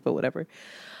issues, but whatever.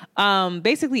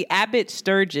 Basically, Abbott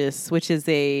Sturgis, which is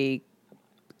a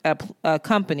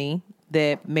company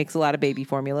that makes a lot of baby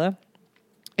formula,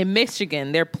 in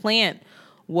Michigan, their plant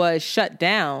was shut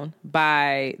down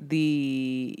by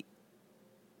the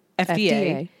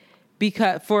FDA.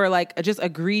 Because for like just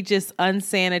egregious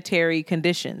unsanitary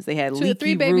conditions. They had leaky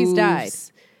 3 babies roofs. died.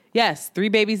 Yes, 3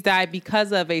 babies died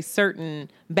because of a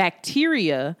certain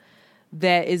bacteria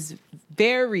that is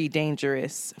very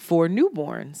dangerous for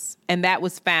newborns. And that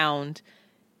was found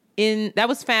first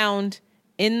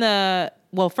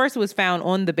it was found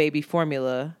on the baby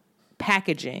formula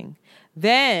packaging.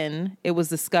 Then it was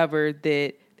discovered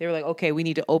that they were like, okay, we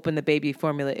need to open the baby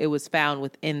formula. It was found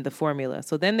within the formula.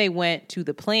 So then they went to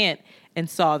the plant and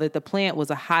saw that the plant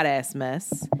was a hot ass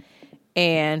mess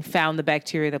and found the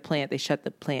bacteria in the plant. They shut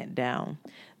the plant down.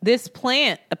 This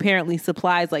plant apparently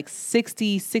supplies like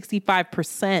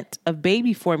 65% of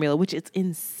baby formula, which is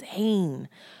insane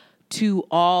to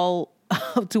our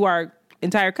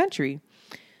entire country.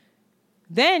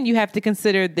 Then you have to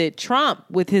consider that Trump,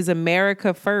 with his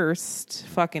America First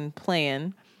fucking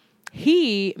plan,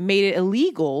 he made it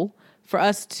illegal for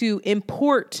us to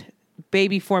import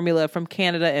baby formula from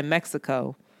Canada and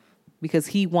Mexico because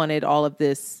he wanted all of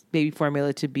this baby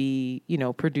formula to be,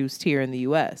 produced here in the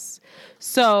U.S.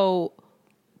 So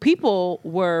people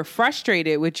were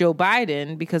frustrated with Joe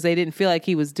Biden because they didn't feel like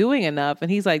he was doing enough.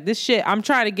 And he's like, this shit, I'm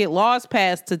trying to get laws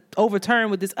passed to overturn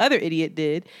what this other idiot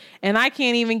did. And I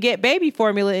can't even get baby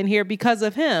formula in here because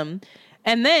of him.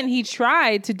 And then he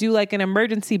tried to do like an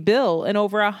emergency bill, and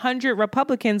over 100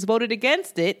 Republicans voted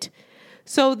against it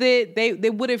so that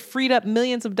they would have freed up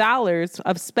millions of dollars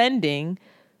of spending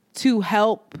to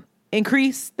help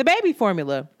increase the baby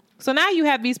formula. So now you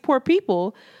have these poor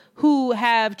people who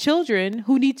have children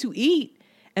who need to eat,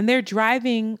 and they're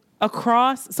driving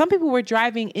across. Some people were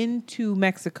driving into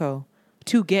Mexico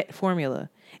to get formula,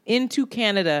 into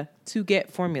Canada to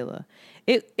get formula.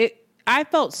 I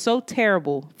felt so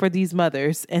terrible for these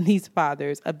mothers and these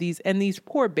fathers of these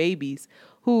poor babies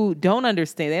who don't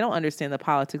understand. They don't understand the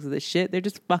politics of this shit. They're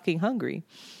just fucking hungry.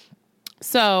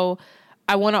 So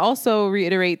I want to also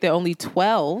reiterate that only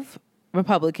 12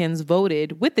 Republicans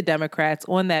voted with the Democrats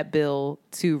on that bill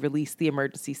to release the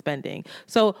emergency spending.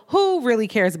 So who really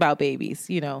cares about babies?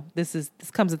 This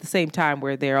comes at the same time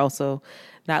where they're also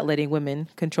not letting women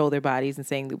control their bodies and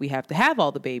saying that we have to have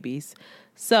all the babies.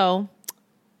 So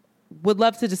would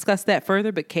love to discuss that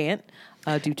further, but can't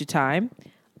due to time.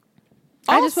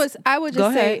 I would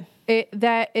just say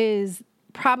that is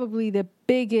probably the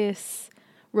biggest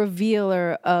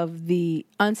revealer of the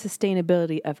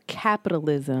unsustainability of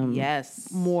capitalism.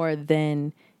 Yes. More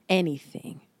than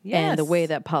anything. Yes. And the way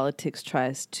that politics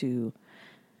tries to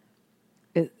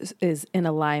is in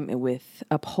alignment with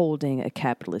upholding a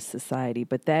capitalist society.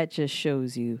 But that just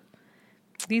shows you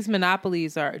these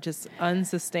monopolies are just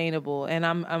unsustainable. And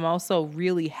I'm also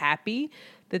really happy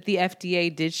that the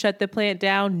FDA did shut the plant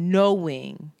down,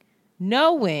 knowing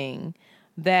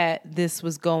that this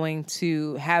was going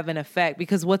to have an effect.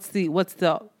 Because what's the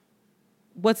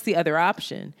other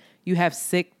option? You have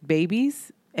sick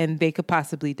babies and they could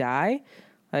possibly die.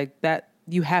 Like that,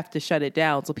 you have to shut it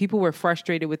down. So people were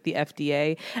frustrated with the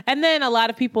FDA. And then a lot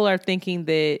of people are thinking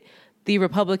that the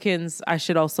Republicans, I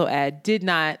should also add, did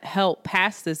not help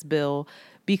pass this bill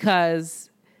because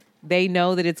they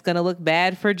know that it's going to look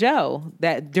bad for Joe.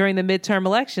 That during the midterm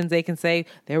elections, they can say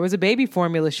there was a baby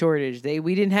formula shortage.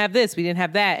 We didn't have this, we didn't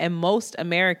have that. And most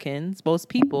Americans, most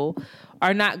people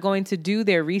are not going to do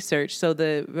their research. So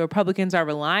the Republicans are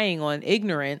relying on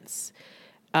ignorance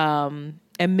and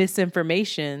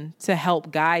misinformation to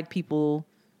help guide people's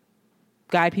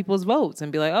votes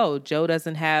and be like, oh, Joe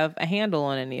doesn't have a handle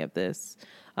on any of this.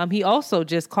 He also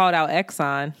just called out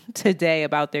Exxon today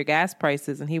about their gas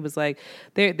prices, and he was like,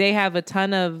 they have a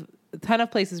ton of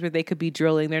places where they could be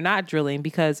drilling. They're not drilling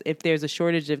because if there's a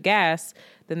shortage of gas,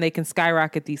 then they can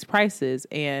skyrocket these prices,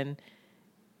 and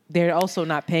they're also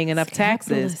not paying enough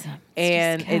taxes.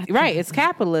 It's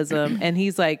capitalism. And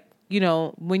he's like,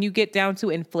 when you get down to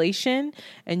inflation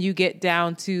and you get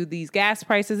down to these gas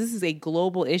prices, this is a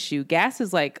global issue. Gas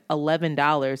is like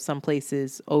 $11 some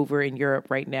places over in Europe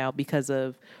right now because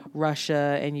of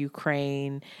Russia and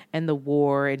Ukraine and the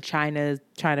war, and China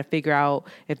trying to figure out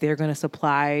if they're going to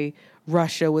supply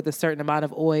Russia with a certain amount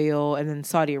of oil, and then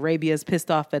Saudi Arabia is pissed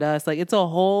off at us. Like, it's a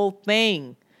whole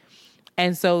thing.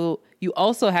 And so you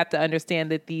also have to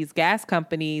understand that these gas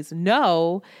companies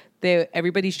know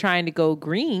everybody's trying to go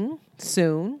green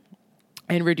soon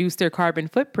and reduce their carbon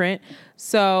footprint.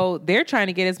 So they're trying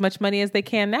to get as much money as they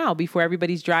can now before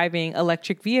everybody's driving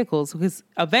electric vehicles, because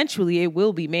eventually it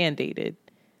will be mandated.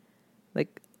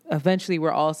 Like, eventually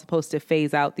we're all supposed to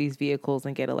phase out these vehicles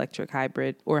and get electric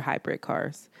hybrid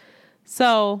cars.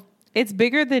 So it's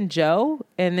bigger than Joe,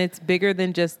 and it's bigger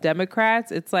than just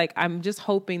Democrats. It's like, I'm just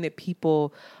hoping that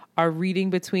people are reading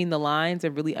between the lines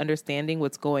and really understanding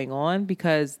what's going on,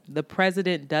 because the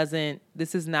president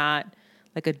this is not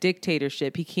like a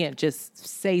dictatorship. He can't just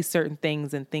say certain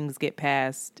things and things get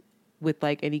passed with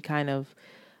like any kind of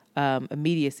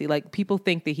immediacy. Like, people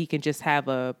think that he can just have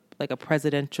a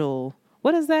presidential,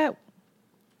 what is that?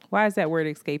 Why is that word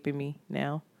escaping me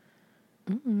now?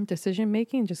 Decision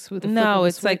making, just with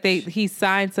it's like he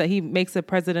signs, he makes a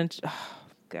president. Oh,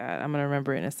 God, I'm gonna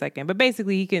remember it in a second. But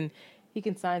basically, he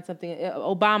can sign something.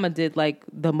 Obama did like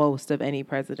the most of any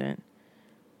president.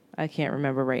 I can't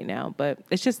remember right now, but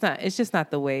it's just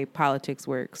not the way politics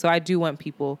work. So I do want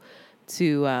people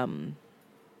to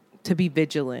be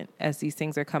vigilant as these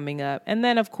things are coming up. And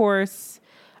then, of course,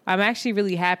 I'm actually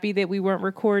really happy that we weren't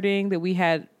recording, that we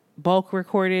had bulk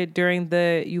recorded during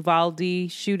the Uvalde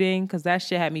shooting, because that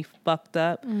shit had me fucked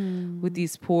up with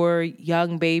these poor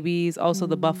young babies. Also,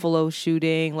 the Buffalo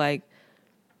shooting. Like,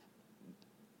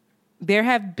 there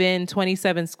have been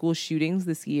 27 school shootings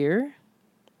this year.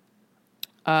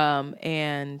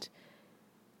 And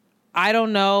I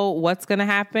don't know what's going to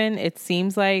happen. It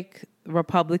seems like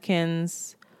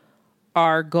Republicans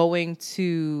are going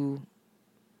to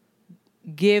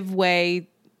give way.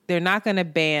 They're not going to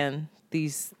ban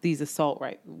these assault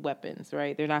weapons,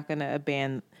 right? They're not going to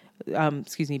ban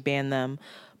them.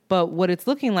 But what it's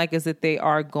looking like is that they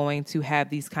are going to have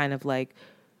these kind of like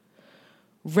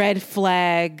red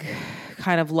flag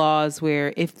kind of laws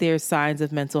where if there's signs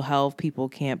of mental health, people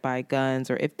can't buy guns,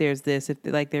 or if there's this,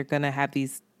 they're going to have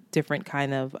these different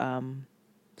kind of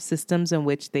systems in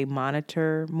which they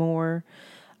monitor more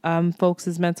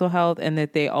folks' mental health, and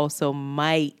that they also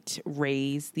might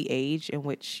raise the age in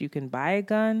which you can buy a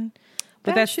gun.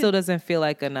 But that still doesn't feel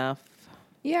like enough.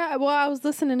 Yeah, well, I was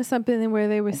listening to something where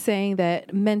they were saying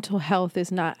that mental health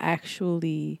is not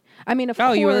actually, I mean, of course.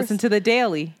 Oh, you were listening to the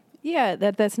Daily. Yeah,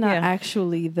 that's not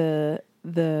actually the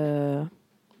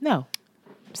no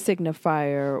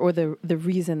signifier or the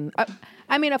reason.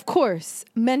 I mean, of course,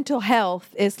 mental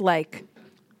health is like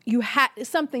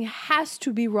something has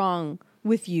to be wrong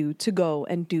with you to go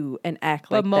and do and act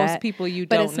like that. But most people you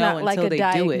don't know until they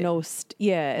do it.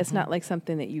 Yeah, it's not like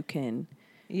something that you can.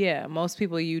 Yeah, most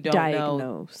people you don't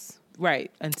diagnose. Know.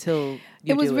 Right, until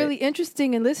you It was really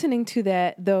interesting in listening to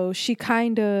that, though. She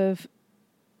kind of,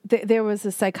 there was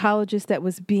a psychologist that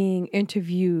was being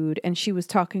interviewed, and she was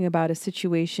talking about a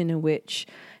situation in which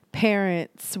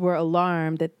parents were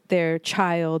alarmed that their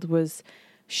child was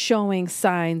showing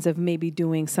signs of maybe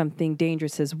doing something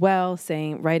dangerous as well,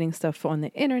 writing stuff on the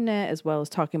internet, as well as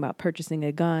talking about purchasing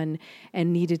a gun,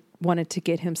 and wanted to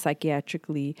get him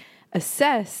psychiatrically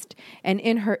assessed. And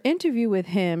in her interview with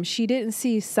him, she didn't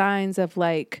see signs of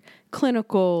like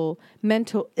clinical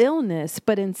mental illness,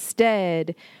 but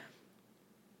instead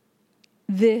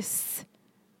this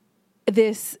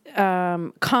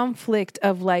conflict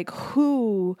of like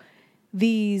who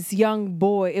this young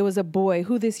boy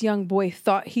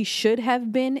thought he should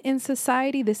have been in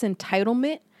society, this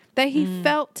entitlement that he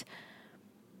felt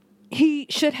he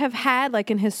should have had, like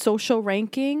in his social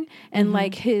ranking, and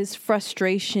like his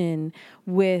frustration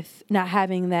with not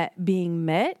having that being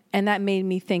met. And that made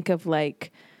me think of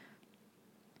like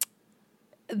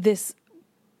this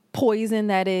poison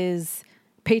that is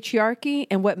patriarchy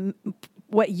and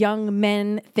what young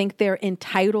men think they're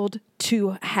entitled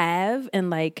to have, and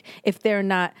like if they're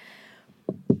not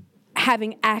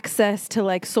having access to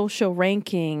like social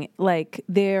ranking, like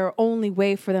their only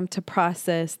way for them to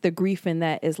process the grief in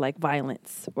that is like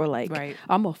violence, or like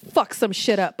I'm gonna fuck some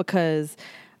shit up because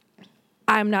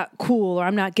I'm not cool, or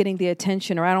I'm not getting the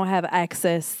attention, or I don't have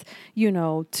access,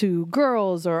 to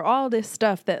girls, or all this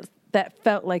stuff that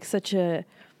felt like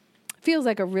feels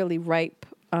like a really ripe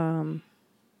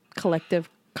collective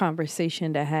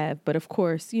conversation to have. But of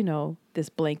course, this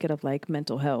blanket of like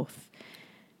mental health.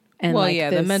 And Well, like yeah,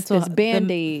 this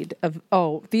Band-Aid of,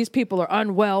 oh, these people are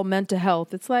unwell, mental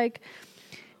health. It's like,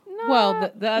 nah,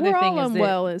 well, the other we're thing all is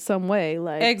unwell in some way.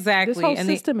 Like, exactly, this whole and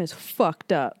system is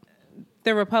fucked up.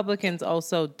 the Republicans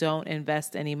also don't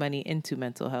invest any money into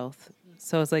mental health.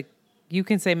 So it's like, you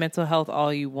can say mental health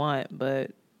all you want,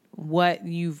 but what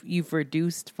you've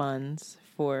reduced funds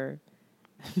for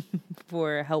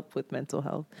for help with mental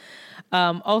health.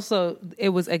 Also, it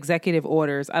was executive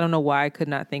orders. I don't know why I could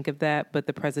not think of that, but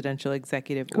the presidential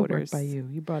executive orders. By you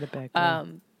brought it back. Girl.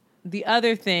 The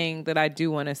other thing that I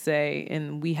do want to say,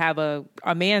 and we have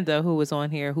Amanda who was on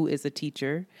here who is a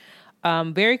teacher.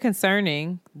 Very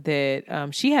concerning that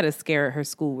she had a scare at her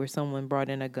school where someone brought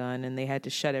in a gun and they had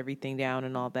to shut everything down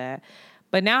and all that.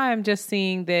 But now I'm just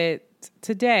seeing that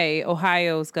today,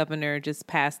 Ohio's governor just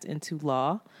passed into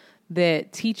law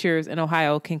that teachers in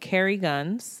Ohio can carry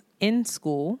guns in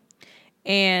school.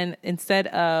 And instead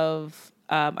of,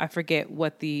 I forget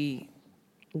what the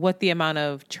amount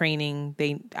of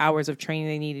hours of training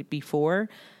they needed before,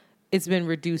 it's been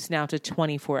reduced now to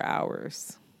 24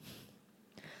 hours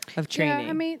of training. Yeah,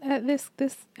 I mean,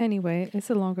 this anyway, it's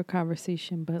a longer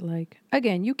conversation, but like,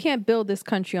 again, you can't build this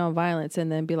country on violence and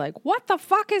then be like, what the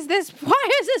fuck is this? Why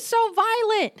is it so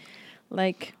violent?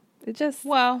 Like, it just,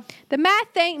 well, the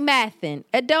math ain't mathin'.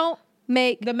 It don't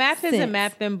make the math sense. isn't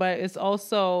mathin', but it's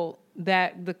also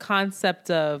that the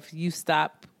concept of you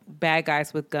stop bad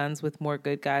guys with guns with more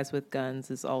good guys with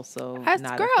guns is also not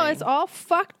a thing. It's all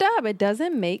fucked up. It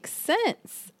doesn't make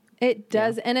sense. It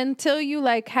does. Yeah. And until you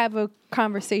like have a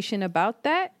conversation about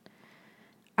that,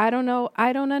 I don't know.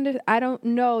 I don't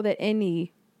know that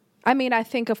any, I mean, I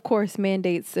think of course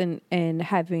mandates and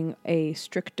having a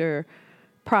stricter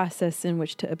process in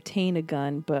which to obtain a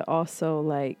gun, but also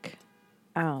like,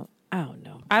 I don't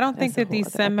know. I don't think that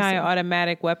these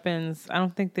semi-automatic weapons, I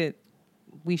don't think that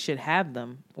we should have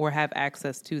them or have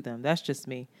access to them. That's just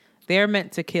me. They're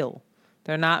meant to kill.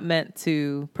 They're not meant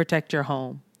to protect your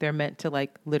home. They're meant to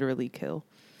like literally kill.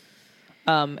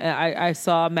 And I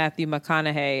saw Matthew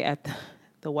McConaughey at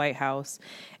the White House,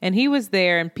 and he was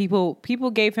there, and people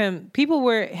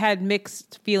had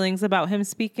mixed feelings about him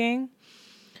speaking,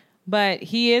 but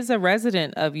he is a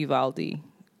resident of Uvalde.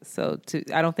 So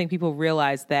I don't think people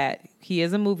realize that he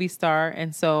is a movie star,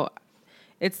 and so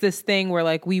it's this thing where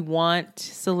like we want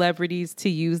celebrities to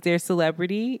use their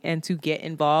celebrity and to get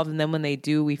involved. And then when they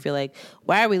do, we feel like,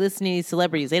 why are we listening to these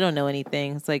celebrities? They don't know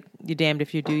anything. It's like, you're damned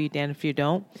if you do, you're damned if you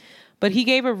don't. But he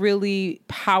gave a really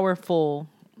powerful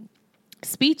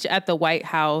speech at the White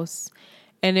House.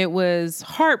 And it was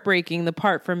heartbreaking, the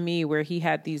part for me where he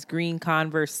had these green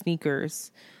Converse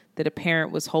sneakers that a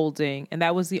parent was holding. And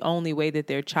that was the only way that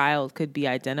their child could be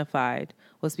identified,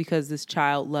 was because this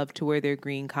child loved to wear their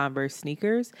green Converse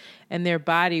sneakers, and their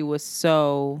body was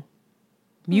so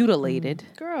mutilated,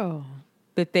 girl,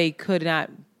 that they could not.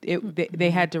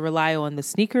 They had to rely on the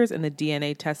sneakers and the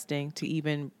DNA testing to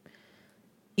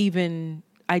even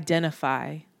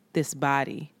identify this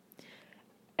body.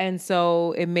 And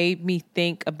so it made me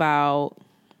think about.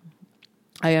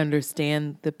 I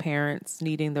understand the parents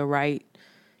needing the right,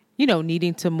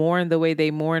 needing to mourn the way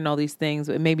they mourn, all these things.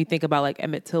 It made me think about like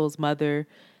Emmett Till's mother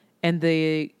and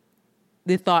the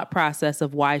thought process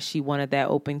of why she wanted that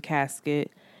open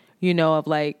casket, of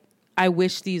like, I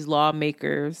wish these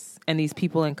lawmakers and these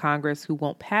people in Congress who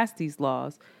won't pass these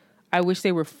laws, I wish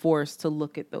they were forced to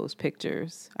look at those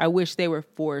pictures. I wish they were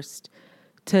forced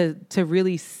to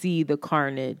really see the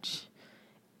carnage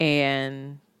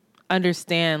and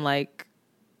understand like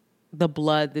the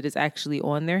blood that is actually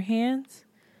on their hands.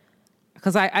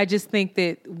 Because I just think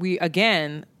that we,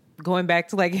 again, going back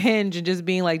to like Hinge and just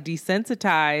being like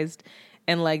desensitized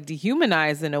and like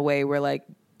dehumanized in a way where like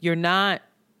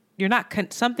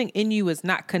something in you is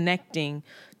not connecting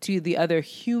to the other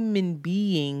human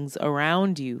beings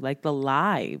around you, like the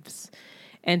lives.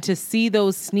 And to see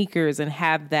those sneakers and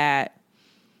have that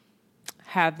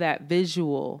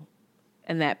visual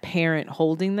and that parent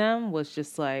holding them was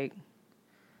just like,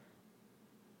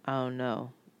 I don't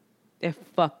know. It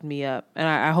fucked me up, and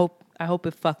I hope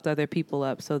it fucked other people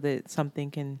up so that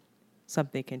something can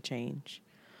change.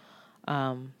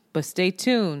 But stay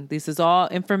tuned. This is all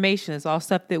information. It's all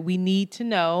stuff that we need to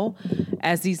know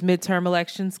as these midterm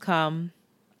elections come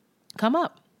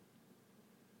up.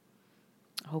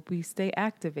 I hope we stay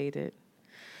activated.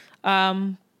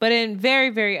 But in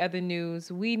very, very other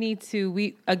news, we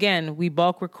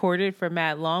bulk recorded for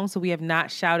Mad Long, so we have not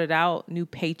shouted out new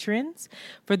patrons.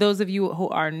 For those of you who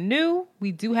are new,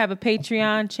 we do have a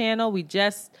Patreon channel. We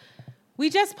just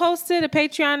posted a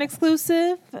Patreon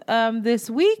exclusive this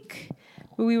week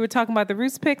We were talking about the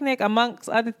Roots picnic, amongst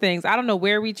other things. I don't know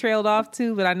where we trailed off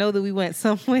to, but I know that we went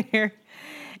somewhere.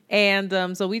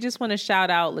 And so we just want to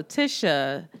shout out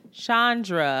Letitia,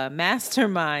 Chandra,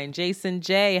 Mastermind, Jason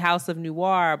J, House of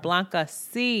Noir, Blanca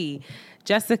C,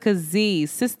 Jessica Z,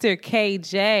 Sister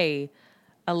KJ,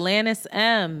 Alanis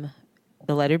M,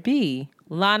 the letter B,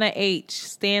 Lana H,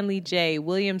 Stanley J,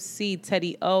 William C,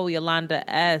 Teddy O, Yolanda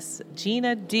S,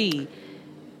 Gina D,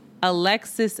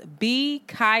 Alexis B,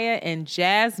 Kaya, and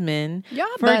Jasmine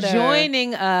for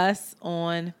joining us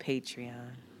on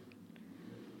Patreon.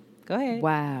 Go ahead.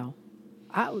 Wow.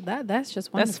 That's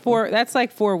just wonderful. That's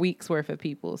like 4 weeks worth of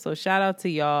people. So shout out to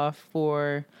y'all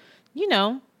for,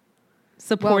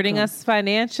 supporting us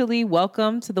financially.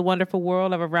 Welcome to the wonderful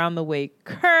world of Around the Way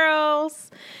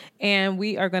Curls. And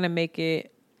we are going to make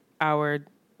it our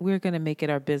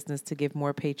business to give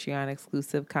more Patreon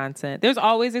exclusive content. There's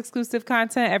always exclusive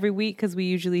content every week because we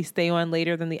usually stay on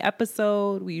later than the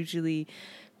episode. We usually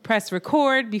press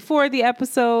record before the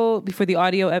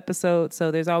audio episode.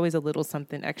 So there's always a little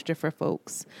something extra for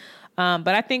folks. But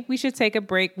I think we should take a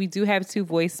break. We do have 2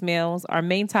 voicemails. Our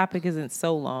main topic isn't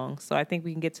so long, so I think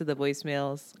we can get to the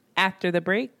voicemails after the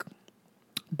break.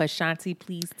 But Shanti,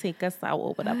 please take us out.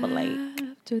 Open up a light.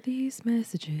 After these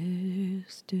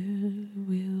messages,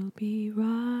 we'll be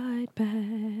right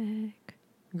back.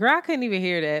 Girl, I couldn't even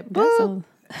hear that. Boop.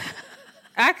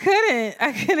 I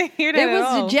couldn't hear that at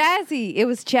all. It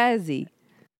was jazzy.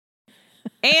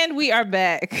 And we are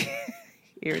back.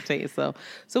 Irritate yourself.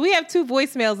 So we have 2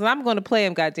 voicemails, and I'm going to play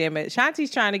them, goddammit.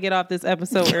 Shanti's trying to get off this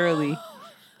episode early.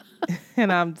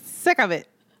 And I'm sick of it.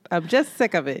 I'm just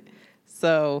sick of it.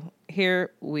 So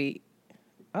here we...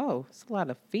 Oh, it's a lot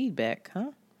of feedback,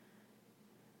 huh?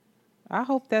 I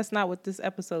hope that's not what this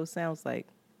episode sounds like.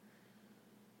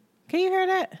 Can you hear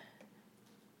that?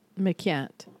 I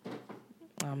can't.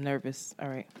 I'm nervous. All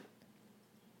right.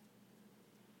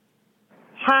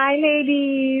 Hi,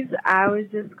 ladies. I was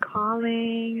just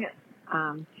calling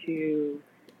to,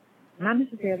 not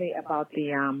necessarily about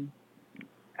the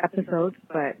episodes,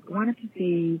 but wanted to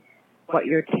see what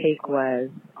your take was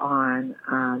on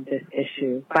this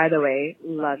issue. By the way,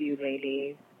 love you,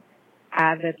 ladies.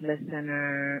 Avid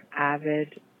listener,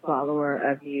 avid follower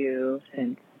of you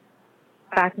since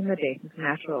back in the day, since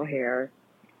natural hair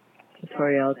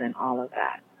tutorials and all of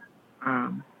that.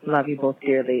 Love you both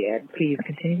dearly, and please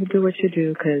continue to do what you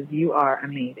do because you are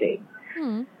amazing.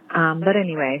 But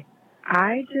anyway,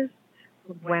 I just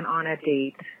went on a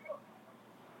date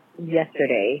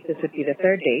yesterday. This would be the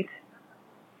 3rd date.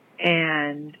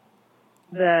 And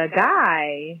the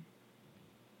guy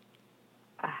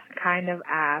kind of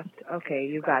asked, okay,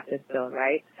 you got this bill,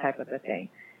 right? Type of a thing.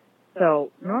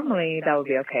 So normally that would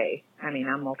be okay. I mean,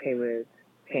 I'm okay with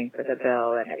paying for the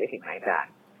bill and everything like that.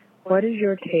 What is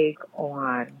your take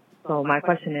on, so my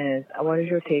question is, what is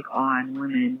your take on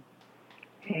women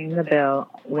paying the bill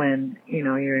when,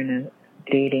 you're in a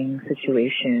dating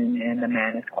situation and the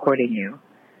man is courting you?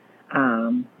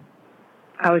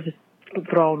 I was just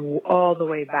thrown all the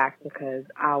way back because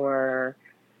our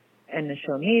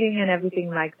initial meeting and everything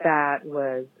like that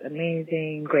was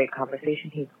amazing, great conversation.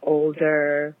 He's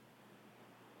older.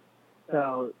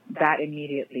 So that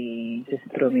immediately just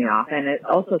threw me off. And it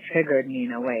also triggered me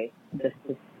in a way, this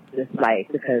like,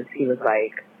 because he was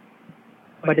like,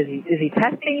 what is he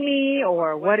testing me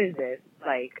or what is this?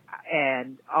 Like,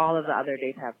 and all of the other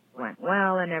dates have went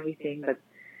well and everything, but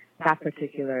that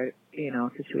particular,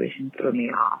 situation threw me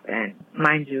off. And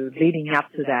mind you, leading up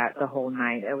to that the whole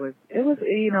night, it was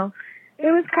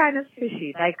kind of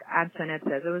fishy. Like Antoinette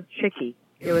says, it was tricky.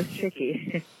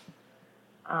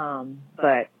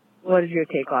 But what is your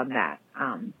take on that?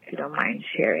 If you don't mind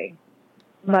sharing.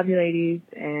 Love you, ladies,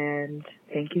 and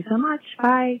thank you so much.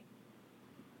 Bye.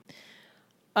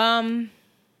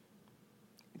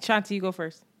 Shanti, you go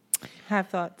first. Have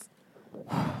thoughts.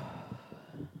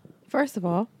 First of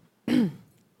all,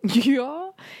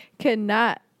 y'all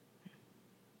cannot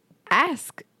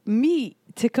ask me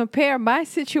to compare my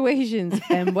situations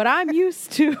and what I'm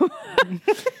used to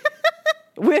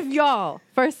with y'all.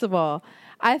 First of all,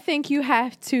 I think you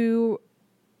have to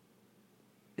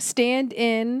stand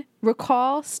in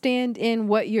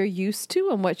what you're used to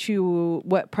and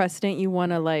what precedent you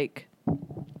want to like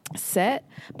set.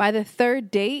 By the 3rd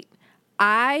date,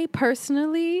 I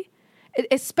personally,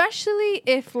 especially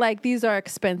if like these are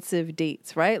expensive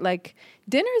dates, right? Like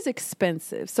dinner is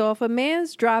expensive. So if a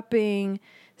man's dropping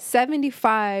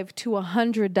 $75 to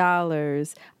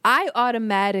 $100, I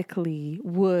automatically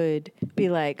would be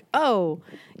like, oh,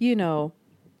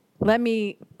 let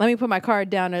me put my card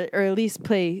down or at least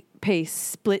pay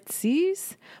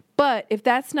splitsies. But if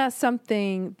that's not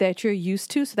something that you're used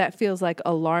to, so that feels like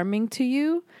alarming to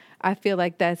you, I feel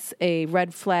like that's a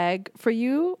red flag for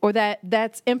you, or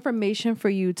that's information for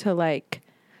you to like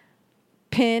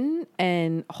pin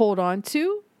and hold on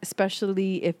to,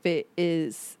 especially if it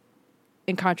is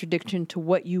in contradiction to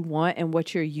what you want and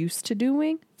what you're used to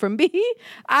doing. For me,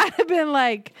 I'd have been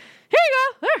like, here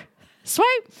you go,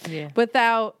 swipe,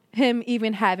 without him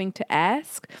even having to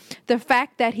ask. The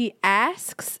fact that he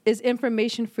asks is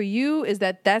information for you, is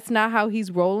that that's not how he's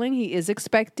rolling. He is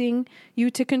expecting you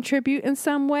to contribute in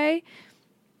some way.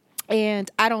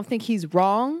 And I don't think he's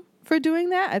wrong for doing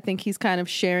that. I think he's kind of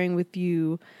sharing with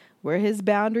you where his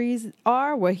boundaries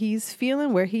are, where he's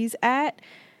feeling, where he's at.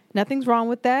 Nothing's wrong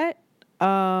with that.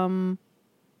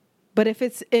 But if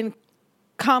it's in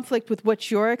conflict with what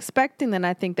you're expecting, then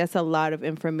I think that's a lot of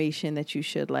information that you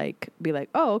should like be like,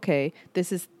 oh, okay,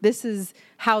 this is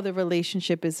how the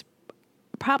relationship is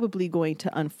probably going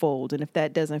to unfold. And if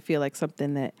that doesn't feel like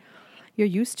something that you're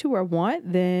used to or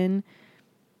want, then,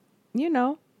 you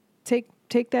know, take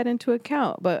that into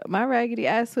account. But my raggedy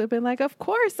ass would have been like, of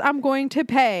course I'm going to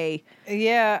pay.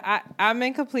 Yeah, I'm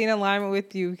in complete alignment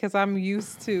with you because I'm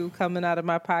used to coming out of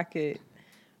my pocket.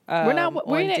 We're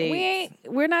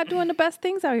not doing the best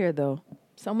things out here though.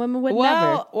 Some women would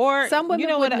never. Or some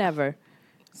women would never.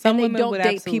 Some and they women don't would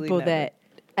date people never. that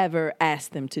ever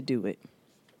ask them to do it.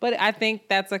 But I think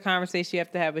that's a conversation you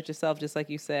have to have with yourself, just like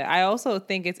you said. I also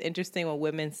think it's interesting when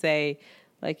women say,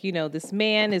 like, you know, this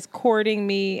man is courting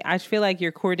me. I feel like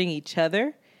you're courting each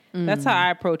other. That's how I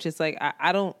approach it. It's like,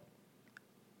 I don't...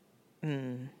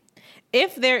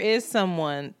 If there is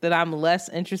someone that I'm less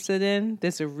interested in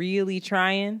that's really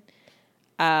trying,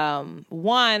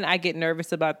 one, I get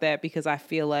nervous about that because I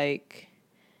feel like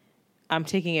I'm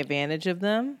taking advantage of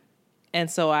them. And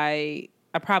so I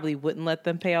probably wouldn't let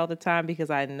them pay all the time because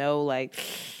I know, like,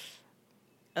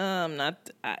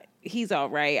 he's all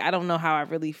right. I don't know how I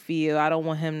really feel. I don't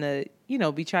want him to, you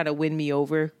know, be trying to win me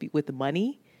over with the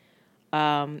money.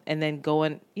 And then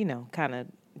going, you know, kind of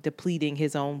depleting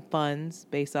his own funds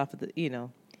based off of the, you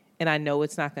know, and I know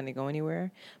it's not going to go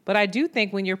anywhere. But I do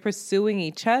think when you're pursuing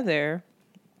each other,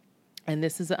 and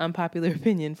this is an unpopular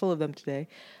opinion, full of them today,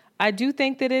 I do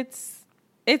think that it's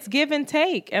give and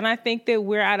take. And I think that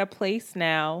we're at a place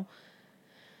now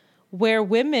where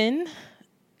women,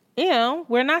 you know,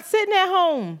 we're not sitting at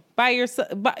home by yourself.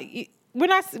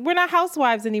 We're not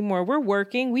housewives anymore. We're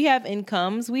working. We have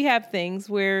incomes. We have things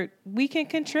where we can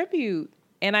contribute.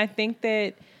 And I think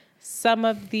that some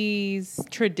of these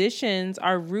traditions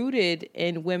are rooted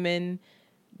in women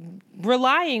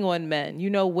relying on men.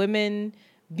 You know, women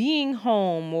being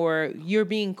home, or you're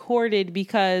being courted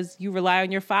because you rely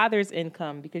on your father's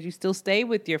income because you still stay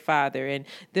with your father, and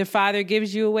the father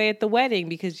gives you away at the wedding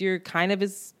because you're kind of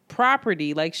his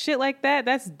property. Like shit like that,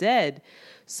 that's dead.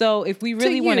 So if we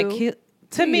really want to kill...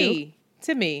 To me.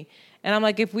 And I'm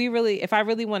like, if I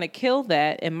really want to kill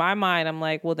that, in my mind, I'm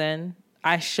like, well then...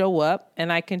 I show up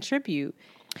and I contribute.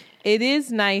 It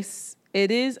is nice. It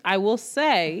is, I will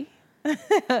say,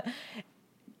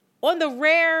 on the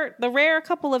rare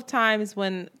couple of times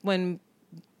when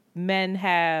men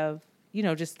have, you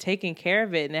know, just taken care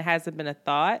of it and it hasn't been a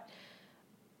thought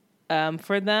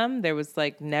for them, there was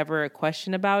like never a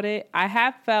question about it. I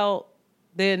have felt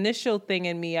the initial thing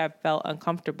in me, I felt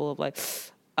uncomfortable of like,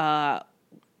 I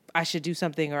should do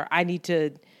something, or I need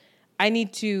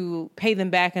to pay them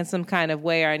back in some kind of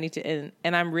way, or I need to,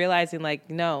 and I'm realizing like,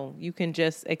 no, you can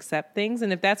just accept things.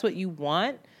 And if that's what you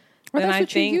want, or then that's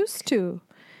what you're used to.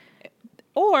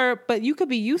 But you could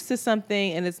be used to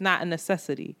something and it's not a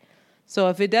necessity. So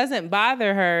if it doesn't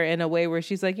bother her in a way where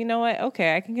she's like, you know what,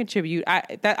 okay, I can contribute.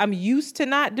 I'm used to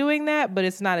not doing that, but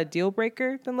it's not a deal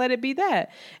breaker, then let it be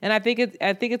that. And I think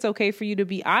it's okay for you to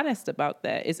be honest about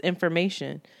that. It's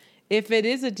information. If it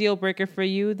is a deal breaker for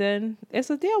you, then it's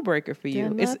a deal breaker for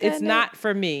you. It's not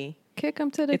for me. Kick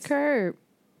them to the curb.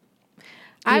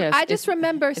 I just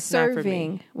remember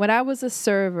serving. When I was a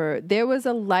server, there was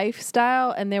a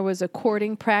lifestyle and there was a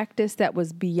courting practice that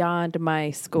was beyond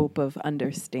my scope of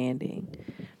understanding.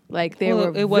 Like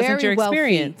it wasn't your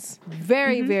experience.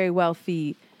 Very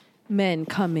wealthy men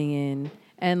coming in,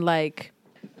 and like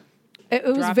it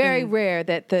was very rare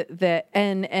that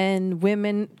and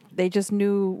women, they just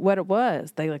knew what it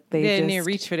was. They didn't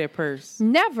reach for their purse.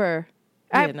 Never.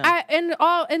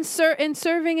 In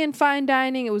serving and fine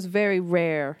dining, it was very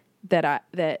rare that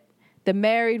the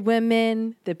married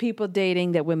women, the people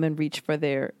dating, that women reach for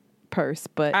their purse.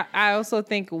 But I also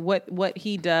think what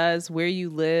he does, where you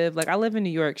live, like I live in New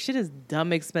York, shit is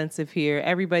dumb expensive here.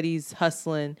 Everybody's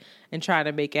hustling and trying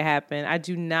to make it happen. I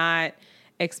do not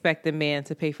expect a man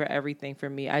to pay for everything for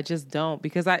me. I just don't,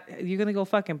 because you're gonna go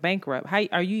fucking bankrupt. How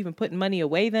are you even putting money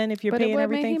away then if you're paying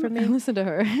everything for me? Listen to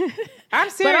her. I'm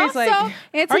serious. But also,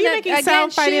 are you making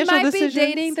sound financial decisions? She might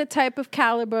be dating the type of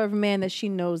caliber of man that she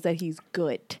knows that he's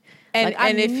good.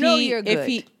 And if you're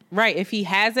good. If he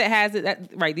has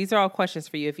it. Right. These are all questions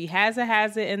for you. If he has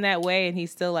it in that way, and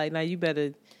he's still like, now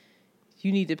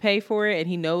you need to pay for it, and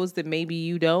he knows that maybe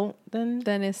you don't, then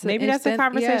that's a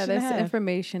conversation. Yeah, that's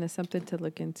information. It's something to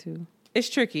look into. It's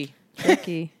tricky.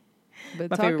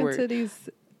 But talking to these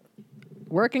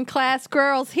working class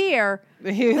girls here.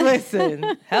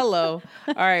 Listen, hello.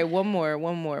 All right, one more.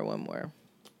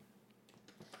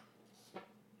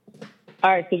 All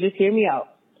right, so just hear me out.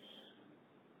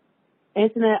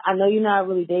 Antoinette, I know you're not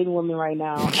really dating women right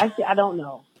now. Actually, I don't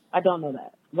know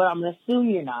that. But I'm going to assume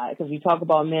you're not, because we talk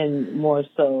about men more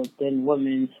so than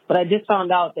women. But I just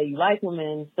found out that you like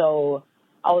women, so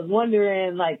I was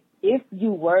wondering, like, if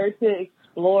you were to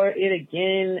explore it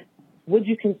again, would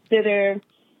you consider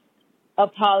a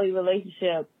poly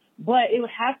relationship? But it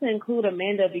would have to include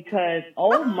Amanda, because,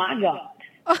 oh my God.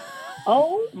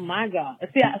 Oh my God.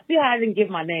 See how I didn't give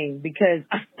my name, because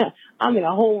I'm in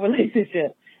a whole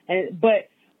relationship. But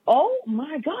oh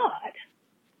my God.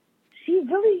 She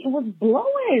really was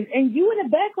blowing, and you in the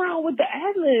background with the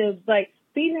ad-libs, like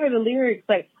feeding her the lyrics.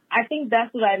 Like, I think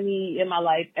that's what I need in my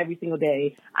life every single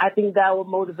day. I think that would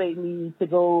motivate me to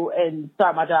go and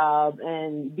start my job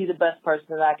and be the best person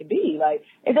that I could be. Like,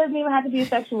 it doesn't even have to be a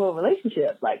sexual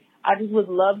relationship. Like, I just would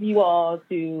love you all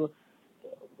to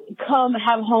come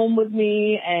have home with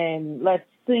me, and let's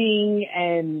sing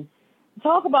and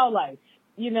talk about life.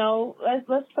 You know, let's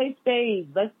play spades.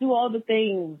 Let's do all the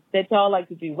things that y'all like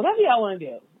to do. Whatever y'all want to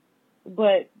do.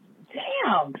 But,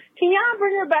 damn, can y'all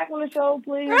bring her back on the show,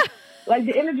 please? Like,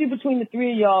 the energy between the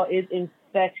three of y'all is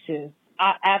infectious.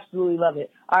 I absolutely love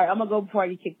it. All right, I'm going to go before I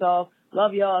get kicked off.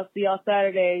 Love y'all. See y'all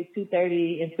Saturday,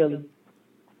 2:30 in Philly.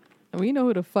 We know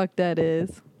who the fuck that is.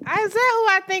 Is that who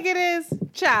I think it is?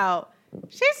 Child.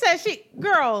 She said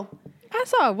girl. I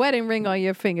saw a wedding ring on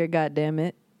your finger,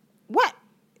 goddammit. What?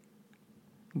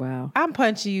 Wow. I'm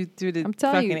punching you through the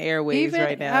fucking airwaves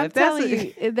right now. I'm telling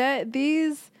you that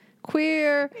these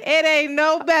queer... It ain't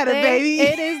no better, baby.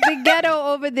 It is the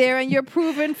ghetto over there, and you're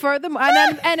proving furthermore.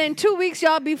 And in 2 weeks,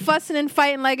 y'all be fussing and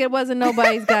fighting like it wasn't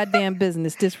nobody's goddamn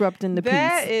business, disrupting the peace.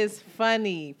 That is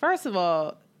funny. First of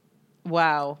all,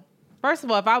 wow. First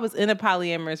of all, if I was in a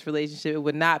polyamorous relationship, it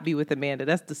would not be with Amanda.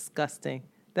 That's disgusting.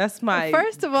 That's my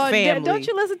First of all, family. Don't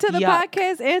you listen to the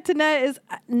podcast? Antoinette is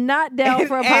not down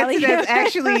for a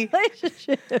polyamorous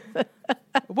relationship.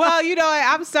 Well, you know,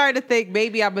 I'm starting to think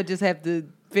maybe I'm going to just have to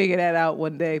figure that out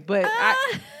one day. But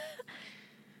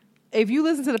if you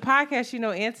listen to the podcast, you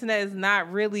know, Antoinette is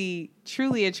not really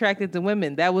truly attracted to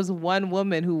women. That was one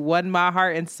woman who won my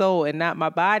heart and soul and not my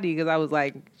body, because I was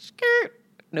like, skirt.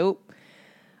 Nope.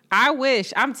 I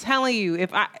wish. I'm telling you, if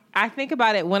I think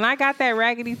about it, when I got that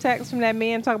raggedy text from that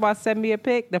man talking about send me a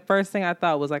pic, the first thing I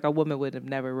thought was like, a woman would have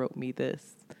never wrote me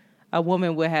this. A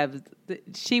woman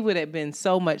she would have been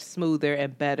so much smoother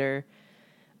and better,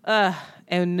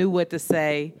 and knew what to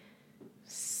say.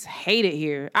 Hate it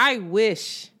here. I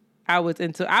wish I was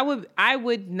I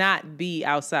would not be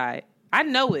outside. I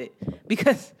know it,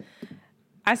 because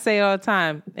I say it all the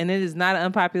time, and it is not an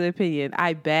unpopular opinion.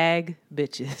 I bag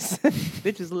bitches.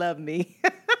 Bitches love me.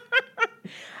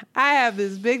 I have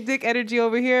this big dick energy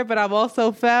over here, but I'm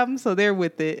also femme, so they're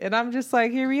with it. And I'm just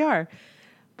like, here we are.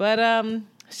 But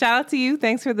shout out to you.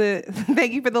 Thank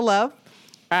you for the love.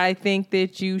 I think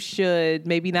that you should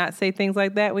maybe not say things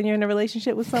like that when you're in a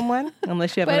relationship with someone,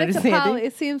 unless you have an understanding.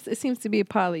 It seems to be a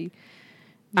poly.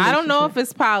 I don't know if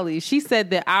it's poly. She said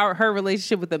that her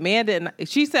relationship with Amanda, and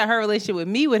she said her relationship with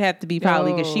me would have to be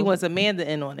poly because she wants Amanda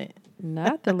in on it.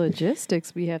 Not the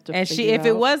logistics we have to. And if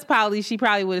it was poly, she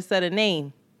probably would have said a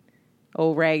name.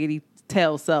 Old raggedy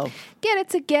tail self. Get it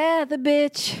together,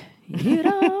 bitch. You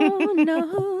don't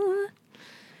know.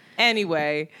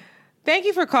 Anyway, thank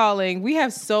you for calling. We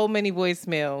have so many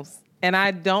voicemails, and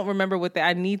I don't remember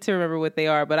I need to remember what they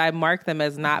are, but I marked them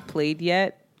as not played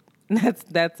yet.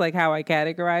 That's like how I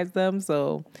categorize them.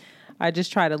 So I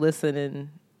just try to listen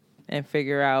and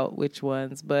figure out which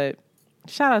ones. But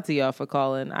shout out to y'all for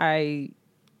calling. I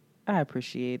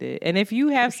appreciate it. And if you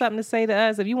have something to say to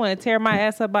us, if you want to tear my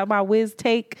ass up about my whiz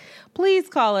take, please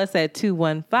call us at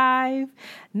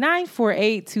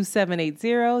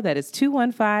 215-948-2780. That is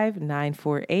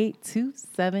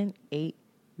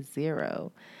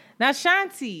 215-948-2780. Now,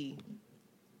 Shanti,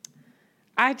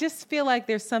 I just feel like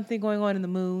there's something going on in the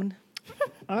moon.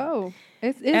 Oh,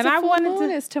 it's a full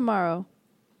moon is tomorrow.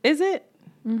 Is it?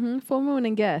 Mm-hmm. Full moon,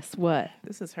 and guess what?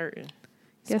 This is hurting.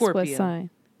 Guess Scorpio. what sign?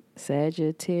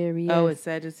 Sagittarius. Oh, it's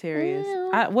Sagittarius.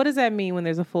 What does that mean when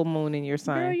there's a full moon in your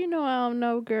sign? Girl, you know I don't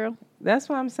know, girl. That's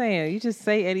what I'm saying. You just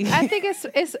say anything. I think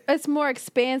it's more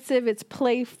expansive. It's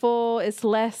playful. It's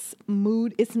less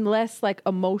mood. It's less like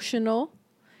emotional.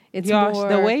 It's more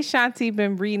the way Shanti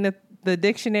been reading the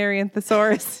dictionary and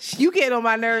thesaurus. You get on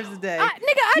my nerves today. I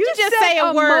just said saying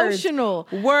emotional.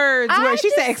 Words. She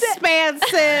said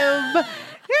expansive.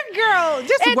 Girl,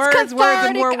 just it's words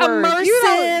and more words.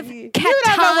 Immersive, you don't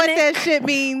know what that shit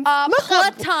means.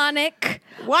 Platonic.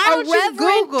 Why don't you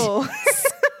Google?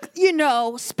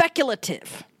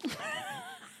 Speculative.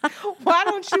 Why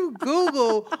don't you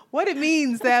Google what it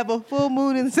means to have a full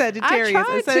moon in Sagittarius?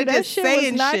 I tried to. That shit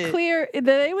was not clear.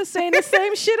 They was saying the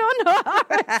same shit on the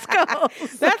horoscope.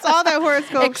 That's all that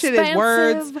horoscope shit is.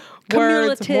 Words,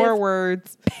 more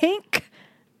words. Pink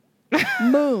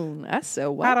moon. I said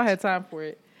what? I don't have time for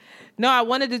it. No, I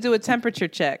wanted to do a temperature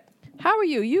check. How are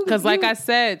you? Because like I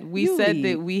said, we said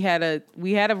that we had a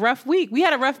rough week. We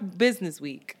had a rough business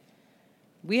week.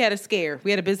 We had a scare. We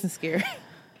had a business scare.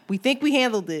 We think we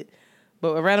handled it,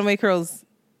 but Around the Way Curls,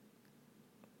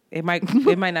 it might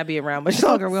not be around much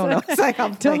longer. We don't know. It's like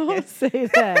I'm don't say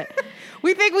that.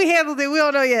 We think we handled it. We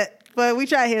don't know yet, but we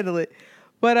try to handle it.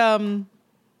 But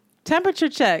temperature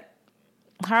check.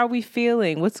 How are we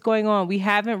feeling? What's going on? We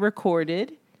haven't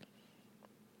recorded.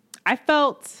 I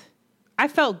felt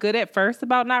good at first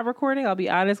about not recording. I'll be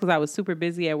honest, because I was super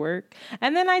busy at work,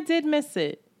 and then I did miss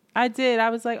it. I did. I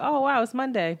was like, oh wow, it's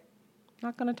Monday.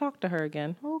 Not gonna talk to her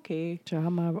again. Okay.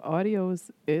 Child, my audio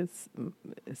is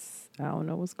I don't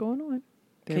know what's going on.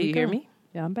 Can you hear me?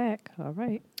 Yeah, I'm back. All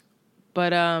right. But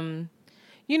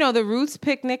the Roots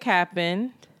picnic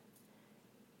happened,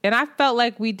 and I felt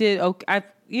like we did okay.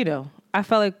 I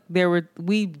felt like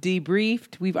we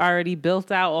debriefed. We've already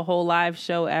built out a whole live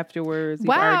show afterwards.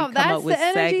 Wow, that's the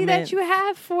energy that you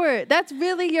have for it. That's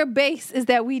really your base, is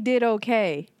that we did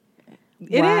okay.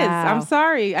 It is. I'm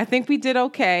sorry. I think we did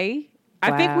okay.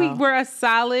 I think we were a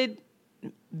solid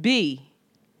B.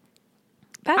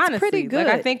 That's honestly pretty good.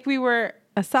 Like, I think we were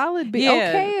a solid B. Yeah.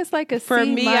 Okay, it's like a C for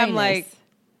me. minus. I'm like,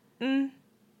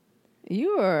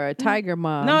 you are a tiger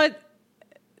mom.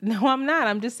 No, I'm not.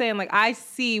 I'm just saying, like, I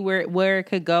see where it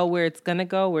could go, where it's gonna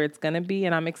go, where it's gonna be,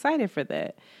 and I'm excited for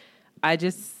that. I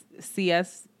just see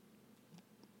us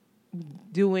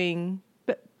doing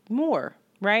more,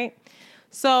 right?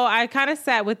 So I kind of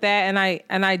sat with that,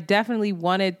 and I definitely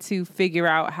wanted to figure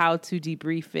out how to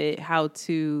debrief it,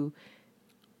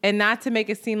 and not to make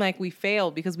it seem like we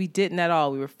failed, because we didn't at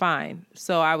all. We were fine.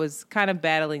 So I was kind of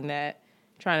battling that,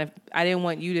 I didn't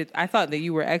want you to, I thought that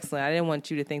you were excellent. I didn't want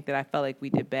you to think that I felt like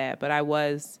we did bad, but I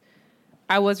was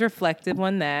reflective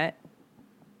on that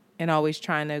and always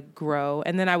trying to grow.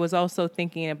 And then I was also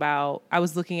I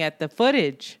was looking at the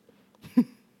footage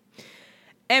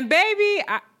and baby,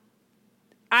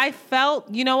 I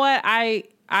felt, you know what? I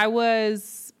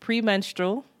was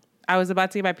premenstrual. I was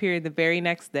about to get my period the very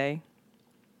next day.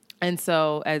 And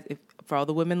so for all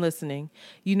the women listening,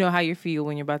 you know how you feel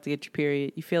when you're about to get your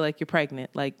period. You feel like you're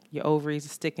pregnant, like your ovaries are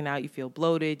sticking out. You feel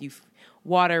bloated,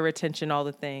 water retention, all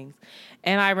the things.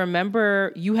 And I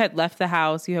remember you had left the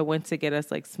house. You had went to get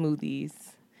us like smoothies.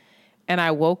 And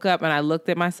I woke up and I looked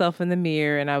at myself in the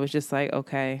mirror and I was just like,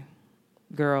 okay,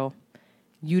 girl,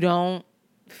 you don't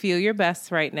feel your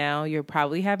best right now. You're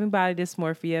probably having body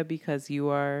dysmorphia because you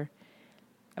are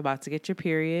about to get your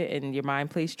period and your mind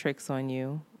plays tricks on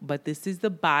you. But this is the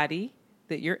body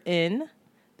that you're in.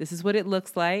 This is what it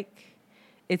looks like.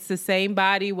 It's the same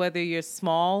body, whether you're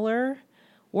smaller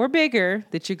or bigger,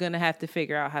 that you're going to have to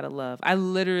figure out how to love. I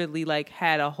literally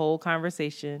had a whole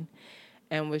conversation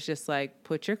and was just like,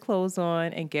 put your clothes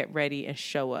on and get ready and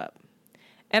show up.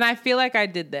 And I feel like I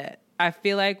did that. I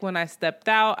feel like when I stepped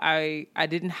out, I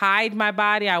didn't hide my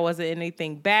body. I wasn't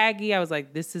anything baggy. I was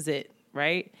like, this is it,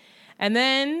 right? And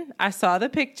then I saw the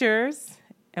pictures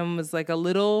and was like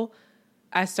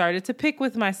I started to pick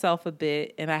with myself a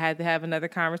bit, and I had to have another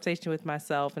conversation with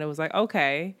myself. And it was like,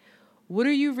 okay, what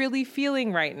are you really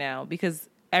feeling right now? Because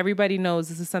everybody knows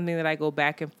this is something that I go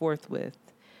back and forth with,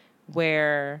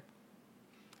 where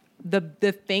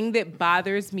the thing that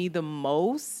bothers me the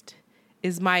most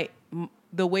is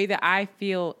the way that I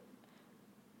feel.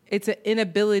 It's an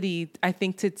inability, I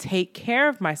think, to take care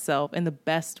of myself in the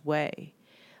best way.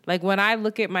 Like, when I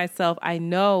look at myself, I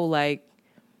know, like,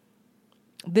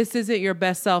 this isn't your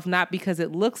best self, not because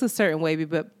it looks a certain way,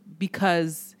 but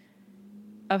because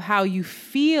of how you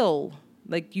feel.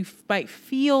 Like, you might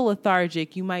feel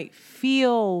lethargic. You might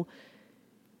feel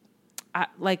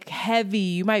like heavy.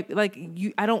 You might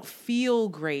I don't feel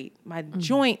great. My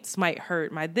joints might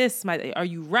hurt. Are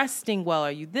you resting well?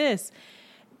 Are you this?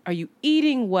 Are you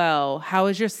eating well? How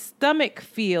does your stomach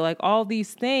feel? Like all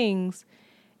these things.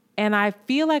 And I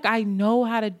feel like I know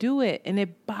how to do it. And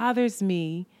it bothers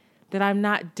me that I'm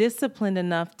not disciplined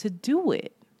enough to do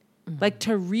it. Like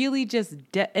to really just,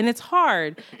 and it's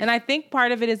hard. And I think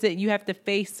part of it is that you have to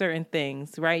face certain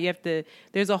things, right?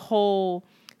 There's a whole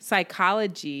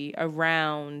psychology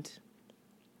around,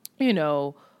 you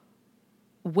know,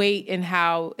 weight and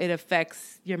how it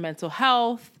affects your mental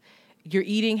health, your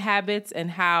eating habits, and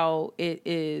how it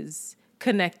is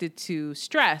connected to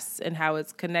stress and how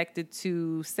it's connected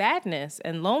to sadness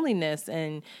and loneliness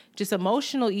and just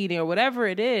emotional eating or whatever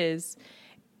it is.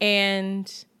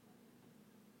 And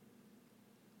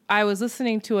I was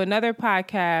listening to another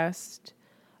podcast.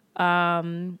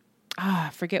 I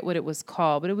forget what it was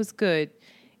called, but it was good.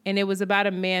 And it was about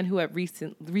a man who had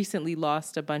recently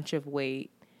lost a bunch of weight.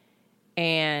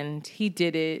 And he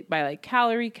did it by like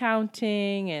calorie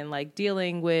counting and like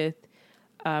dealing with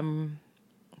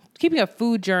keeping a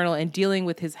food journal and dealing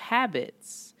with his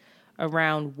habits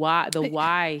around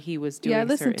why he was doing. Yeah, I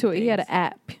listened to it. Things. He had an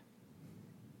app.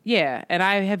 Yeah, and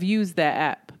I have used that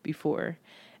app before.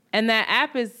 And that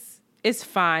app is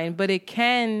fine, but it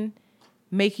can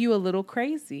make you a little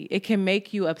crazy. It can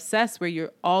make you obsessed where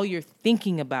all you're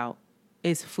thinking about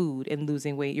is food and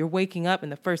losing weight. You're waking up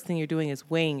and the first thing you're doing is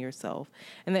weighing yourself.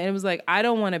 And then it was like, I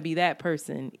don't want to be that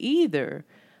person either.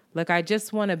 Like, I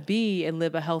just want to be and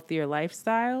live a healthier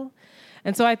lifestyle.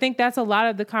 And so I think that's a lot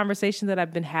of the conversation that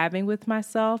I've been having with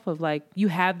myself of like, you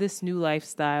have this new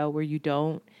lifestyle where you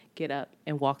don't get up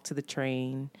and walk to the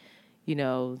train. You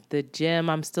know, the gym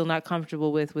I'm still not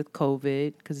comfortable with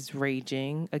COVID because it's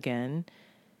raging again.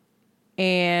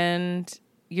 And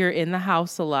you're in the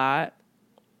house a lot,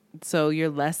 so you're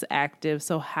less active.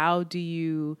 So how do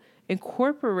you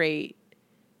incorporate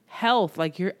health?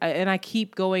 Like and I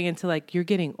keep going into like, you're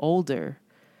getting older.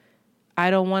 I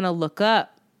don't want to look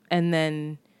up and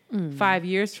then 5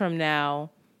 years from now,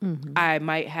 I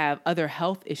might have other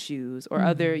health issues or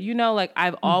other, you know, like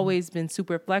I've always been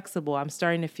super flexible. I'm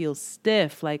starting to feel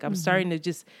stiff. Like I'm starting to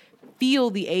just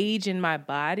feel the age in my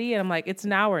body. And I'm like, it's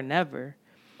now or never.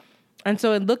 And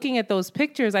so in looking at those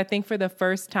pictures, I think for the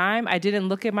first time, I didn't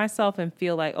look at myself and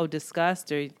feel like, oh,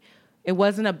 disgust, or it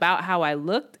wasn't about how I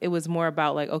looked. It was more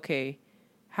about like, okay,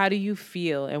 how do you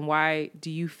feel? And why do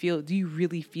you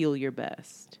really feel your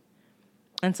best?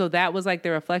 And so that was like the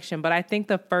reflection. But I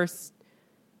think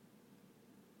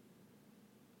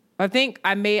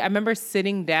I remember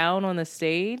sitting down on the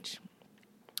stage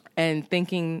and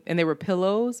thinking, and there were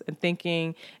pillows, and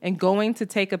thinking, and going to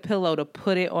take a pillow to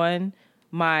put it on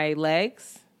my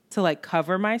legs to like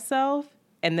cover myself,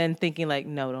 and then thinking like,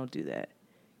 no, don't do that.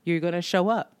 You're going to show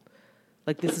up.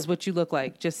 Like, this is what you look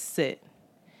like. Just sit.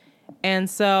 And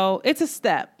so it's a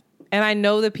step. And I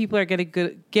know that people are going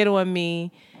to get on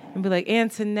me and be like,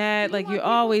 Antoinette, like you're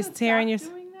always tearing your...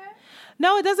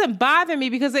 No, it doesn't bother me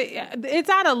because it's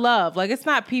out of love. Like, it's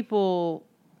not people...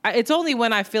 It's only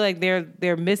when I feel like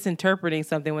they're misinterpreting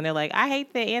something, when they're like, I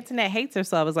hate that Antoinette hates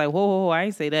herself. It's like, whoa, I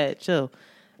ain't say that. Chill.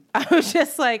 I was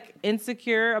just like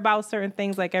insecure about certain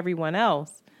things like everyone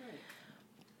else. Right.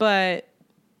 But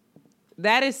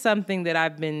that is something that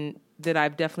I've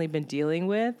definitely been dealing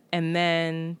with. And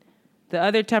then the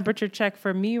other temperature check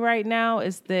for me right now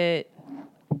is that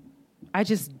I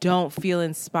just don't feel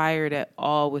inspired at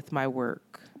all with my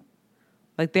work.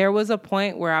 Like, there was a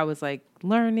point where I was like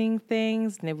learning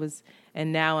things,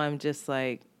 and now I'm just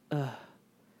like, ugh.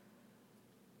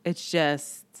 It's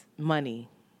just money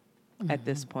at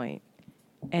this point.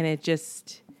 And it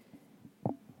just,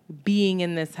 being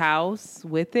in this house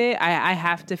with it, I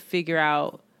have to figure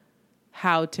out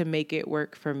how to make it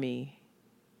work for me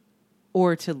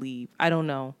or to leave. I don't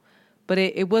know. But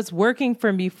it was working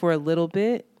for me for a little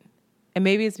bit. And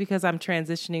maybe it's because I'm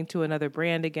transitioning to another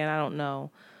brand again. I don't know.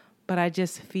 But I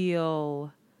just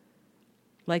feel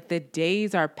like the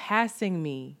days are passing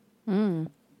me.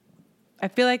 I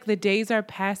feel like the days are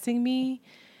passing me.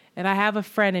 And I have a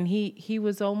friend, and he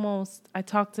was almost, I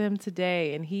talked to him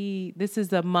today, and this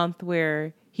is a month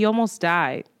where he almost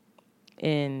died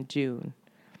in June.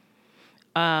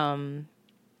 And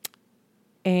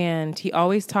he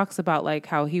always talks about like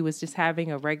how he was just having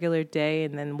a regular day,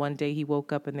 and then one day he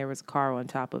woke up and there was a car on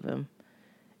top of him,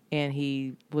 and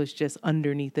he was just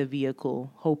underneath a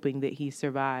vehicle hoping that he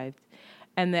survived.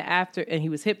 And and he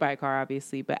was hit by a car,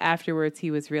 obviously, but afterwards he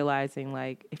was realizing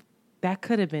like, if that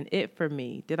could have been it for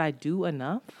me. Did I do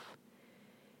enough?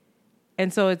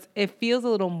 And so it feels a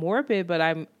little morbid,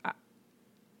 but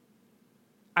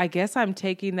I guess I'm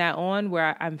taking that on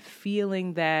where I'm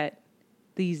feeling that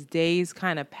these days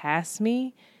kind of pass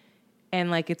me, And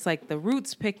like, it's like the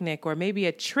Roots picnic, or maybe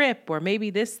a trip, or maybe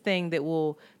this thing that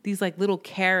will, these like little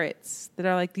carrots that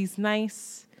are like these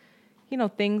nice, you know,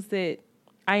 things that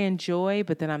I enjoy,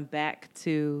 but then I'm back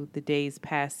to the days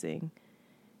passing.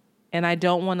 And I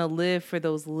don't want to live for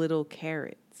those little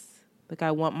carrots. Like,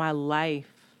 I want my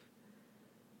life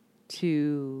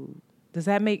to, is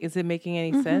it making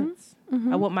any sense?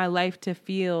 I want my life to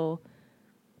feel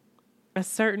a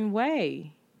certain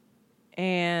way.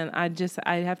 And I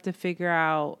have to figure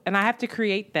out, and I have to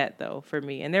create that though for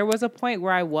me. And there was a point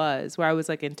where I was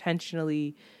like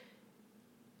intentionally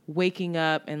waking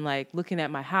up and like looking at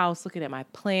my house, looking at my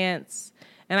plants.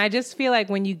 And I just feel like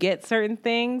when you get certain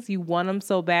things, you want them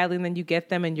so badly, and then you get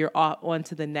them and you're on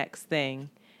to the next thing.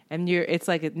 And it's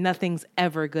like nothing's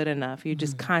ever good enough. You're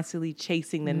just constantly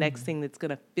chasing the next thing that's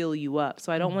going to fill you up.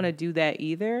 So I don't want to do that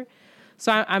either.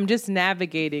 So I'm just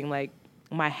navigating like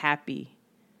my happy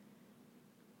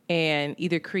and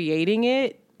either creating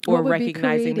it or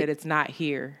recognizing that it's not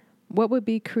here. What would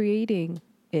be creating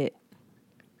it?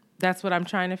 That's what I'm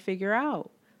trying to figure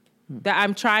out. That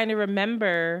I'm trying to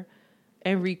remember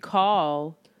and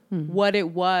recall what it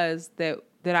was that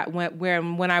I went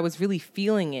when I was really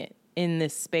feeling it in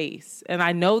this space. And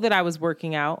I know that I was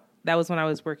working out. That was when I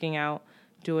was working out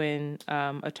doing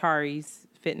Atari's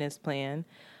fitness plan.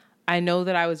 I know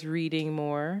that I was reading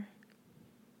more.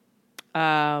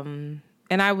 And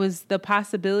the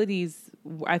possibilities,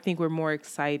 I think, were more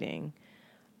exciting.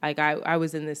 Like I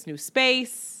was in this new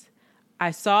space.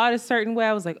 I saw it a certain way.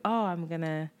 I was like, oh, I'm going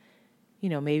to,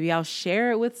 maybe I'll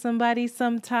share it with somebody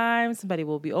sometime. Somebody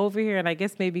will be over here. And I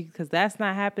guess maybe because that's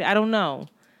not happening. I don't know.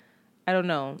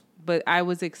 But I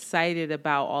was excited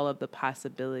about all of the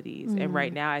possibilities. And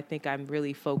right now I think I'm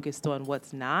really focused on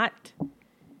what's not.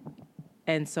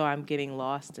 And so I'm getting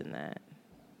lost in that.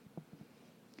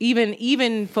 Even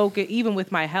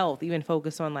with my health, even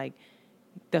focus on like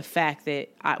the fact that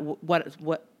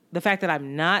the fact that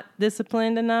I'm not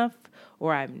disciplined enough,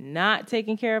 or I'm not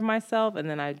taking care of myself, and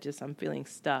then I'm feeling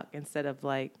stuck, instead of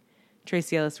like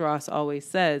Tracy Ellis Ross always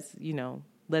says,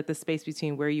 let the space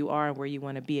between where you are and where you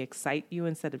want to be excite you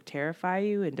instead of terrify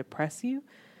you and depress you.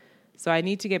 So I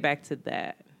need to get back to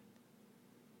that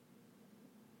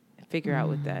and figure out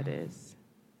what that is.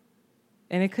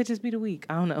 And it could just be the week.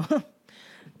 I don't know.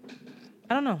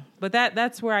 I don't know. But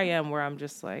that's where I am, where I'm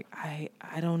just like, I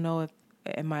don't know if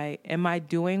am I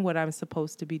doing what I'm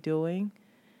supposed to be doing?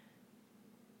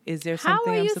 Is there something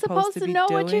How are I'm you supposed to know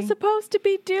what you're supposed to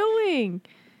be doing?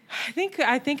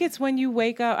 I think it's when you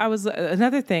wake up. I was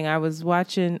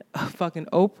watching fucking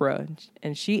Oprah,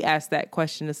 and she asked that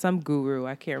question to some guru.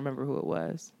 I can't remember who it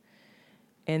was.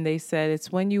 And they said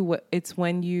it's when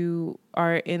you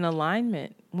are in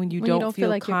alignment, when you don't feel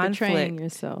like conflict, you're betraying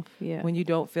yourself. Yeah. When you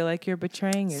don't feel like you're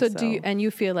betraying yourself. So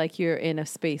you feel like you're in a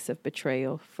space of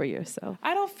betrayal for yourself?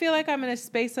 I don't feel like I'm in a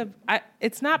space of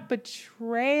it's not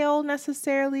betrayal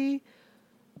necessarily,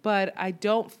 but I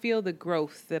don't feel the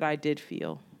growth that I did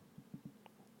feel.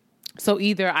 So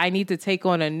either I need to take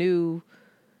on a new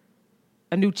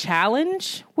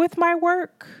challenge with my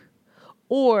work,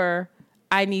 or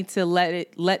I need to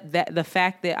let the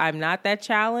fact that I'm not that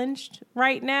challenged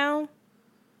right now,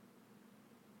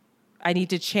 I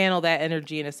need to channel that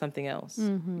energy into something else.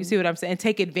 Mm-hmm. You see what I'm saying? And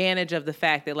take advantage of the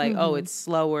fact that oh, it's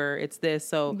slower, it's this.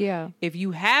 So if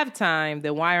you have time,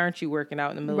 then why aren't you working out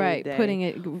in the middle of the day? Putting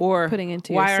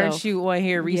into why yourself. aren't you on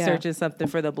here researching something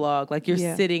for the blog? Like you're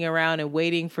sitting around and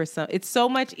waiting for it's so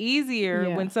much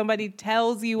easier when somebody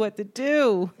tells you what to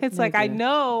do. It's like, I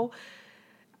know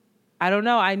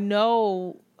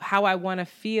how I want to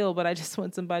feel, but I just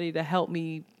want somebody to help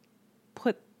me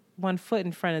put one foot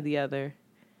in front of the other.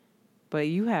 But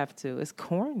you have to. It's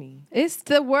corny. It's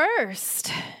the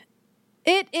worst.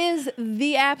 It is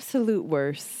the absolute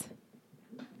worst.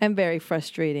 And very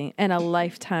frustrating. And a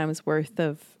lifetime's worth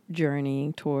of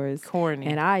journeying towards. Corny.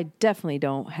 And I definitely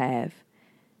don't have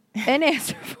an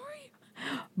answer for you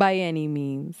by any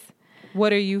means.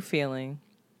 What are you feeling?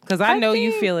 Because I know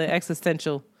you feeling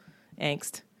existential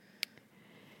angst.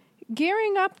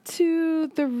 Gearing up to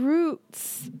the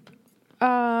Roots,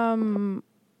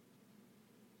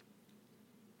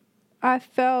 I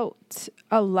felt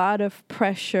a lot of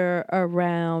pressure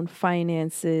around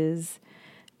finances.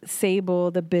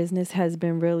 Sable, the business has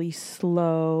been really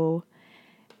slow,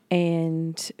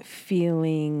 and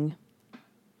feeling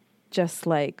just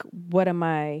like, what am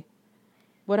I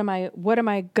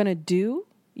gonna do?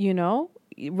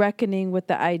 Reckoning with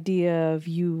the idea of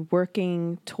you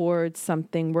working towards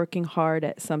something, working hard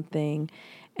at something,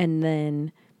 and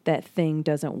then that thing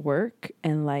doesn't work,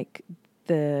 and like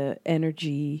the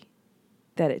energy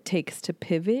that it takes to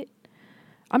pivot.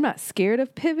 I'm not scared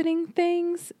of pivoting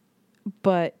things,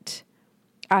 but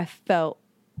I felt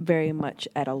very much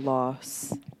at a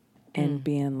loss and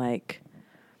being like,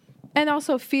 and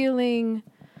also feeling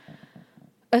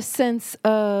a sense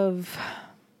of,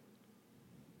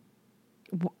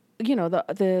 you know,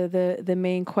 the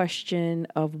main question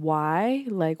of why,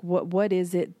 like what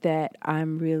is it that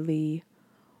I'm really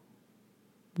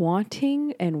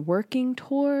wanting and working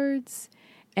towards,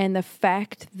 and the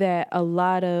fact that a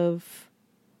lot of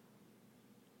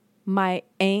my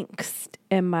angst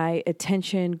and my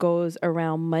attention goes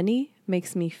around money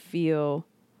makes me feel,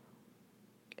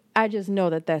 I just know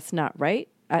that that's not right.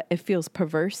 It feels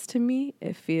perverse to me.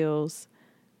 It feels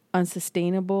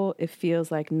unsustainable. It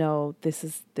feels like, no, this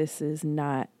is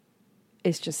not,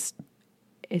 it's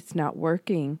not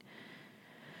working.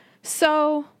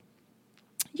 So,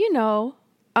 you know,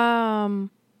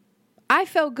 I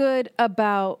felt good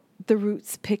about the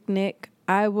Roots picnic.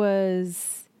 I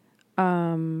was,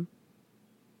 I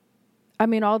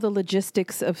mean, all the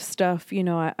logistics of stuff, you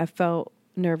know, I felt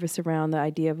nervous around the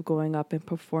idea of going up and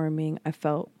performing. I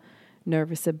felt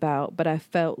nervous about, but I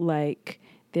felt like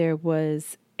there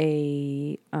was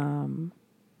I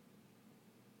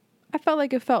felt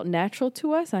like it felt natural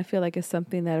to us. I feel like it's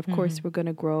something that, of course, we're going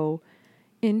to grow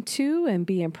into and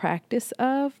be in practice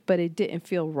of, but it didn't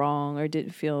feel wrong or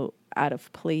didn't feel out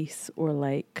of place or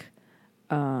like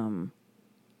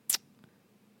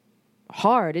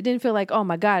hard. It didn't feel like, oh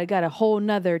my God, I got a whole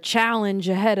nother challenge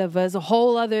ahead of us, a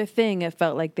whole other thing. It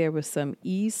felt like there was some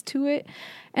ease to it.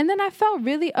 And then I felt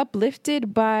really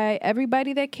uplifted by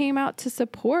everybody that came out to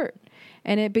support.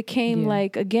 And it became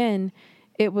like, again,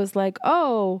 it was like,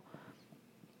 oh,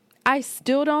 I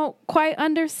still don't quite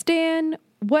understand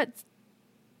what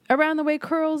Around the Way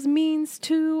Curls means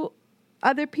to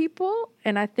other people.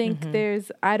 And I think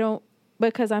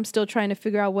because I'm still trying to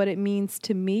figure out what it means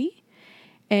to me.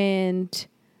 And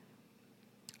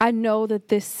I know that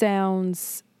this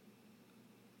sounds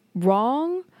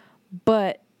wrong,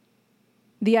 but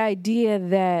the idea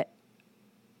that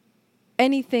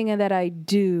anything that I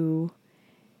do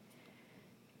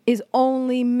is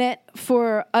only meant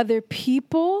for other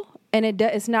people, and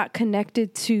it's not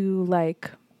connected to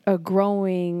like a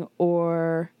growing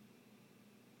or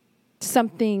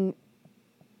something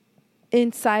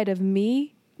inside of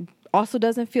me, also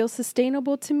doesn't feel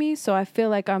sustainable to me. So I feel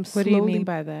like I'm slowly... What do you mean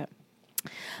by that?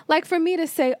 Like for me to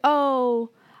say, oh,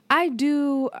 I'm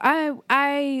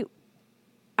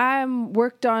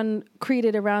worked on,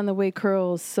 created Around the Way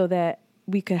Curls so that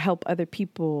we could help other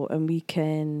people and we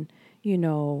can, you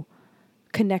know,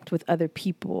 connect with other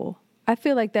people. I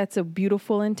feel like that's a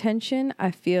beautiful intention.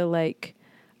 I feel like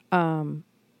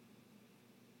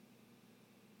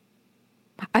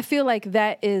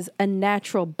that is a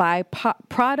natural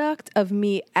byproduct of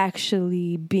me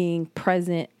actually being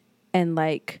present and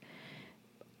like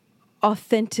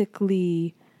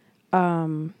authentically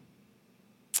in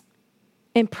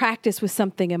practice with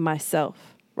something in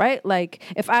myself, right? Like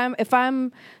if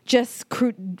I'm just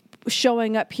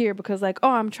showing up here because like,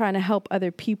 oh, I'm trying to help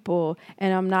other people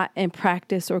and I'm not in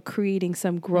practice or creating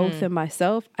some growth in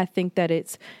myself, I think that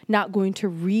it's not going to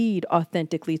read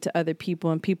authentically to other people,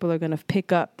 and people are going to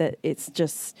pick up that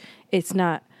it's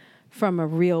not from a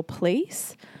real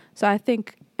place. So I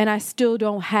think, and I still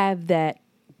don't have that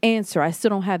answer. I still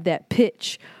don't have that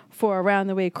pitch for Around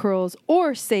the Way Curls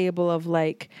or Sable of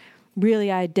like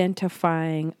really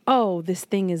identifying, oh, this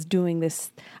thing is doing this.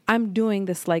 I'm doing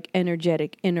this like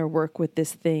energetic inner work with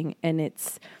this thing, and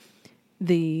it's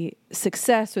the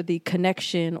success or the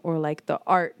connection or like the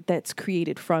art that's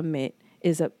created from it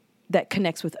that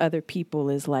connects with other people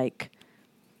is like,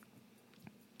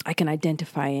 I can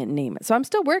identify it and name it. So I'm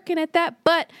still working at that,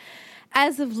 but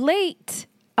as of late,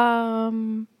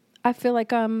 I feel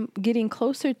like I'm getting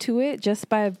closer to it just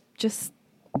by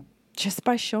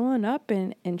showing up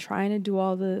and trying to do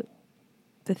all the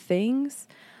things,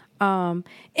 and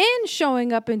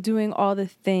showing up and doing all the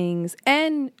things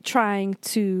and trying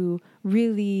to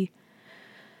really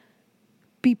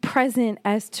be present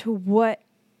as to what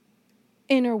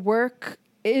inner work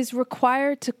is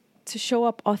required to show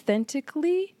up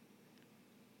authentically.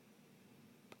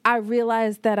 I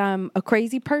realize that I'm a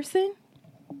crazy person,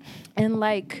 and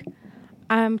like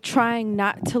I'm trying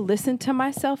not to listen to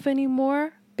myself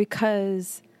anymore,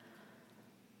 because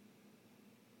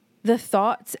the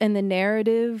thoughts and the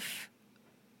narratives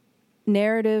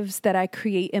that I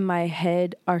create in my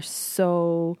head are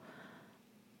so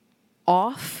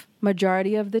off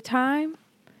majority of the time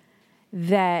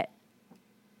that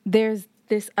there's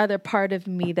this other part of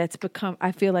me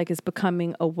I feel like it's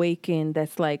becoming awakened,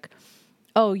 that's like,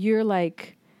 oh, you're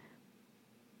like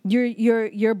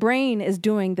your brain is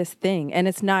doing this thing and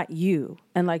it's not you,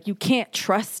 and like you can't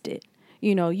trust it.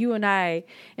 You know, you and I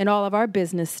and all of our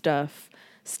business stuff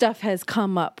has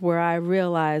come up where I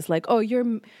realize like, oh,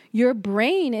 your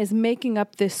brain is making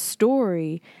up this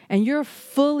story and you're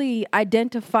fully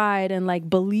identified and like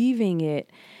believing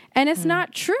it, and it's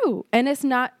not true, and it's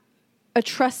not a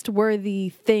trustworthy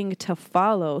thing to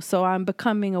follow. So I'm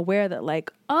becoming aware that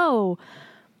like, oh,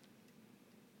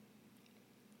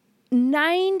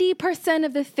 90%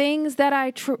 of the things that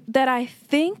I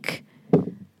think,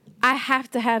 I have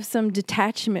to have some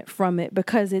detachment from it,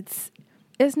 because it's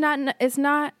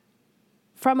not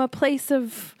from a place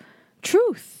of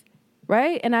truth,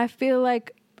 right? And I feel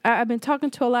like I've been talking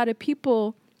to a lot of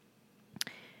people.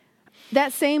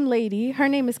 That same lady, her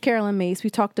name is Carolyn Mace. We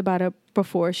talked about her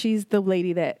before. She's the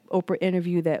lady that Oprah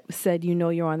interviewed that said, you know,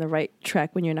 you're on the right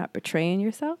track when you're not betraying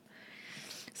yourself.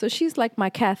 So she's like my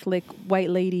Catholic white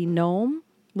lady gnome,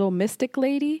 little mystic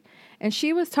lady. And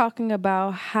she was talking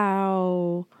about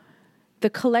how the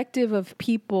collective of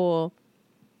people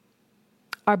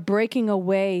are breaking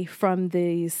away from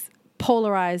these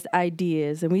polarized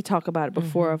ideas. And we talk about it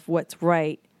before of what's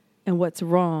right and what's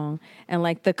wrong. And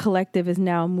like the collective is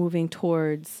now moving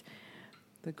towards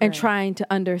and trying to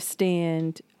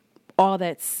understand all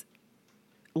that's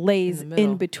lays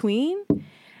in between.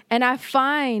 And I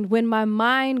find when my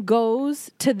mind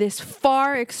goes to this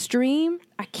far extreme,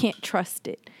 I can't trust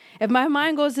it. If my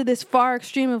mind goes to this far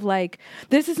extreme of like,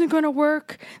 this isn't going to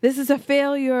work, this is a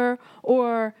failure,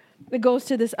 or it goes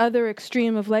to this other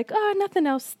extreme of like, oh, nothing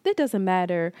else, it doesn't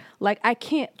matter. Like, I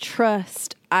can't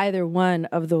trust either one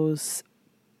of those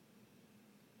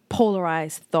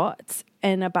polarized thoughts.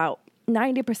 And about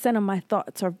 90% of my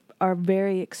thoughts are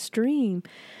very extreme.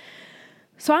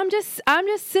 So I'm just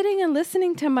sitting and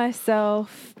listening to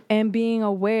myself and being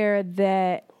aware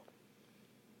that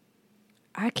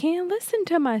I can't listen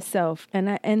to myself,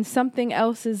 and something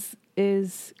else is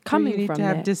coming from that. You need to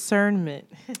have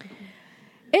discernment.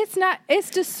 It's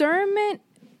discernment,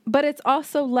 but it's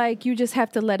also like you just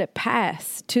have to let it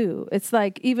pass too. It's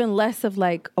like even less of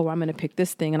like, oh, I'm going to pick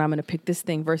this thing and I'm going to pick this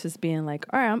thing, versus being like,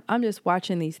 all right, I'm just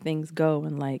watching these things go,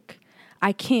 and like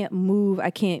I can't move,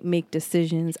 I can't make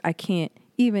decisions, I can't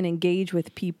even engage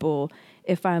with people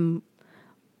if I'm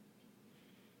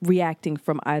reacting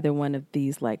from either one of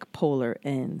these like polar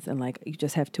ends. And like you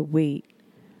just have to wait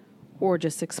or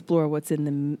just explore what's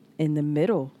in the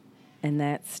middle. And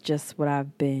that's just what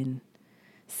I've been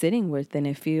sitting with. And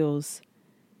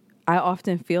I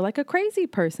often feel like a crazy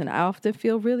person. I often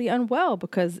feel really unwell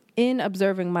because in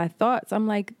observing my thoughts, I'm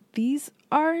like, these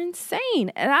are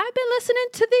insane. And I've been listening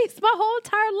to these my whole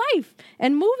entire life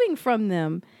and moving from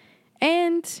them.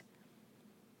 And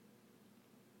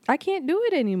I can't do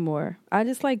it anymore. I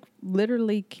just like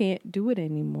literally can't do it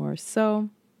anymore. So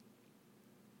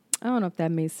I don't know if that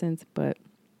made sense, but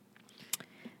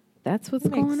that's what's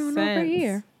going on over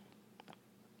here.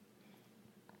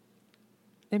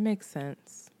 It makes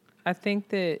sense. I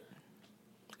think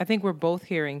we're both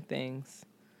hearing things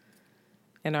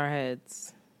in our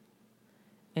heads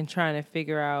and trying to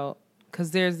figure out,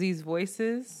 because there's these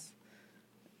voices.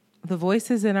 The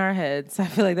voices in our heads. I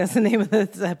feel like that's the name of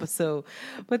this episode.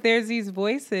 But there's these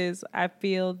voices. I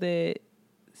feel that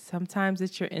sometimes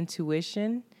it's your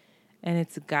intuition and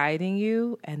it's guiding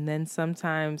you. And then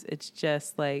sometimes it's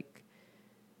just like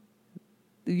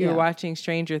you're watching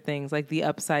Stranger Things, like the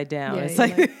upside down. Yeah, it's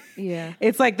like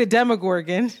it's like the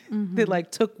Demogorgon that like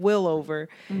took Will over.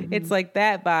 It's like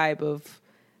that vibe of,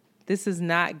 this is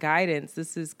not guidance.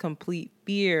 This is complete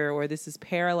fear, or this is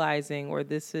paralyzing, or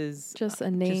this is just a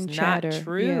name just chatter. Not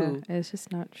true. Yeah, it's just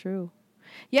not true.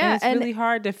 Yeah, and it's really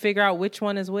hard to figure out which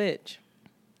one is which.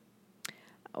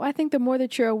 I think the more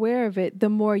that you're aware of it, the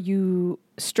more you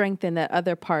strengthen that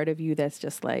other part of you that's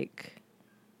just like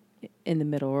in the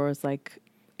middle, or it's like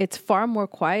it's far more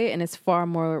quiet and it's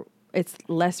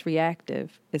less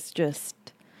reactive. It's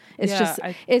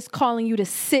calling you to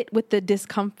sit with the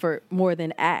discomfort more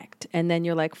than act. And then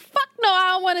you're like, fuck no,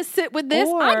 I don't want to sit with this.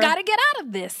 I got to get out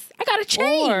of this. I got to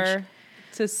change. Or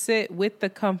to sit with the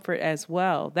comfort as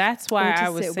well. That's why I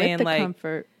was saying like,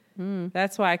 comfort.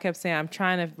 That's why I kept saying I'm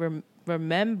trying to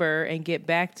remember and get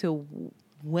back to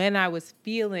when I was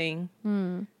feeling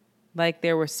like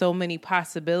there were so many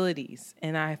possibilities.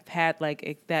 And I've had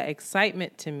like that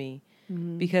excitement to me.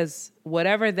 Because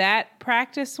whatever that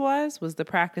practice was the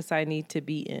practice I need to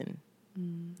be in.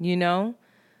 You know?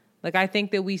 Like, I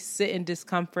think that we sit in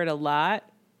discomfort a lot,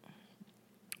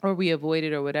 or we avoid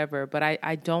it or whatever, but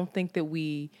I don't think that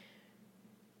we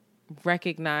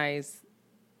recognize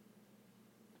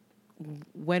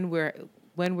when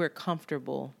we're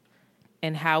comfortable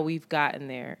and how we've gotten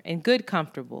there, and good,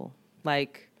 comfortable,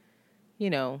 like,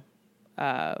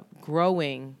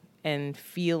 growing and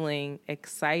feeling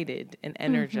excited and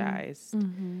energized.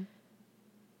 Mm-hmm.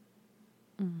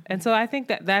 Mm-hmm. And so I think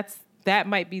that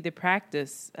might be the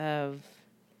practice of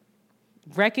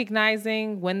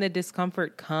recognizing when the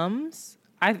discomfort comes.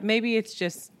 Maybe it's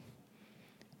just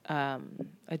a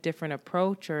different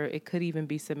approach, or it could even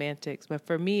be semantics. But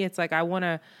for me, it's like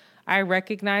I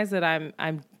recognize that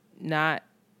I'm not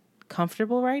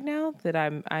comfortable right now, that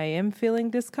I am feeling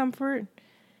discomfort,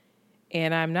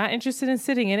 and I'm not interested in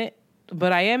sitting in it,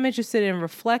 but I am interested in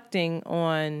reflecting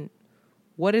on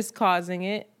what is causing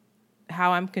it,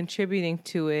 how I'm contributing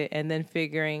to it, and then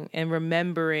figuring and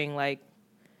remembering like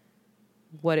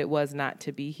what it was not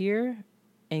to be here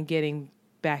and getting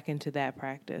back into that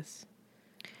practice.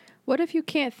 What if you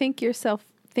can't think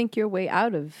your way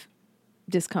out of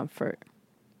discomfort?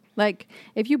 Like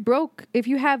if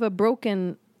you have a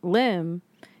broken limb,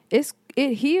 it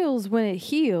heals when it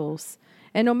heals.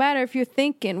 And no matter if you're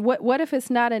thinking, what if it's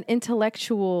not an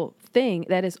intellectual thing,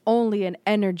 that is only an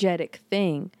energetic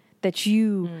thing that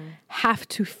you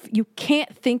you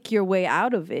can't think your way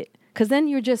out of it, because then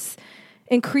you're just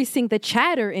increasing the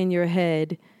chatter in your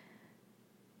head,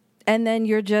 and then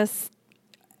you're just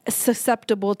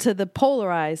susceptible to the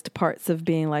polarized parts of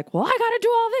being like, well, I got to do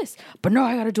all this, but no,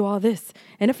 I got to do all this.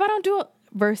 And if I don't do it,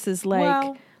 versus like,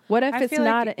 well, what if it's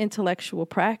not an intellectual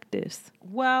practice?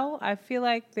 Well, I feel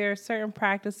like there are certain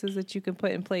practices that you can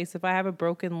put in place. If I have a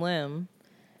broken limb,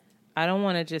 I don't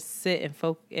want to just sit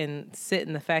and sit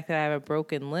in the fact that I have a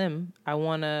broken limb. I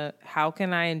want to, how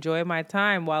can I enjoy my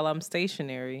time while I'm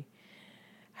stationary?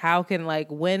 How can, like,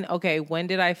 when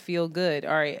did I feel good?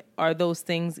 All right, are those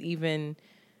things even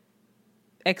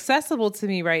accessible to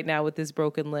me right now with this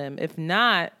broken limb? If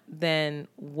not, then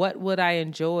what would I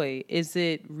enjoy? Is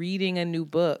it reading a new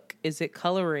book? Is it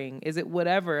coloring? Is it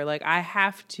whatever? Like, I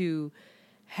have to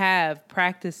have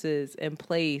practices in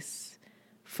place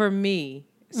for me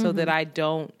so that I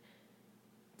don't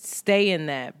stay in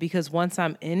that, because once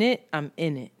I'm in it, I'm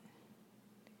in it.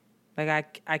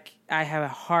 Like I have a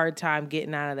hard time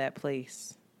getting out of that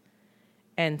place.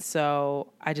 And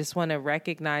so I just want to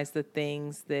recognize the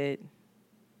things that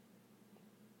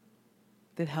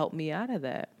help me out of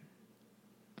that.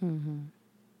 Mm-hmm.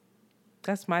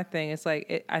 That's my thing. It's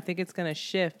like, I think it's going to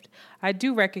shift. I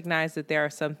do recognize that there are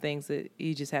some things that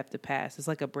you just have to pass. It's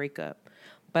like a breakup,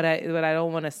 but I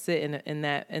don't want to sit in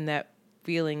that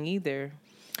feeling either.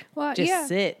 Well, just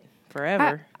sit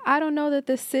forever. I don't know that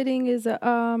the sitting is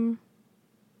a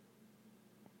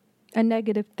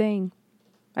negative thing.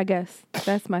 I guess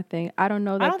that's my thing. I don't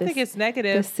know that. I don't think it's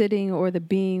negative. The sitting or the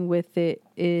being with it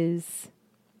is.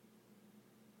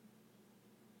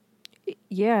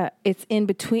 Yeah, it's in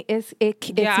between. It's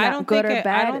not good or bad.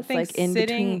 I don't it's think like in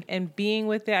sitting between. and being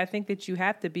with it. I think that you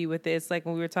have to be with it. It's like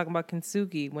when we were talking about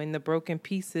kintsugi, when the broken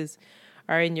pieces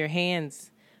are in your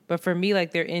hands. But for me,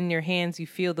 like, they're in your hands. You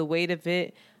feel the weight of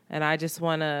it, and I just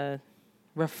want to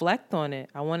reflect on it.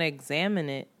 I want to examine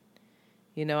it.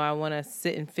 I want to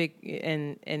sit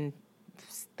and and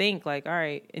think like, all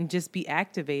right, and just be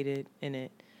activated in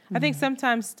it. Mm-hmm. I think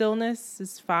sometimes stillness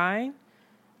is fine,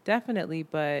 definitely,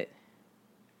 but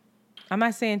I'm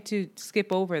not saying to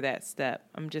skip over that step.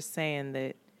 I'm just saying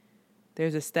that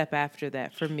there's a step after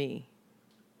that for me.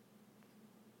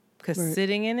 Because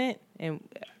sitting in it, and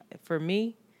for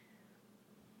me,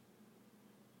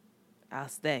 I'll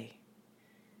stay.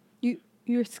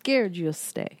 You're scared you'll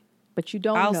stay, but you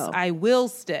don't know. I will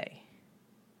stay.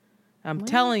 I'm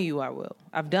telling you I will.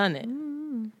 I've done it.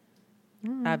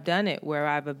 Mm-hmm. I've done it where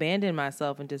I've abandoned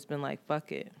myself and just been like,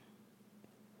 fuck it.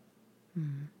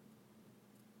 Mm-hmm.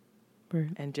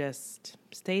 And just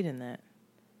stayed in that.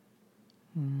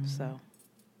 So,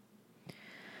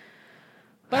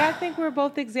 but I think we're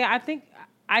both I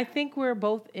think we're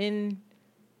both in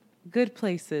good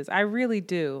places. I really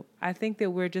do. I think that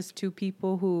we're just two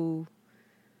people who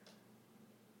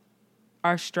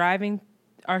are striving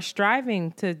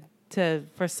to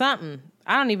for something.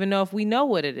 I don't even know if we know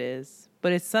what it is,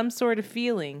 but it's some sort of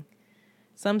feeling,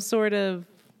 some sort of,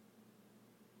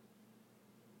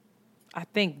 I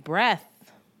think,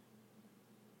 breath,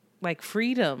 like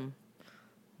freedom,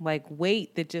 like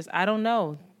weight that just, I don't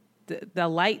know, the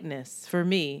lightness for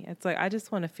me. It's like, I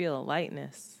just want to feel a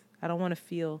lightness. I don't want to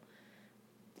feel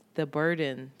the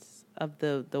burdens of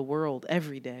the world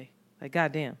every day. Like,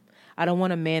 goddamn, I don't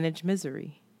want to manage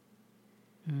misery.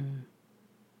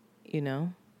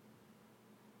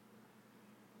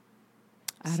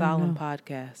 Solemn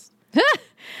podcast.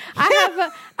 I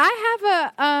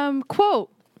have a quote.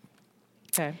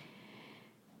 Okay.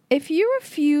 If you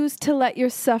refuse to let your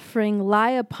suffering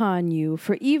lie upon you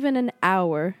for even an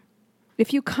hour,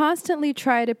 if you constantly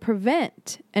try to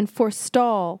prevent and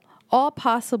forestall all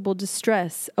possible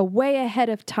distress away ahead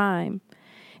of time,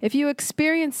 if you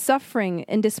experience suffering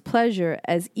and displeasure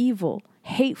as evil,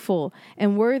 hateful,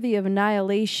 and worthy of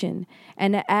annihilation,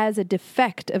 and as a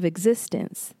defect of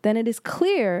existence, then it is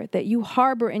clear that you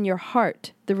harbor in your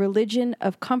heart the religion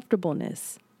of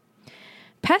comfortableness.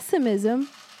 Pessimism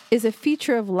is a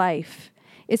feature of life.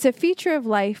 It's a feature of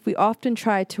life we often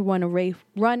try to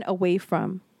run away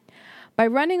from. By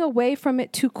running away from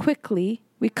it too quickly,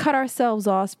 we cut ourselves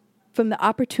off from the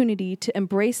opportunity to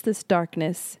embrace this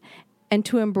darkness and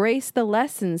to embrace the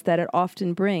lessons that it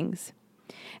often brings.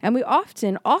 And we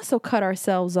often also cut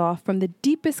ourselves off from the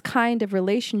deepest kind of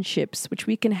relationships which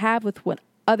we can have with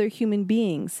other human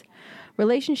beings,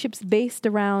 relationships based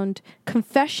around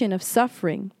confession of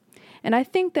suffering. And I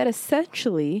think that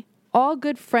essentially all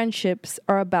good friendships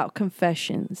are about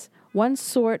confessions, one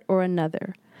sort or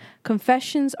another.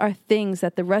 Confessions are things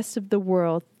that the rest of the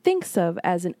world thinks of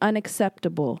as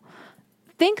unacceptable,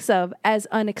 but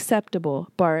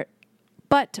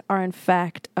are in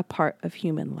fact a part of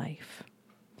human life.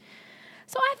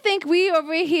 So I think we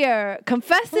over here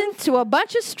confessing to a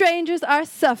bunch of strangers our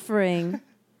suffering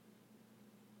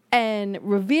and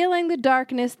revealing the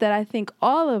darkness that I think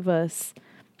all of us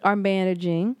are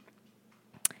managing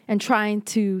and trying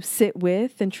to sit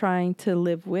with and trying to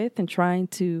live with and trying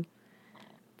to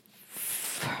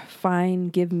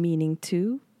give meaning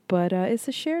to. But it's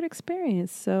a shared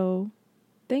experience. So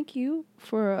thank you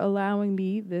for allowing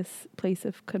me this place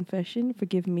of confession.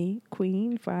 Forgive me,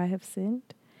 Queen, for I have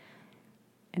sinned.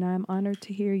 And I'm honored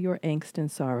to hear your angst and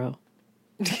sorrow.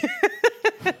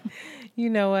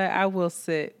 You know what? I will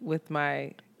sit with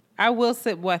my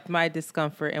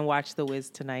discomfort and watch The Wiz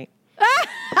tonight.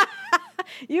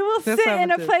 You will sit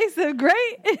in a place of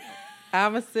great.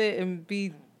 I'm going to sit and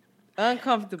be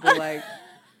uncomfortable like.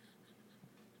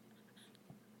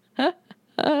 Okay.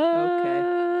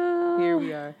 Here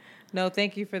we are. No,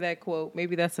 thank you for that quote.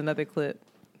 Maybe that's another clip.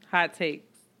 Hot takes.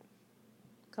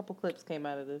 A couple clips came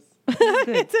out of this.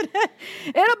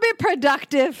 It'll be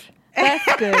productive.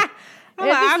 That's good.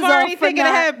 I'm already thinking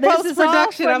ahead.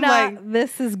 Post-production, I'm like,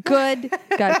 this is good.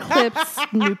 Got clips,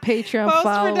 new Patreon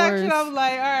followers. Post-production, I'm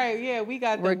like, all right, yeah, we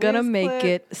got the We're going to make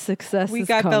it. Success we is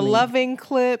got coming. the loving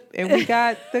clip, and we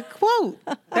got the quote.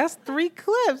 That's 3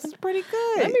 clips. It's pretty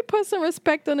good. Let me put some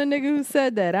respect on the nigga who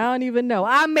said that. I don't even know.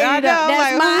 I made it Like, up.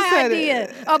 That's my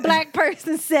idea. A black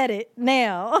person said it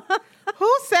now.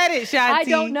 Who said it, Shanti? I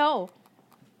don't know.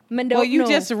 Well, you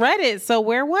just read it, so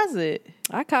where was it?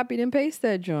 I copied and pasted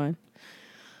that, John.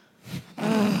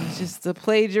 Oh, just a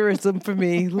plagiarism for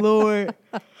me, Lord.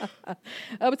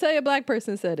 I'll tell you a black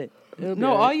person said it.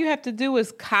 No, all you have to do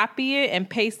is copy it and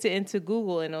paste it into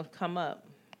Google, and it'll come up.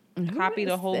 Copy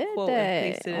the whole quote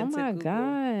and paste it into Google. Oh, my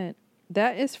God.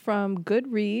 That is from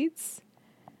Goodreads.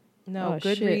 No,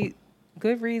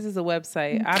 Goodreads is a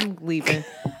website. I'm leaving.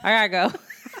 I gotta go.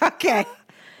 Okay.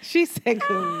 She said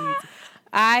Goodreads.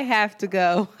 I have to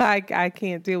go. I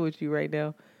can't deal with you right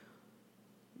now.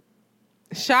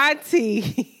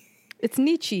 Shanti. It's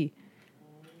Nietzsche.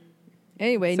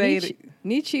 Anyway,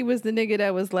 Nietzsche was the nigga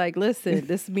that was like, listen,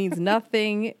 this means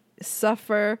nothing.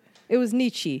 Suffer. It was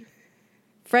Nietzsche.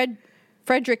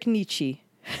 Friedrich Nietzsche.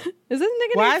 Is this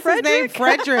nigga named Frederick? Why is his name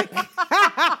Frederick?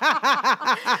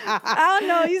 I don't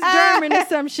know. He's German or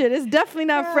some shit. It's definitely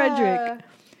not Frederick.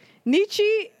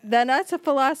 Nietzsche, that's a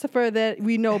philosopher that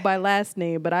we know by last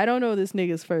name, but I don't know this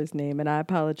nigga's first name, and I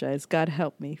apologize. God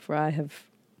help me, for I have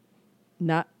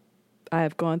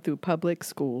gone through public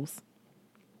schools.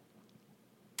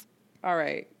 All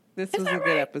right. This was a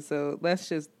good episode. Let's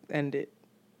just end it.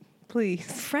 Please.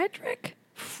 Friedrich?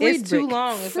 It's too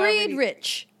long. It's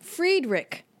Friedrich.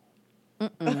 Friedrich.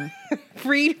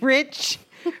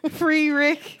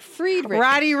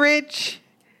 Roddy Rich.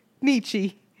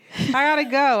 Nietzsche. I gotta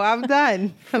go. I'm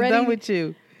done. I'm done with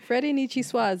you. Freddie Nietzsche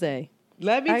Swaze.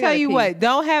 Let me tell you what.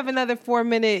 Don't have another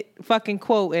 4-minute fucking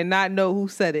quote and not know who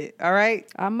said it. All right?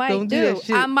 I might do.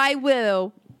 I might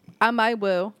will.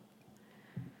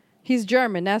 He's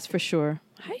German, that's for sure.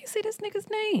 How you say this nigga's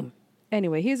name?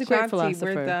 Anyway, he's a great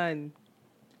philosopher. We're done.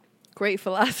 Great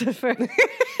philosopher.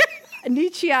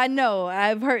 Nietzsche, I know.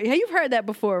 You've heard that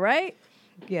before, right?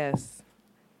 Yes.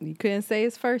 You couldn't say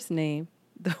his first name.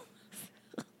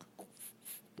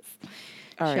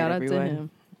 All right, Shout out everyone. to him.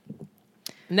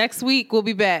 Next week, we'll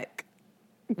be back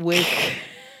with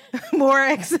more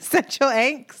existential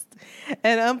angst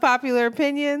and unpopular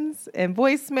opinions and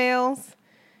voicemails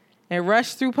and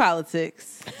rush through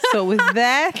politics. So with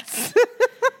that,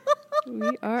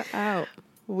 we are out.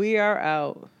 We are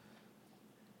out.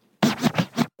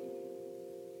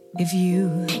 If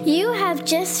you have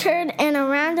just heard an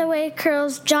Around the Way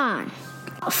Curls John.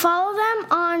 Follow them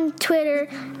on Twitter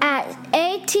at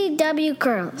ATW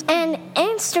Curls and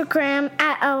Instagram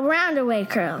at Around the Way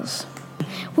Curls.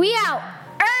 We out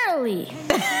early.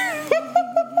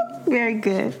 Very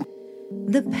good.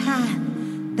 The path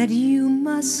that you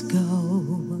must go.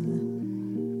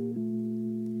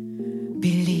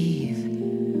 Believe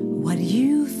what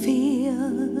you feel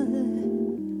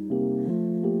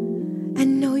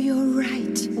and know you're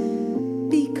right,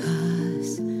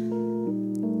 because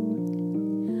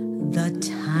the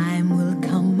time will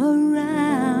come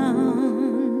around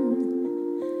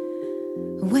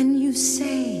when you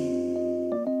say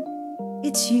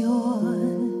it's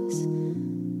yours.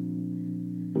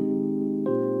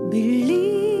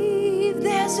 Believe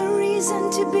there's a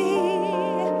reason to be.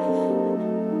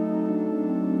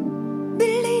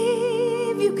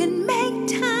 Believe you can make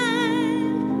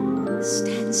time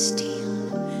stand still.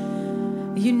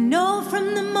 You know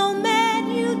from the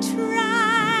moment you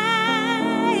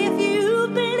try, if you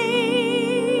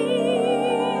believe,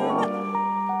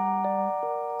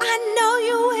 I know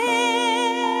you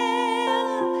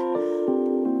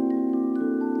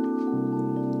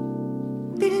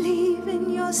will. Believe in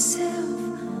yourself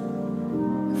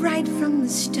right from the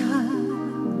start.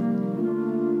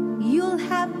 You'll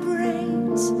have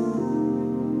brains,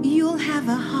 you'll have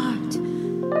a heart,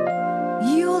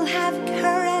 you'll have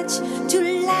courage to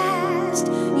laugh.